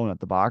a killing at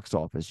the box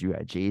office. You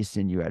had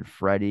Jason, you had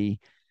Freddy,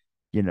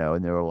 and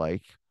they were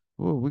like,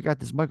 "Oh, we got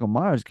this Michael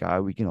Myers guy.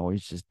 We can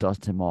always just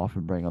dust him off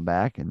and bring him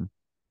back." And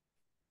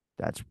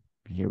that's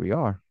here we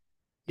are.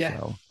 Yeah,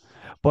 So,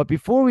 But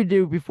before we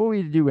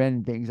do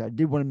end things, I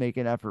did want to make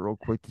an effort real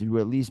quick to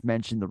at least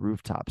mention the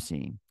rooftop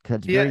scene because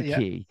it's Yeah, very yeah.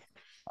 key.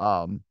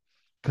 Um,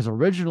 because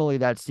originally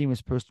that scene was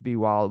supposed to be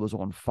while it was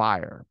on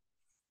fire.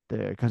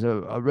 Because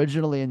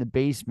originally in the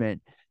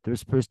basement there was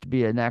supposed to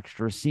be an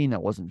extra scene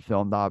that wasn't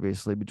filmed,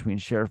 obviously, between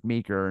Sheriff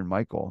Meeker and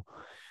Michael.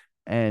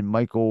 And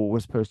Michael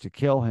was supposed to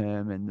kill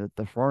him, and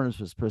the furnace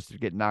was supposed to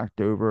get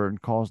knocked over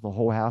and cause the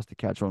whole house to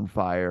catch on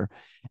fire.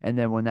 And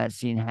then when that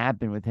scene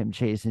happened with him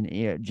chasing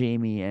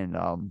Jamie and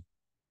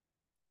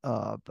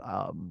uh,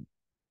 um,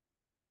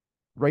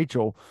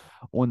 Rachel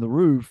on the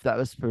roof, that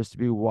was supposed to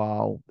be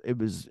while it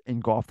was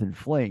engulfed in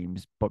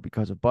flames, but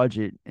because of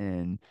budget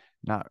and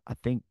not, I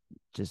think,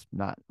 just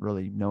not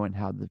really knowing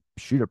how to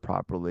shoot it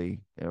properly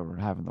or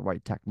having the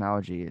right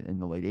technology in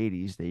the late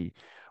 80s, they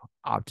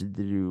opted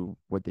to do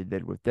what they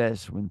did with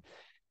this when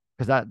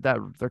because that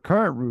the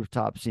current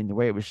rooftop scene, the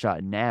way it was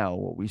shot now,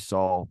 what we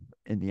saw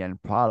in the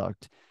end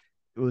product,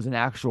 it was an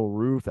actual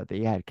roof that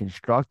they had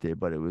constructed,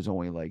 but it was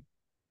only like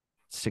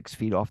 6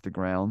 feet off the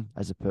ground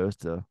as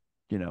opposed to,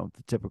 the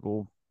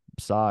typical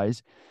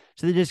size.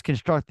 So they just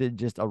constructed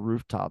just a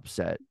rooftop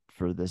set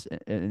for this,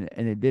 and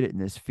they did it in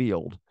this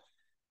field.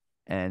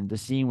 And the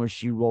scene where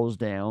she rolls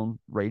down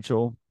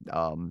Rachel,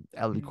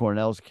 Ellie Mhm.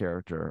 Cornell's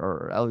character,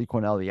 or Ellie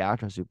Cornell, the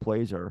actress who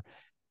plays her,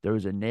 there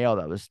was a nail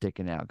that was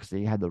sticking out because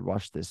they had to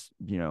rush this,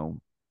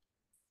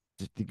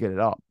 just to get it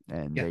up.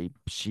 And Yeah.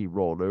 she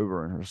rolled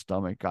over and her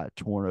stomach got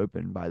torn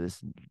open by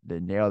the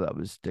nail that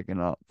was sticking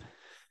up.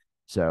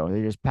 So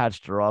they just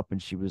patched her up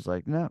and she was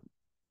like, no,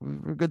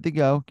 we're good to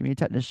go. Give me a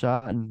tetanus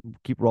shot and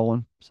keep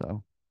rolling.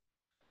 So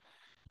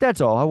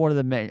that's all. I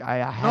wanted to I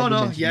No, had to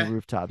no, mention the yeah.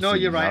 rooftop No,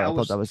 you're scene. right. I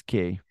thought that was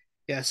key.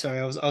 Yeah, sorry,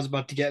 I was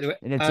about to get to it.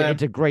 And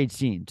it's a great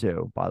scene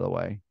too, by the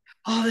way.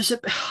 Oh,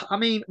 I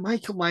mean,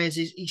 Michael Myers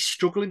is he's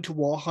struggling to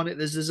walk on it.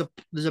 There's a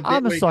bit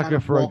I'm a where he kind sucker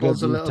of for a good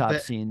wobbles a little rooftop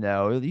bit. scene,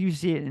 though. You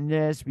see it in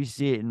this, we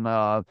see it in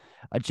a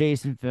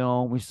Jason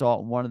film, we saw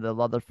it in one of the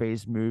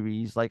Leatherface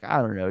movies. Like, I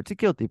don't know, it's a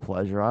guilty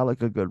pleasure. I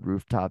like a good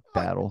rooftop Oh,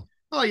 battle.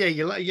 oh yeah,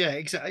 you like yeah,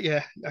 exactly.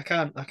 Yeah, I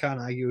can't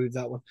argue with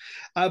that one.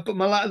 But the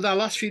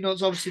last few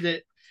notes, obviously,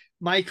 that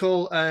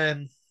Michael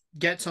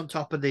gets on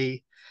top of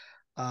the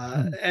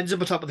ends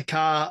up on top of the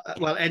car.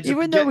 Well, ends up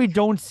Even though get we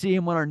don't see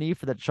him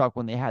underneath of the truck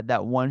when they had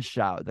that one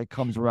shot that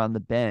comes around the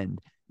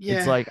bend,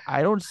 it's yeah. like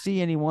I don't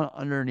see anyone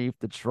underneath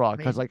the I truck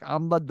because mean, like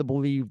I'm led to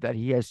believe that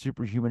he has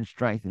superhuman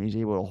strength and he's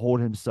able to hold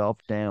himself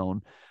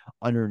down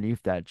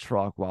underneath that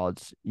truck while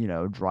it's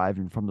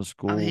driving from the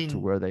I school to mean,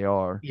 where they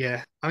are.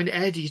 yeah. I mean,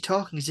 Ed, you're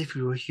talking as if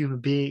you were a human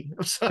being.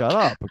 I'm sorry. Shut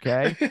up,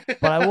 okay?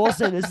 But I will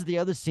say this is the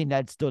other scene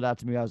that stood out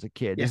to me when I was a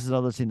kid. Yeah. This is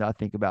another scene that I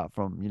think about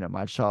from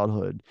my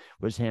childhood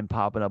was him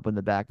popping up in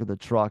the back of the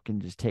truck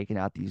and just taking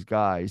out these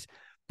guys,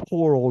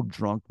 poor old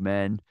drunk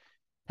men.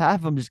 Half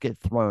of them just get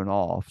thrown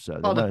off,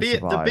 so they Oh, might have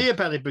the beer survived.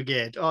 belly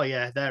brigade. Oh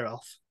yeah, they're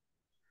off.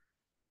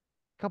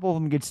 A couple of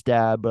them get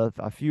stabbed, but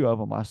a few of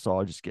them I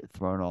saw just get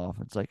thrown off.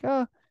 It's like,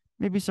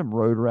 maybe some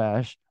road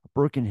rash, a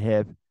broken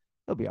hip.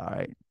 They'll be all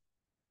right.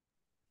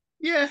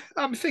 Yeah,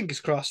 I'm fingers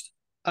crossed.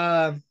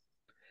 Um,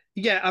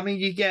 yeah, I mean,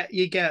 you get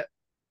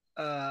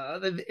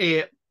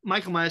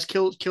Michael Myers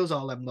kills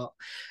all them lot,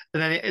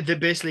 and then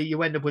basically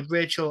you end up with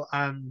Rachel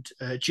and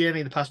Jamie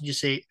in the passenger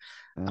seat,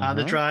 and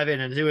they're Uh-huh.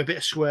 driving and they do a bit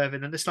of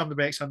swerving, and they slam the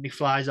brakes on, and he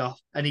flies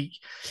off, and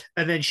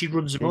then she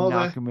runs him They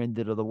knock over. him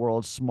into the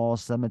world's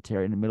smallest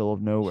cemetery in the middle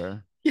of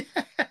nowhere. Yeah,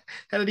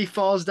 and then he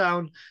falls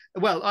down.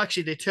 Well,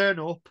 actually, they turn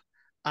up,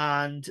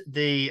 and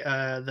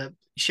the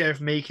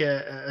Sheriff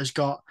Meeker has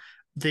got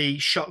the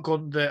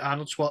shotgun that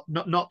Arnold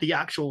Schwarzenegger, not the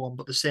actual one,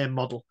 but the same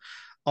model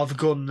of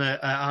gun that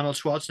Arnold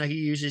Schwarzenegger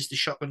uses, the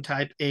shotgun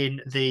type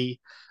in the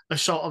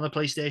Assault on the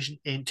PlayStation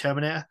in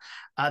Terminator.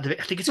 I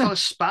think it's called a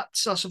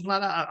Spats or something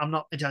like that. I'm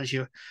not entirely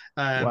sure.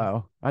 Um,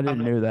 Wow, I I'm didn't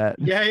not, know that.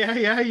 yeah, yeah,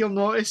 yeah. You'll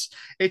notice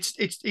it's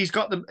he's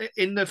got them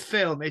in the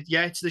film.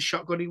 Yeah, it's the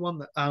shotgunny one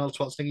that Arnold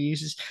Schwarzenegger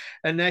uses,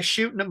 and they're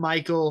shooting at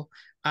Michael,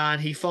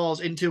 and he falls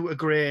into a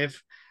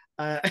grave.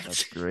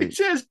 That's great. It's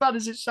as bad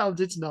as it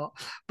sounds. It's not.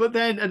 But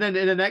then in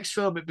the next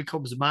film, it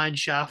becomes a mine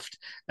shaft,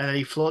 and then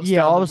he floats Yeah,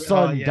 down all the. of a Oh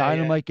sudden yeah, yeah,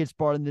 Dynamite gets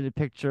brought into the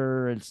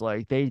picture. It's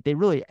like they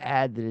really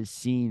add to this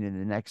scene in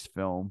the next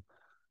film.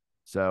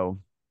 So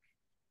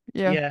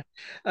yeah, yeah.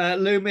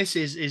 Loomis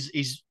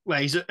is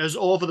well, he's as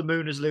over the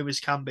moon as Loomis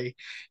can be.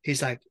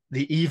 He's like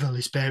the evil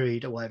is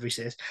buried or whatever he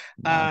says,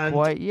 not and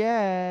quite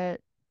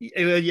yet.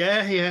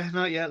 yeah, yeah,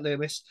 not yet,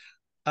 Loomis.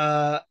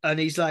 And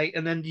he's like,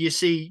 and then you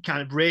see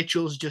kind of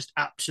Rachel's just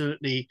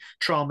absolutely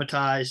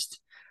traumatized.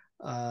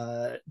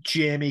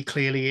 Jamie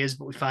clearly is,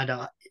 but we find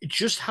out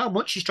just how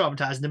much she's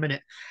traumatized in a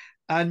minute.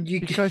 And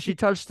Because she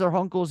touched her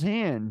uncle's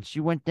hand. She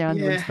went down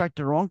to yeah, inspect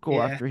her uncle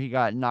yeah, after he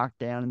got knocked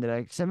down into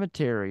that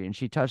cemetery and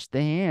she touched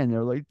the hand.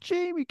 They're like,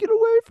 Jamie, get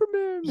away from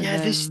him. And yeah.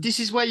 This then this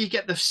is where you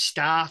get the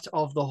start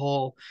of the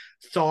whole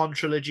Thorn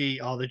trilogy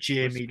or the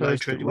Jamie Lloyd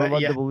trilogy. we're Where,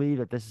 led to yeah, believe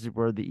that this is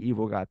where the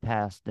evil got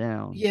passed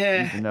down, yeah,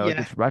 even though it yeah.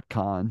 gets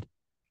retconned.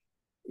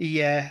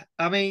 Yeah,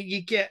 I mean,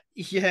 you get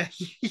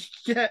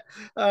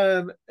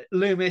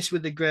Loomis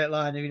with the great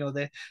line of,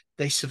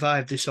 they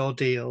survived this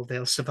ordeal,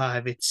 they'll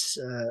survive its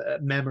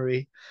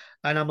memory,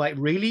 and I'm like,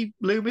 really,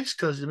 Loomis?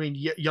 Because I mean,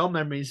 your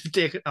memories have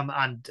taken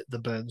and the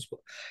burns, but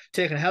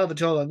taken a hell of a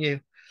toll on you.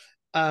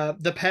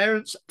 The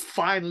parents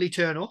finally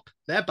turn up.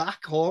 They're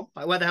back home.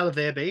 Like, where the hell have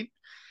they been?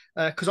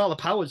 Because all the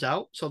power's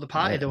out. So the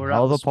party Yeah, they were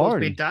hell at of a was supposed to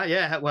be party. that.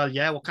 Yeah, well,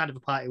 yeah. What kind of a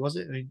party was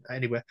it? I mean,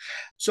 anyway.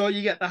 So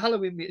you get the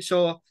Halloween.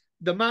 So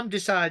the mum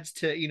decides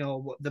to,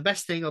 the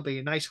best thing will be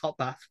a nice hot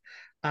bath,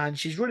 and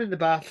she's running the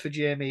bath for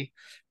Jamie.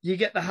 You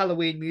get the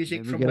Halloween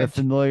music And we from get a when,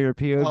 familiar oh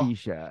POV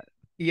shot.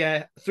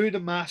 yeah, through the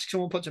mask.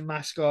 Someone puts a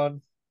mask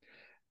on.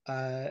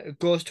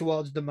 Goes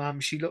towards the mum.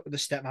 She look at the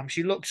stepmom.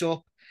 She looks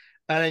up,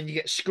 and then you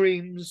get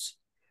screams.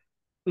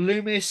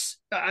 Loomis,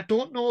 I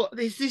don't know.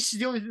 This is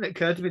the only thing that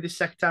occurred to me this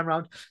second time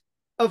around.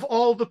 Of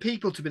all the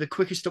people to be the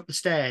quickest up the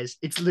stairs,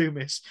 it's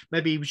Loomis.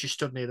 Maybe he was just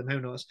stood near them.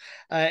 Who knows?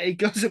 He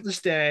goes up the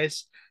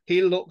stairs.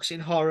 He looks in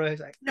horror.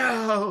 He's like,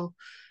 no,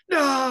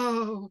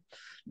 no,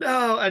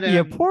 no. And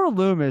Yeah, poor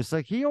Loomis.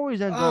 Like he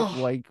always ends up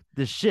oh, like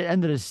the shit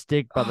end of the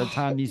stick by the oh,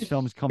 time these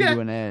films come yeah. to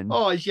an end.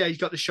 Oh, yeah. He's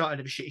got the shot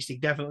end of a shitty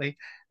stick, definitely.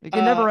 Like it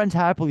Uh, never ends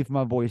happily for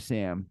my boy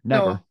Sam.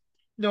 Never.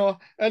 no, no.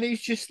 And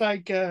he's just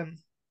like,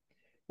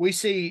 we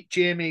see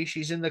Jamie.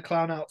 She's in the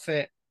clown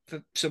outfit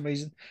for some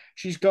reason.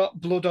 She's got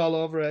blood all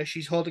over her.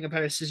 She's holding a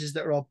pair of scissors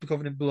that are all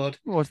covered in blood.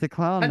 Well, it's the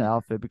clown And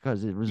outfit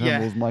because it yeah,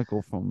 resembles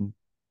Michael from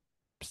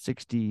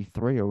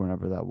 63 or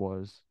whenever that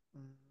was.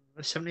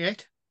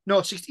 78.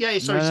 No, 60. Yeah, No,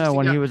 sorry, no, 60.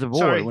 when Yeah, he was a boy,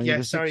 sorry. when he Yeah,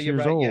 was sorry. 6 You're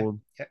years right. Yeah, old.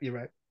 yeah, you're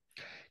right.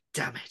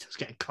 Damn it, I was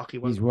getting cocky.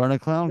 He's Wasn't wearing a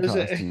clown I? Was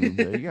costume.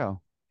 There you it?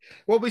 go.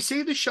 Well, we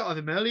see the shot of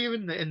him earlier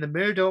in the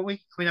mirror, don't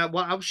we? I mean,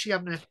 what else she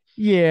having a?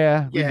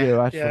 Yeah, we Yeah, do.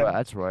 That's yeah. right.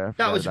 That's right. I That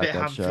forgot was a about bit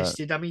that shot.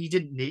 ham-fisted. I mean, you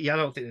didn't need. Yeah, I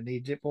don't think they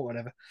needed it, but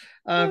whatever.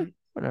 Eh, Um,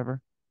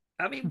 whatever.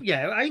 I mean,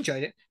 yeah, I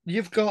enjoyed it.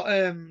 You've got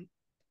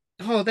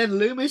Oh, then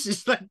Loomis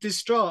is like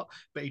distraught,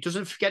 but he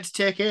doesn't forget to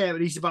take aim,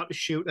 and he's about to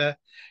shoot her,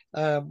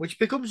 which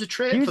becomes a He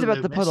trait was for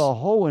about to put a Loomis.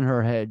 hole in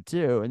her head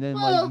too, and then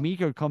like Well,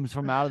 Mika comes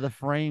from out of the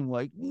frame,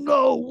 like,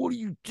 "No, what are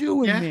you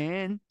doing, yeah,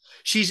 man?"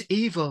 she's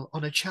evil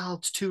on a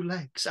child's two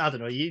legs. I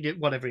don't know,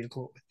 whatever you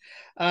call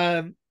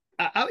it.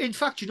 In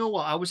fact, you know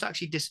what? I was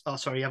actually Oh,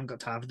 sorry, I haven't got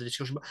time for the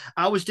discussion, but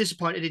I was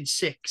disappointed in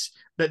six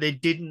that they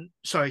didn't.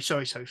 Sorry,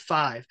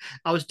 five.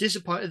 I was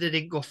disappointed they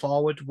didn't go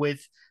forward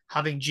with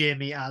having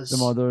Jamie The as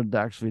mother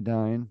actually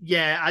dying.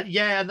 yeah,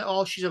 and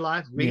oh, she's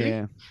alive. Really?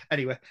 Yeah,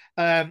 Anyway,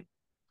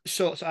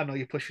 so I know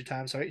you push for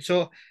time. Sorry.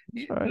 So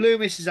that's all right.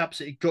 Loomis is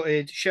absolutely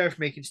gutted. Sheriff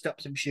Macon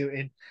stops him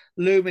shooting.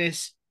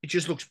 Loomis, it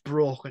just looks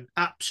broken.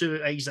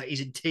 Absolutely,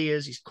 he's in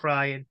tears. He's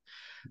crying.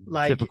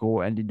 Like,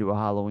 Typical ending to a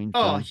Halloween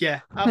oh film.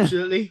 yeah,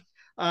 absolutely.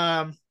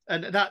 And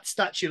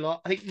that's your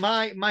lot. I think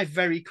my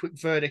very quick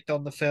verdict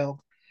on the film.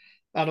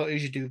 I don't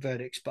usually do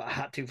verdicts, but I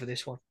had to for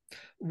this one.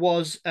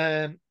 Was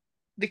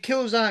the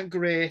kills aren't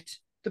great.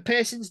 The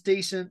pacing's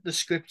decent. The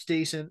script's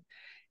decent.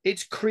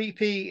 It's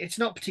creepy. It's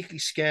not particularly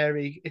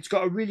scary. It's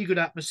got a really good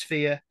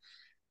atmosphere.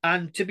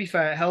 And to be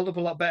fair, it held up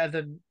a lot better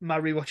than my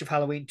rewatch of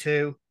Halloween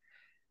 2.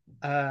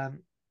 Um,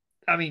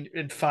 I mean,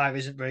 and 5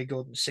 isn't very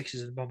good, and 6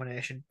 is an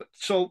abomination. But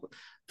so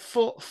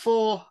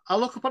four, I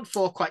look upon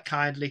 4 quite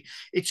kindly.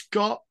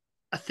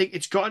 I think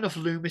it's got enough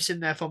Loomis in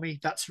there for me.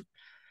 That's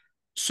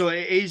so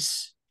it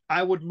is.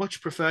 I would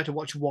much prefer to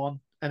watch 1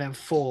 and then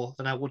 4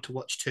 than I would to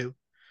watch 2.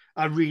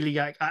 I really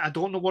like. I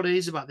don't know what it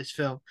is about this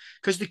film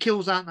because the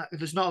kills aren't that.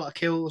 There's not a lot of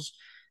kills.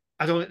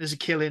 I don't think there's a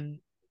kill in.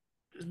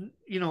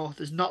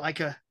 There's not like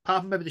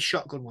apart from maybe the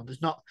shotgun one.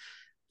 There's not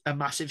a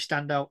massive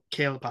standout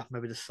kill apart from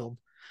maybe the thumb.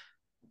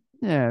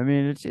 Yeah, I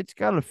mean it's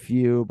got a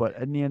few, but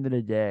at the end of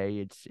the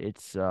day,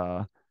 it's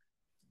I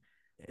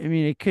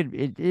mean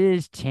it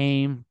is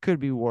tame, could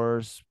be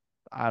worse.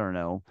 I don't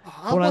know. Oh,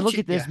 But I'll when I watch look it.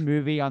 at this Yeah.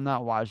 movie, I'm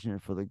not watching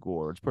it for the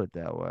gore. Let's put it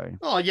that way.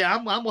 Oh yeah,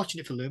 I'm watching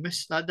it for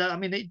Loomis. I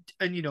mean,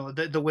 and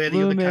the way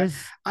the other character.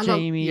 Loomis, I love. Yeah,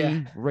 Jamie,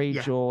 yeah,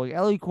 Rachel, like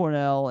Ellie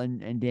Cornell,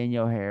 and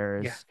Danielle yeah,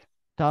 Harris,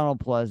 Donald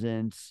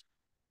Pleasance,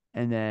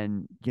 and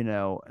then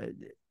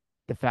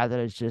the fact that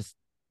it's just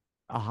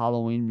a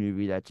Halloween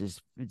movie that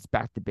just it's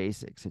back to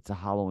basics. It's a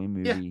Halloween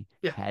yeah, movie,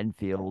 yeah,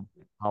 Haddonfield,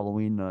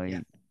 Halloween yeah.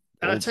 night,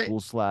 And I old tell you, school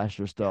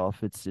slasher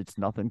stuff. It's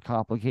nothing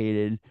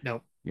complicated,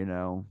 no, you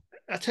know.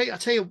 I tell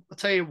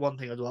you one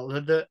thing as well.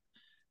 That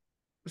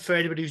for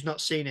anybody who's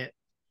not seen it,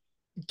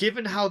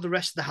 given how the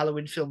rest of the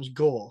Halloween films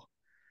go,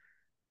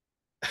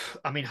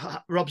 I mean,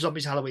 Rob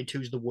Zombie's Halloween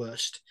 2 is the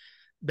worst.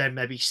 Then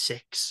maybe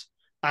 6.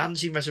 I haven't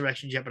seen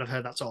Resurrections yet, but I've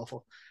heard that's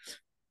awful.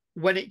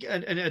 When it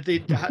and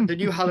the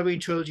new Halloween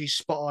trilogy is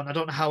spot on. I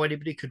don't know how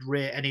anybody could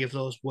rate any of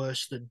those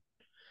worse than.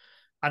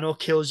 I know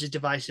Kills is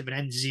divisive and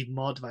Ends is even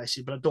more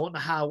divisive, but I don't know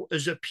how,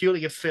 as a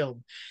purely a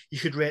film, you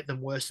could rate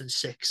them worse than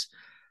 6.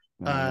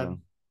 I don't know.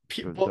 Um,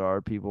 There but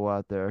are people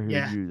out there who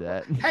yeah, do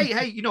that. hey,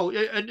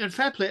 and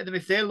fair play to them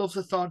if they love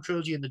the Thorn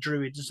trilogy and the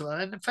Druids and stuff like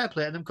that. And fair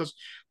play to them because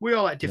we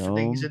all like different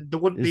things, No, and there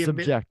wouldn't it's be a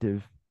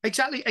subjective.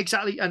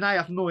 Exactly. And I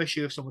have no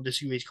issue if someone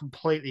disagrees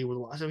completely with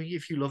what I mean.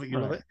 If you love it, you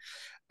love Right.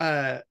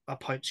 it. My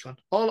point's gone.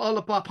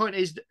 All my point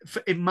is,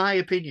 in my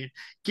opinion,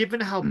 given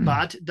how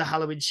bad the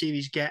Halloween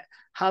series get,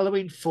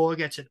 Halloween 4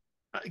 gets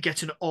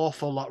an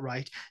awful lot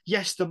right.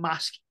 Yes, the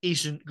mask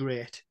isn't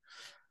great,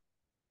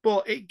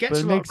 but it But gets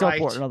it a lot makes up for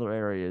it right. in other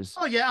areas.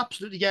 Oh yeah,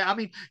 absolutely. Yeah, I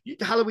mean,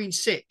 Halloween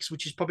 6,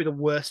 which is probably the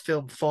worst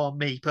film for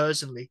me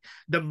personally.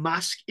 The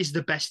mask is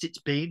the best it's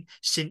been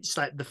since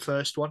like the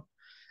first one,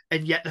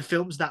 and yet the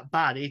film's that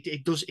bad.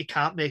 It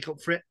can't make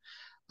up for it,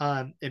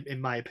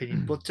 in my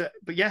opinion. But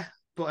yeah,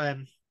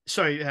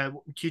 sorry,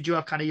 do you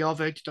have kind of your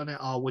verdict on it,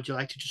 or would you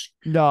like to just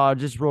No,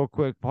 just real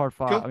quick, part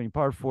five. go? I mean,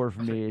 part four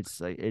for me. It's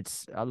like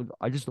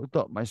I just looked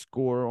up my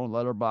score on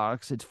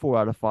Letterboxd. It's 4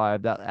 out of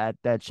 5.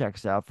 That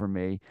checks out for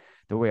me.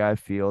 The way I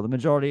feel, the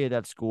majority of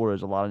that score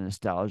is a lot of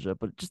nostalgia,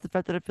 but just the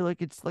fact that I feel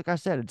like it's like I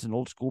said, it's an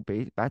old school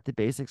back to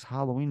basics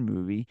Halloween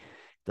movie.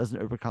 It doesn't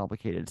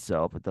overcomplicate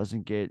itself. It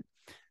doesn't get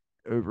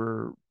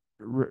over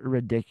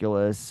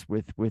ridiculous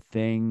with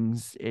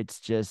things.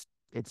 It's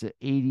an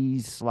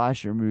 80s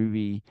slasher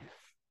movie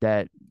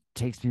that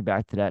takes me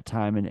back to that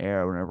time and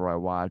era whenever I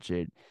watch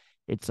it.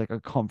 It's like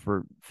a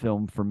comfort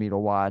film for me to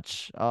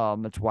watch.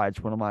 That's why it's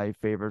one of my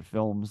favorite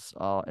films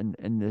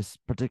in this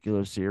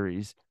particular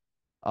series.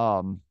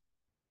 Um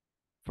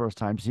First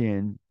time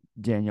seeing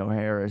Danielle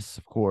Harris,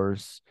 of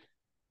course.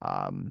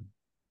 Um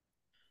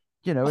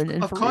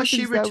and Of for course,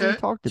 she reasons that we returned.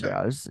 talked Sorry,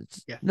 about,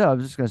 it's yeah, no, I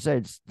was just gonna say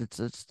it's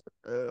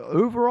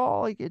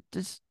overall like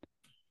it's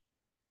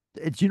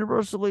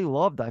universally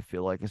loved. I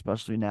feel like,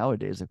 especially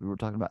nowadays, like we were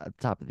talking about at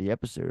the top of the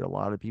episode, a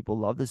lot of people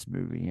love this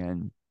movie,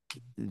 and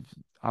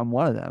I'm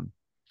one of them.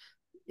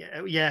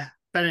 yeah.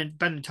 Ben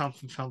and Tom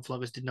from Film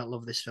Vloggers did not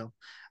love this film.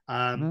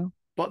 Um, No,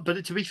 but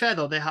to be fair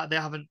though, they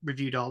haven't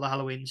reviewed all the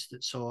Halloweens,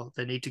 so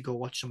they need to go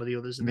watch some of the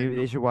others and then maybe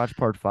they should watch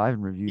part 5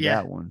 and review yeah,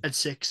 that one. at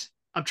 6.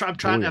 Oh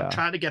I'm yeah.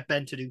 trying to get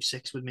Ben to do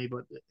 6 with me,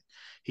 but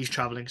he's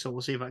traveling, so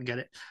we'll see if I can get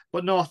it.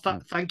 But no,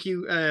 thank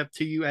you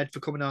to you, Ed,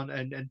 for coming on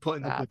and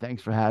putting up with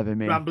Thanks for having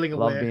me. rambling I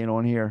love away. being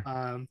on here.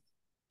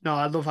 No,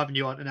 I love having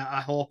you on, and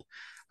I hope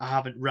I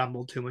haven't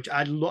rambled too much.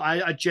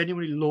 I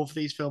genuinely love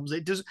these films.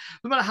 It does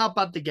no matter how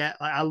bad they get.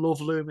 Like I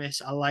love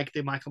Loomis. I like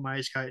the Michael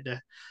Myers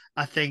character.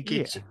 I think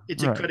Yeah,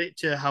 it's a right. credit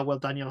to how well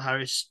Daniel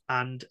Harris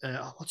and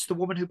what's the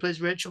woman who plays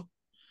Rachel?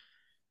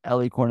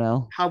 Ellie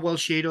Cornell. How well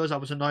she does. I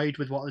was annoyed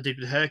with what they did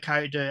with her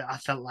character. I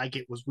felt like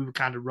we were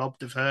kind of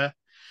robbed of her.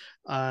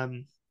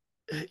 Um,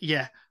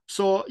 yeah.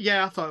 So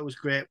yeah, I thought it was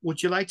great.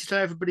 Would you like to tell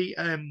everybody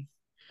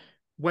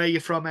where you're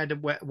from, Ed,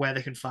 and where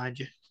they can find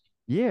you?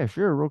 Yeah,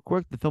 sure. Real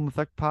quick, the Film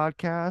Effect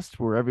Podcast,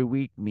 where every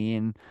week me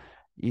and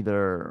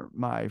either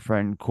my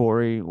friend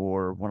Corey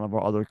or one of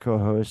our other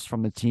co-hosts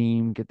from the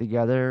team get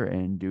together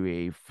and do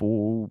a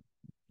full,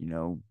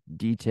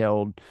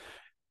 detailed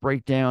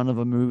breakdown of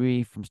a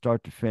movie from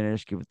start to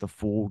finish, give it the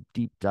full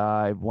deep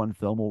dive, one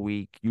film a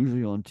week,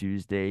 usually on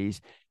Tuesdays.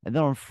 And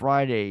then on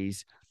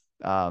Fridays,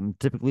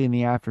 typically in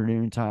the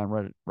afternoon time,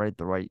 right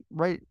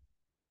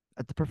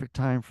at the perfect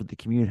time for the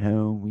commute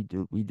home,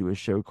 we do a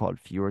show called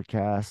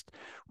Fewercast,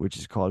 which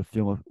is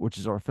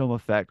our Film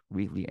Effect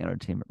weekly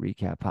entertainment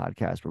recap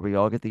podcast, where we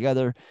all get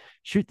together,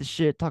 shoot the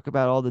shit, talk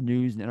about all the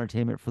news and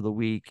entertainment for the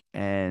week,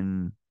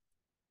 and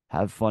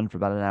have fun for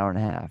about an hour and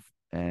a half.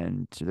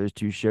 And so those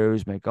two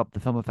shows make up the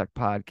Film Effect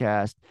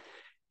podcast.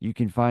 You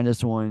can find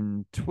us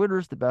on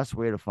Twitter's the best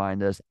way to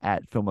find us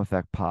at Film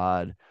Effect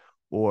Pod,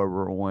 or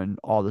we're on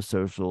all the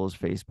socials,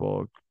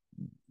 Facebook,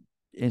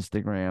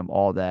 Instagram,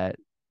 all that,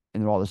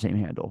 and they're all the same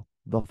handle,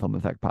 the Film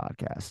Effect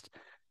Podcast.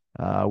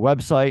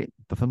 Website,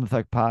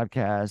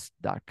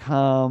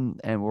 thefilmeffectpodcast.com,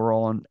 and we're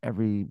on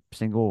every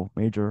single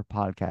major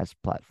podcast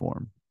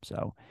platform.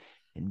 So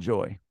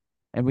enjoy.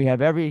 And we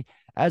have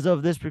as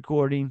of this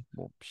recording,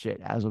 well,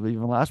 shit, as of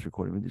even last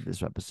recording, we did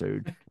this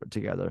episode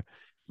together.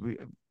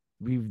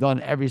 We've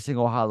done every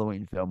single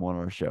Halloween film on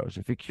our show. So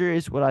if you're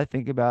curious what I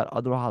think about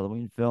other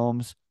Halloween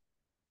films,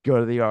 go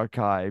to the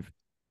archive.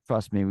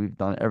 Trust me, we've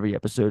done every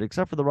episode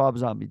except for the Rob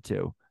Zombie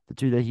 2. The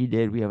 2 that he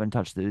did, we haven't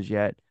touched those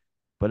yet.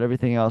 But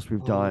everything else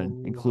we've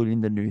done, Oh,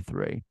 including the new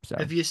 3. So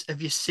have you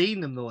seen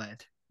them though,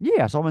 Ed?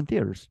 yeah, I saw them in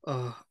theaters.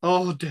 Oh,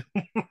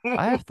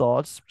 I have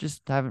thoughts,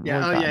 just haven't yeah.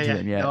 really Oh, gotten yeah, to yeah.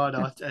 them yet.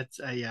 No, it's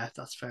yeah,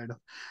 that's fair enough.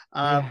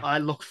 Yeah. I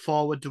look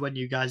forward to when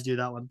you guys do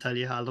that one. Tell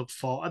you, I look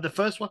forward the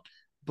first one,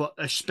 but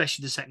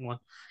especially the second one.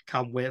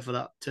 Can't wait for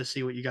that to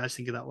see what you guys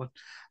think of that one.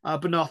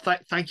 But no,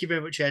 thank you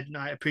very much, Ed, and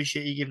I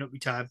appreciate you giving up your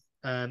time.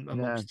 No,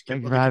 Amongst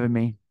thank you for other having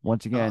me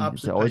once again. It's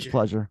absolute always a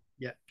pleasure. pleasure.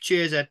 Yeah.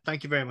 Cheers, Ed.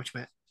 Thank you very much,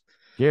 mate.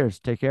 Cheers.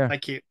 Take care.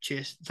 Thank you.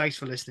 Cheers. Thanks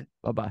for listening.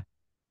 Bye bye.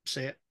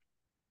 See ya.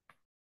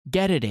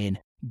 Get it in,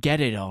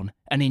 get it on,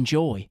 and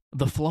enjoy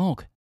the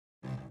vlog.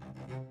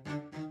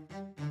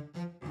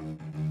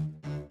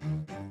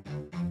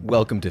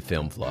 Welcome to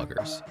Film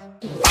Vloggers,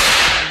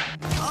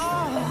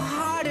 Oh,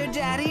 harder,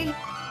 Daddy.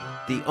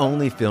 the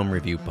only film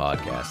review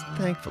podcast,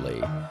 thankfully,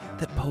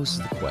 that poses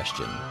the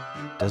question,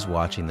 does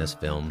watching this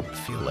film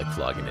feel like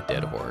flogging a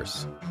dead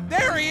horse?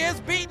 There he is,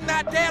 beating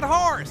that dead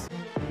horse.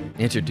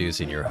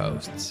 Introducing your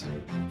hosts.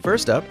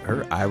 First up,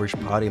 her Irish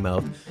potty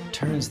mouth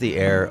turns the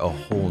air a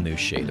whole new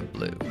shade of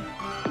blue.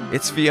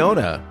 It's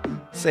Fiona.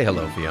 Say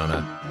hello,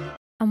 Fiona.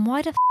 And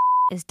why the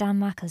is Dan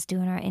Mackers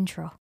doing our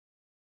intro?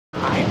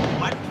 I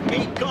want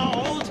me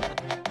gold!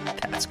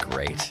 That's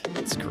great.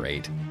 That's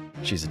great.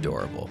 She's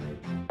adorable.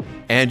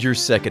 And your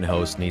second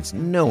host needs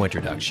no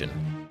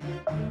introduction.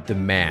 The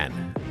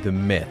man, the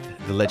myth,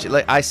 the legend.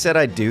 Like I said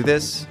I'd do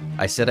this.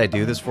 I said I'd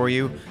do this for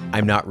you.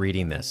 I'm not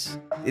reading this.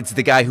 It's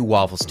the guy who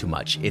waffles too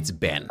much. It's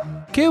Ben.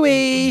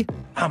 Cooey!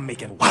 I'm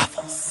making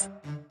waffles.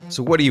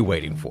 So what are you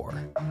waiting for?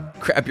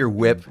 Grab your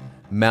whip,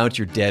 mount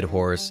your dead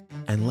horse,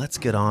 and let's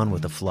get on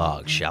with the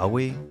flog, shall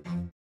we?